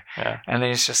that guy. Yeah. And then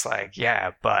he's just like,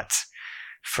 yeah, but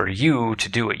for you to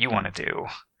do what you want to do,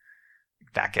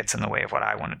 that gets in the way of what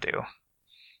I want to do.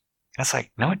 It's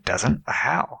like, no, it doesn't.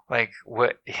 How? Like,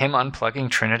 what? Him unplugging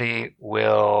Trinity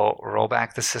will roll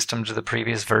back the system to the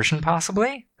previous version,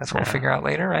 possibly? That's what we'll figure out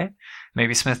later, right?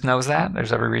 Maybe Smith knows that.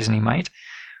 There's every reason he might.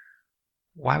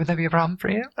 Why would that be a problem for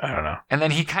you? I don't know. And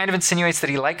then he kind of insinuates that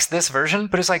he likes this version,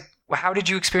 but it's like, well, how did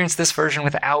you experience this version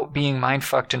without being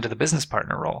mind-fucked into the business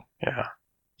partner role? Yeah.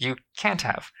 You can't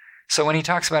have. So when he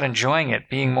talks about enjoying it,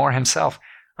 being more himself,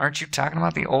 aren't you talking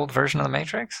about the old version of the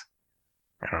Matrix?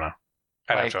 I don't know.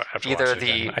 Like I'd have to either watch it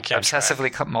the again. I can't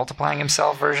obsessively multiplying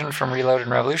himself version from Reloaded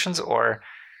and Revolutions, or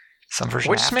some version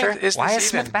Which after. Smith is Why this is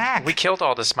Smith even? back? We killed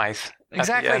all the Smythe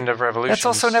Exactly. at the end of Revolution. That's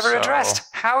also never addressed.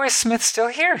 How is Smith still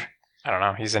here? I don't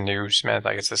know. He's a new Smith.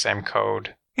 Like, it's the same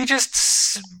code. He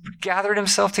just gathered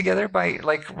himself together by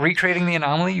like recreating the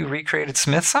anomaly. You recreated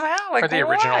Smith somehow, like Or the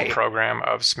why? original program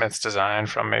of Smith's design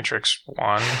from Matrix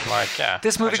 1. Like, yeah.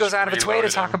 This movie goes out of its way to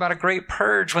talk about a great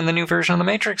purge when the new version of the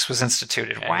Matrix was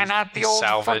instituted. And Why not the he old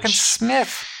salvaged- fucking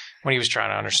Smith? When he was trying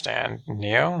to understand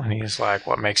Neo, and he's like,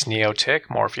 what makes Neo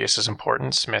tick? Morpheus is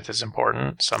important. Smith is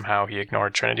important. Somehow he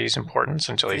ignored Trinity's importance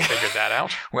until he figured that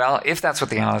out. Well, if that's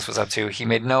what the analyst was up to, he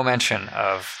made no mention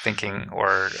of thinking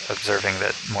or observing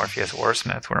that Morpheus or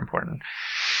Smith were important.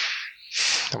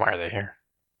 Then why are they here?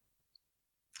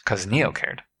 Because Neo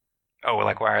cared. Oh,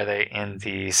 like why are they in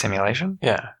the simulation?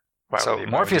 Yeah. So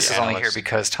Morpheus is only here because.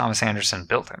 because Thomas Anderson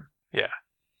built him. Yeah.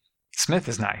 Smith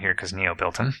is not here because Neo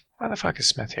built him. Why the fuck is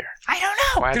Smith here? I don't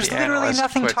know. Why There's the literally analyst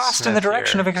nothing put tossed in the Smith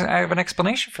direction here? of an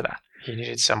explanation for that. He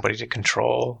needed somebody to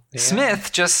control Neo.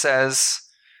 Smith just says,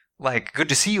 like, good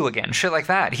to see you again, shit like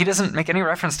that. He doesn't make any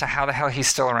reference to how the hell he's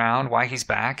still around, why he's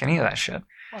back, any of that shit.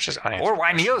 Well, it's just unanswered Or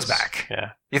why Neo's questions. back. Yeah.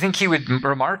 You think he would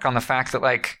remark on the fact that,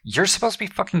 like, you're supposed to be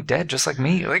fucking dead just like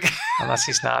me? Like, Unless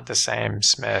he's not the same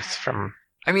Smith from.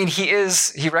 I mean, he is.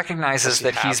 He recognizes Does he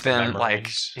that have he's been, memories? like,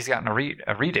 he's gotten a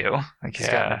redo. Like, he's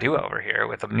gotten Yeah. a do-over here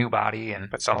with a new body and.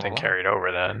 But something blah, blah, blah. carried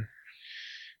over then.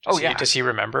 Oh, yeah. Does he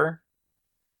remember?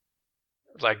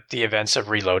 Like the events of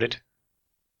Reloaded?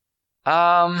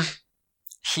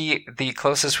 The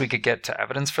closest we could get to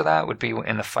evidence for that would be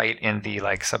in the fight in the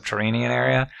like subterranean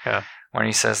area. Yeah. When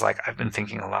he says like, I've been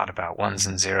thinking a lot about ones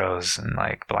and zeros and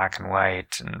like black and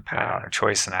white and power,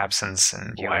 choice and absence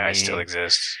and you Why and I me. still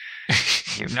exist.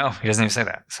 No, he doesn't even say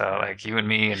that. So like you and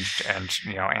me and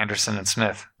you know Anderson and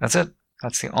Smith. That's it.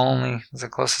 That's the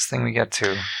closest thing we get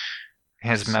to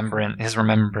his remembering,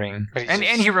 But he's and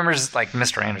just- he remembers like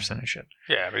Mr. Anderson and shit.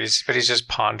 Yeah, but he's just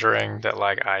pondering that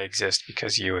like I exist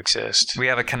because you exist. We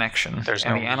have a connection. There's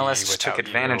and no the me analyst took without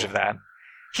advantage you. of that.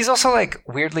 He's also like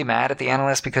weirdly mad at the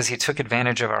analyst because he took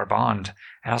advantage of our bond.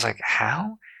 And I was like,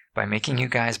 how? By making you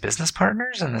guys business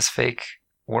partners in this fake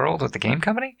world with the game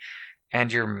company?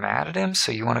 and you're mad at him,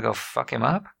 so you want to go fuck him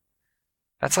up?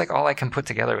 That's like all I can put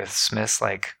together with Smith's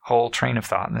like whole train of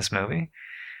thought in this movie.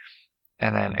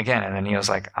 And then Neo's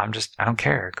like, I don't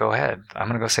care. Go ahead. I'm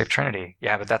going to go save Trinity.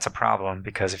 Yeah, but that's a problem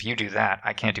because if you do that,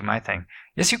 I can't do my thing.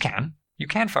 Yes, you can. You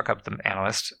can fuck up the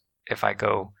analyst if I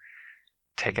go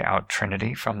take out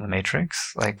Trinity from the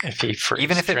Matrix. Like,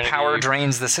 even if it power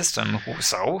drains the system,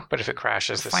 so. But if it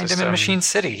crashes the system. Find him in Machine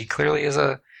City. He clearly is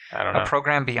a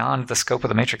program beyond the scope of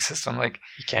the Matrix system. Like,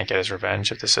 he can't get his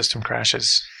revenge if the system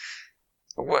crashes.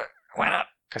 What? Why not?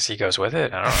 Because he goes with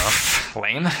it. I don't know.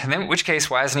 Lame. And then, in which case,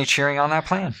 why isn't he cheering on that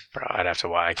plan? Bro, I'd have to.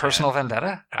 Why? Personal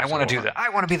vendetta. I want to do that. I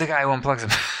want to be the guy who unplugs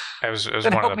him. It was one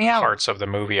of the parts of the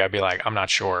movie. I'd be like, I'm not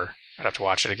sure. I'd have to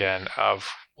watch it again. Of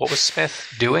what was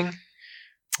Smith doing?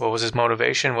 What was his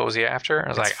motivation? What was he after? I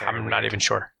was like, I'm not even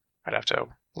sure. I'd have to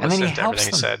listen to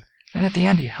everything he said. And at the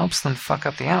end, he helps them fuck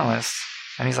up the analysts.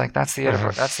 And he's like, that's the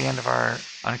end of our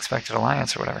unexpected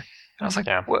alliance or whatever. And I was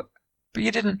like, what? But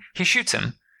you didn't. He shoots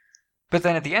him. But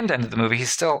then at the end of the movie,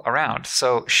 he's still around.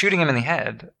 So shooting him in the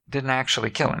head didn't actually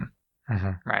kill him.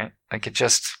 Right? Like, it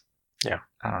just, I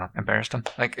don't know, embarrassed him.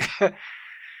 Like,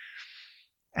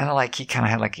 and like, he kind of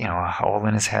had like, a hole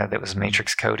in his head that was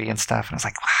Matrix Cody and stuff. And I was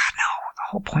like, no, the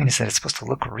whole point is that it's supposed to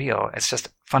look real. It's just,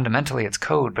 fundamentally, it's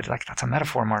code, but like, that's a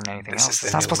metaphor more than anything else.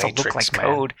 It's not supposed to look like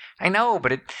code. I know,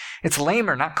 but it's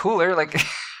lamer, not cooler. Like,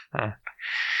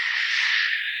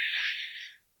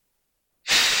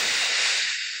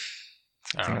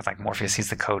 I think with like Morpheus, he's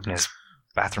the code in his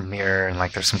bathroom mirror, and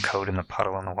like there's some code in the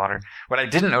puddle in the water. What I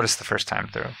didn't notice the first time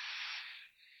through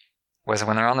was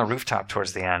when they're on the rooftop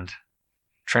towards the end,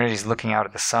 Trinity's looking out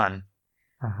at the sun,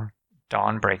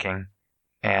 dawn breaking,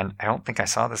 and I don't think I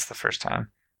saw this the first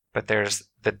time, but there's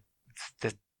the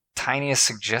tiniest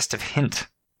suggestive hint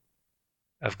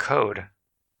of code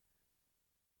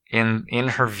in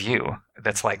her view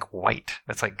that's like white.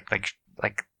 That's like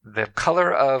the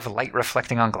color of light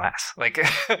reflecting on glass, like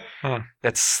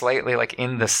that's slightly like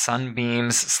in the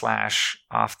sunbeams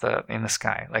 / off in the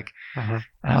sky, like. And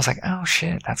I was like, oh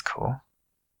shit, that's cool.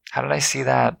 How did I see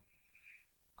that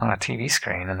on a TV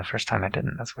screen? And the first time I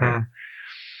didn't. That's weird.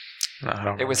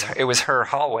 No, it was her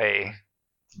hallway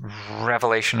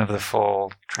revelation of the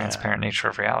full transparent nature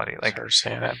of reality. Like her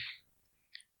seeing it.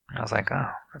 I was like,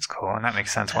 oh, that's cool, and that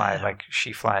makes sense why like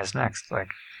she flies next, like.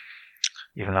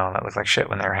 Even though that looked like shit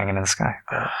when they were hanging in the sky.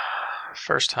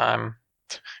 First time,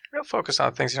 real focus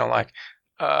on things you don't like.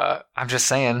 I'm just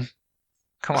saying,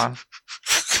 come on.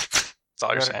 That's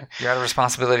all you're saying. You got a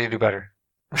responsibility to do better.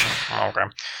 Okay.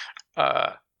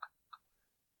 I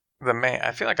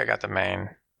feel like I got the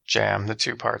main jam. The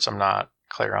two parts I'm not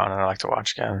clear on and I like to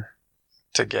watch again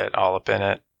to get all up in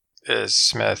it is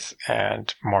Smith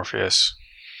and Morpheus.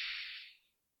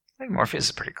 I think Morpheus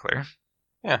is pretty clear.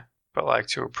 Yeah. But like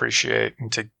to appreciate and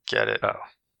to get it.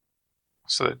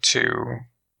 So the two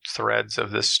threads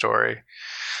of this story.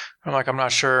 I'm like, I'm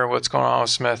not sure what's going on with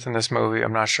Smith in this movie.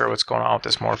 I'm not sure what's going on with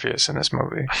this Morpheus in this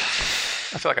movie.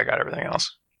 I feel like I got everything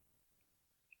else.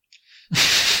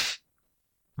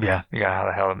 Yeah, how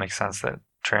the hell it makes sense that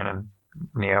Trin and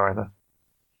Neo are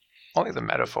only the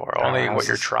metaphor, only what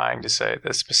you're trying to say,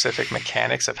 the specific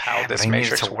mechanics of how this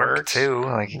Matrix works too.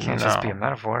 Like, it can't just be a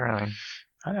metaphor.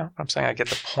 I know. I'm saying I get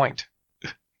the point.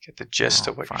 Get the gist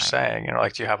of what you're saying.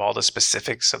 Like, do you have all the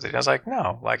specifics of the... I was like,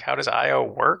 no. Like, how does IO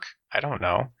work? I don't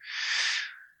know.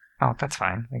 Oh, that's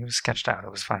fine. Like, it was sketched out. It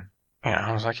was fine.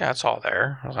 I was like, yeah, it's all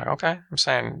there. I was like, okay. I'm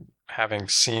saying, having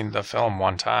seen the film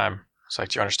one time, it's like,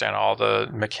 do you understand all the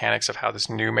mechanics of how this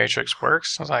new Matrix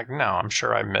works? I was like, no, I'm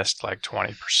sure I missed like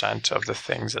 20% of the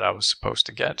things that I was supposed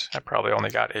to get. I probably only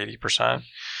got 80%.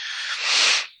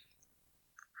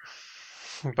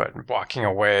 But walking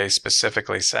away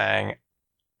specifically saying,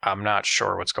 I'm not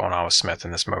sure what's going on with Smith in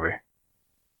this movie.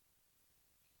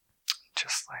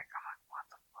 Just like, I'm like, what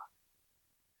the fuck?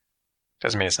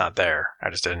 Doesn't mean it's not there.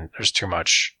 I just didn't. There's too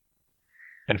much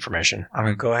information. I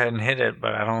mean, go ahead and hit it,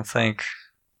 but I don't think.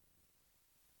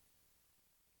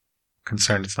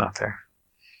 Concerned it's not there.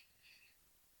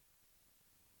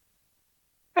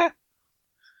 I'll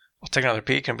take another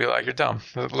peek and be like, you're dumb.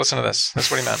 Listen to this.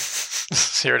 That's what he meant.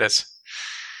 Here it is.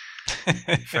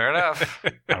 Fair enough.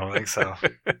 I don't think so.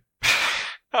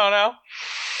 Oh, no?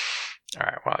 All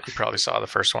right. Well, you probably saw the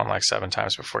first one like 7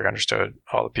 times before you understood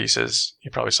all the pieces.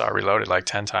 You probably saw Reloaded like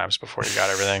 10 times before you got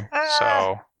everything.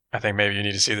 So I think maybe you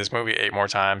need to see this movie 8 more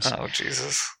times. Oh,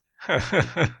 Jesus.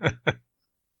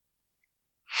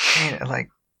 Like...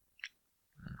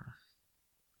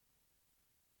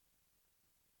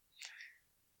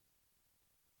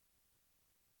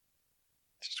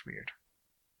 Just weird.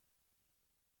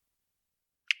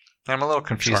 I'm a little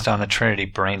confused on the Trinity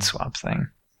brain swap thing.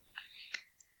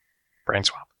 Brain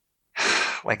swap.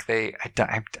 Like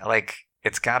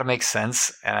it's got to make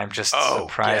sense, and I'm just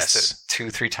surprised that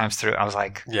 2-3 times through, I was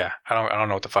like, yeah, I don't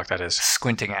know what the fuck that is.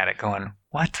 Squinting at it, going,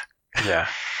 what? Yeah,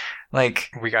 like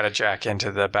we got to jack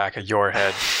into the back of your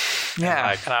head.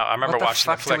 Yeah, and I remember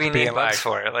watching the flick, being like,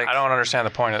 for it? Like, I don't understand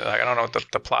the point. I don't know what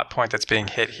the plot point that's being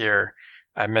hit here.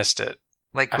 I missed it.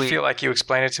 Like, I feel like you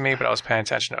explained it to me, but I was paying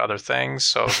attention to other things.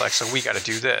 So I was like, so we got to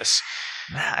do this.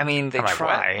 I mean, they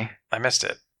try. I missed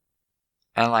it.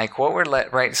 And like what we're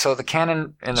right, so the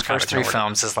canon in the first 3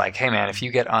 films is like, hey man, if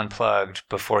you get unplugged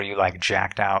before you like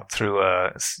jacked out through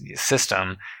a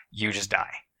system, you just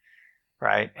die,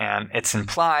 right? And it's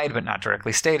implied but not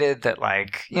directly stated that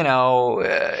like, you know,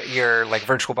 your like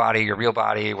virtual body, your real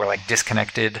body were like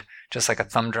disconnected, just like a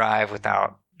thumb drive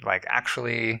without like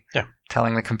actually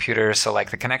telling the computer. So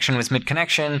like the connection was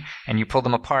mid-connection and you pulled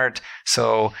them apart.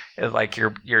 So like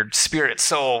your spirit,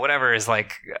 soul, whatever is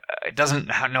like, it doesn't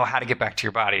know how to get back to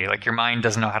your body. Like your mind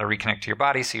doesn't know how to reconnect to your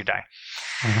body. So you die.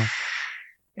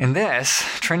 Mm-hmm. In this,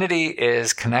 Trinity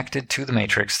is connected to the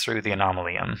Matrix through the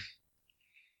anomalium.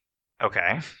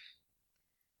 Okay.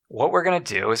 What we're going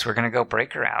to do is we're going to go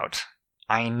break her out.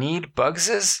 I need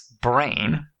Bugs's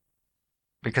brain,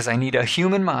 because I need a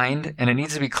human mind, and it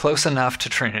needs to be close enough to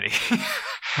Trinity.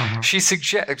 Mm-hmm. She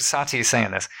suggests, Sati is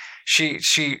saying this,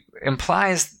 she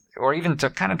implies, or even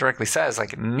kind of directly says,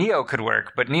 like, Neo could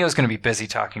work, but Neo's going to be busy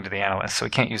talking to the analyst, so we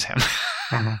can't use him.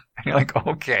 Mm-hmm. And you're like,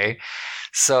 okay.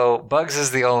 So Bugs is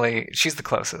she's the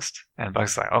closest. And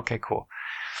Bugs is like, okay, cool.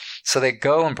 So they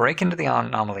go and break into the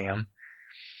anomalium.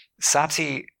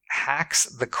 Sati hacks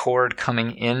the cord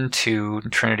coming into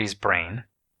Trinity's brain.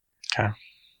 Okay.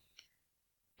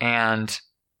 And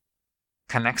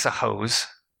connects a hose,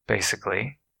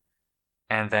 basically,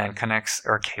 and then connects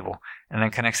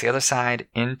the other side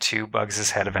into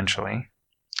Bugs' head eventually.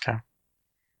 Okay.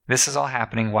 This is all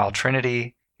happening while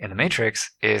Trinity in the Matrix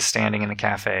is standing in the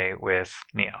cafe with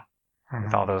Neo,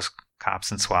 with all those cops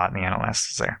and SWAT and the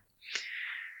analysts there.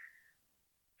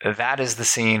 That is the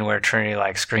scene where Trinity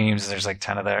like screams. There's like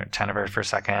 10 of her for a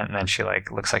second, and then she like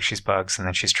looks like she's Bugs, and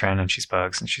then she's Trin, and she's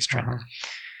Bugs, and she's Trin.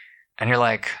 And you're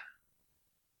like,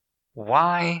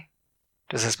 why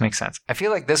does this make sense? I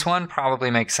feel like this one probably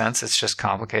makes sense. It's just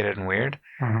complicated and weird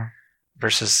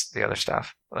versus the other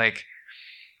stuff. Like,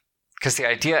 because the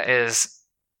idea is,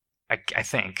 I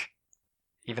think,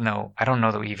 even though I don't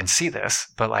know that we even see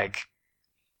this, but like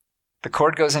the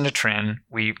cord goes into Trin.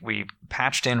 We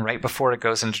patched in right before it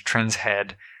goes into Trin's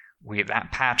head.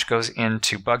 That patch goes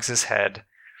into Bugs' head.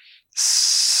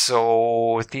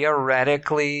 So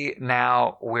theoretically,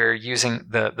 now we're using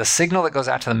the signal that goes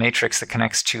out to the Matrix that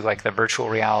connects to like the virtual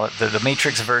reality, the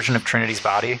Matrix version of Trinity's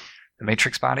body, the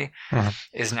Matrix body,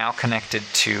 is now connected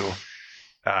to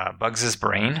Bugs'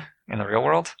 brain in the real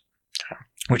world,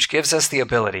 which gives us the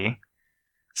ability.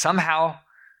 Somehow,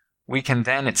 we can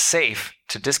then, it's safe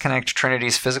to disconnect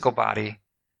Trinity's physical body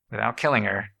without killing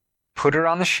her, put her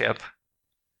on the ship,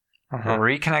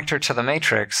 reconnect her to the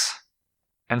Matrix,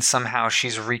 and somehow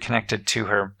she's reconnected to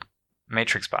her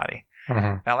Matrix body.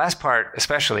 That last part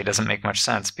especially doesn't make much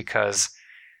sense, because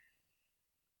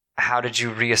how did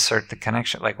you reassert the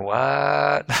connection? Like,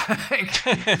 what?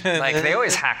 like they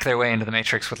always hack their way into the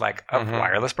Matrix with like a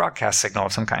wireless broadcast signal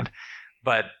of some kind.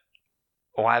 But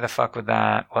why the fuck would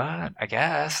that? What? I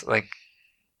guess. Like,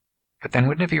 but then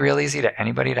wouldn't it be real easy to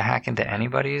anybody to hack into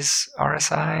anybody's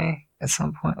RSI at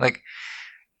some point? Like,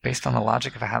 based on the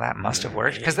logic of how that must have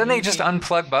worked. Because then they just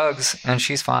unplug Bugs and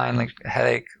she's fine, like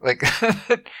headache. Like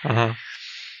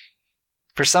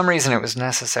for some reason it was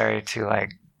necessary to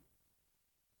like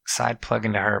side plug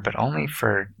into her, but only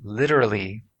for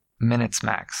literally minutes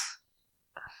max.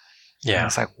 Yeah. And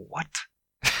it's like, what?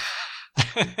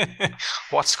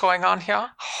 What's going on here?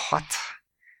 What?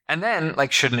 And then,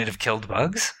 like, shouldn't it have killed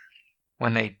Bugs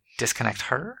when they disconnect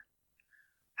her?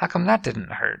 How come that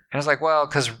didn't hurt? And it's like, well,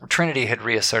 because Trinity had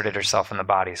reasserted herself in the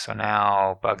body, so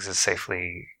now Bugs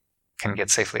can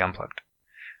get safely unplugged.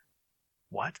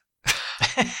 What?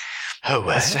 Oh,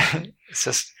 what? It's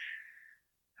just,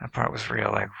 that part was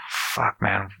real. Like, fuck,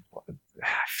 man.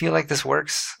 I feel like this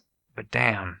works, but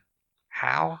damn.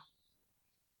 How?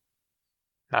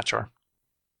 Not sure.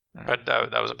 But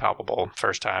that was a palpable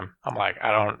first time. I'm like,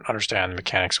 I don't understand the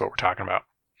mechanics of what we're talking about.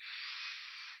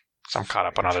 So I'm caught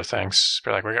up on other things.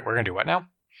 But like, we're going to do what now?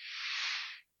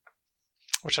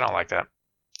 Which I don't like that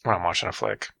when I'm watching a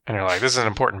flick. And you're like, this is an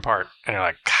important part. And you're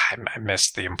like, God, I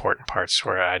missed the important parts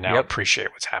where I now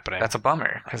appreciate what's happening. That's a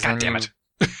bummer. Because God damn it.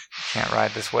 Can't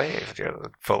ride this wave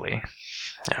fully.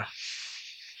 Yeah.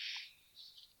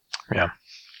 Yeah.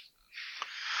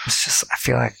 It's just, I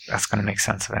feel like that's going to make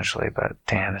sense eventually, but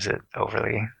damn, is it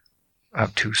overly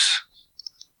obtuse?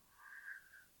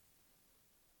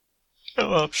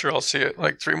 Well, I'm sure I'll see it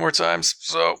like 3 more times.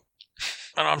 So,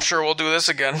 and I'm sure we'll do this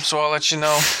again. So I'll let you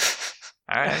know.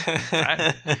 All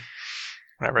right.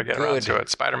 Whenever I get around to it.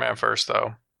 Spider-Man first,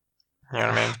 though. You know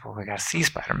what I mean? Well, we got to see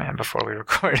Spider-Man before we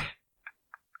record.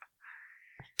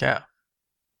 Yeah.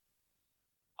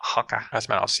 Hawkeye. That's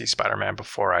meant I'll see Spider-Man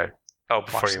before I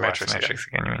before you watch Matrix Matrix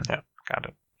again, you mean? Yeah. Got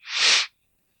it.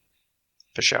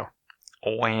 For show.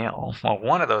 Well,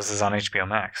 one of those is on HBO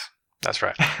Max. That's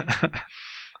right.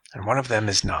 And one of them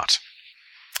is not.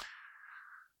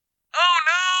 Oh,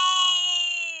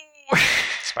 no!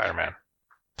 Spider-Man.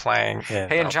 Playing in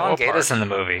Hey, and John Gaeta's in the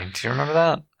movie. Do you remember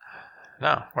that?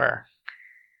 No, where?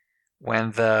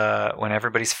 When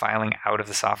everybody's filing out of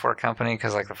the software company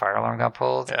because like the fire alarm got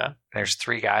pulled. Yeah. There's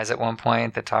 3 guys at one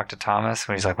point that talk to Thomas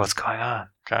when he's like, "What's going on?"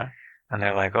 Okay. And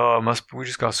they're like, "Oh, we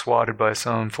just got swatted by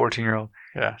some 14-year-old."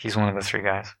 Yeah. He's one of the 3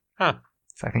 guys. Huh.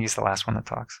 So I think he's the last one that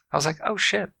talks. I was like, "Oh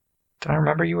shit! Did I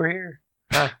remember you were here?"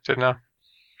 Didn't know.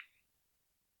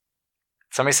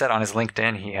 Somebody said on his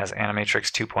LinkedIn he has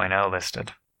Animatrix 2.0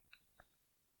 listed.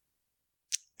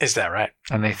 Is that right?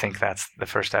 And they think that's the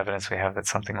first evidence we have that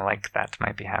something like that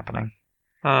might be happening.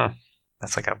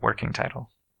 That's like a working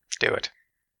title. Do it.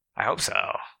 I hope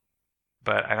so.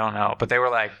 But I don't know. But they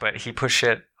were like, but he pushed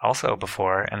shit also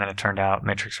before, and then it turned out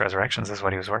Matrix Resurrections is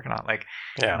what he was working on. Like,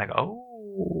 yeah. Like,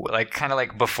 oh, like kind of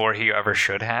like before he ever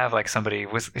should have. Like somebody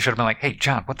should have been like, "Hey,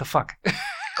 John, what the fuck?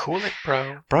 Cool it,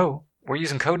 bro. Bro, we're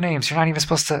using code names. You're not even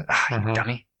supposed to, you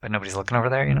dummy." But nobody's looking over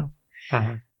there, you know?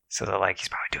 Mm-hmm. So they're like, he's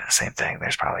probably doing the same thing.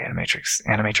 There's probably Animatrix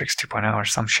 2.0 or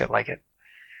some shit like it.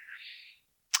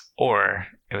 Or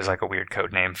it was like a weird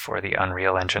code name for the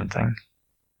Unreal Engine thing.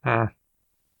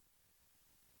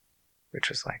 Which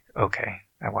was like, okay,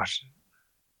 I watched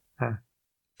it.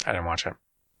 I didn't watch it.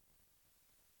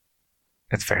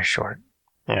 It's very short.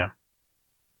 Yeah.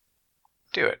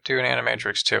 Do it. Do an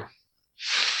Animatrix 2.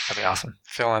 That'd be awesome.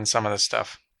 Fill in some of this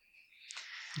stuff.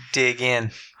 Dig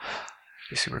in.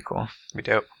 Be super cool. Be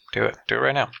dope. Do it. Do it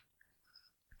right now.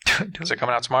 Is it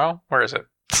coming out tomorrow? Where is it?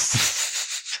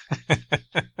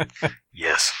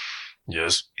 Yes.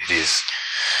 Yes, it is.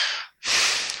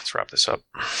 Let's wrap this up.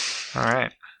 All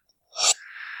right.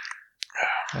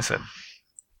 That's a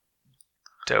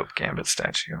dope Gambit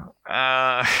statue.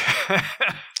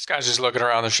 This guy's just looking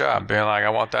around the shop being like, I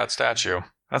want that statue.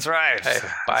 That's right. Hey,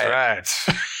 buy it. Right.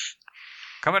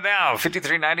 Coming down,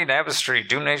 5390 Napa Street,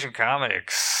 Doom Nation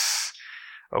Comics.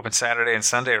 Open Saturday and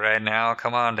Sunday right now.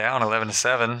 Come on down, 11 to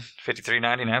 7,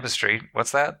 5390 Napa Street.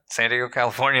 What's that? San Diego,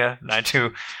 California,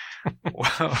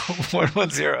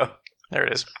 92110. There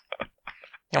it is.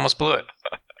 You almost blew it.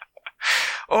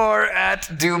 Or at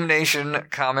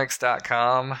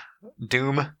doomnationcomics.com,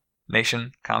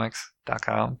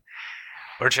 doomnationcomics.com.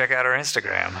 Or check out our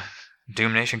Instagram,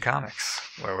 Doom Nation Comics,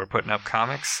 where we're putting up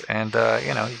comics and,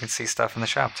 you can see stuff in the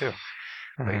shop too.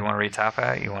 But you want to read Top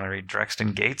Hat, you want to read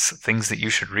Drexton Gates, things that you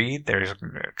should read. There's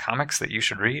comics that you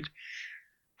should read.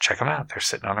 Check them out. They're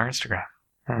sitting on our Instagram.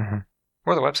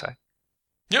 Or the website.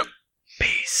 Yep.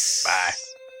 Peace. Bye.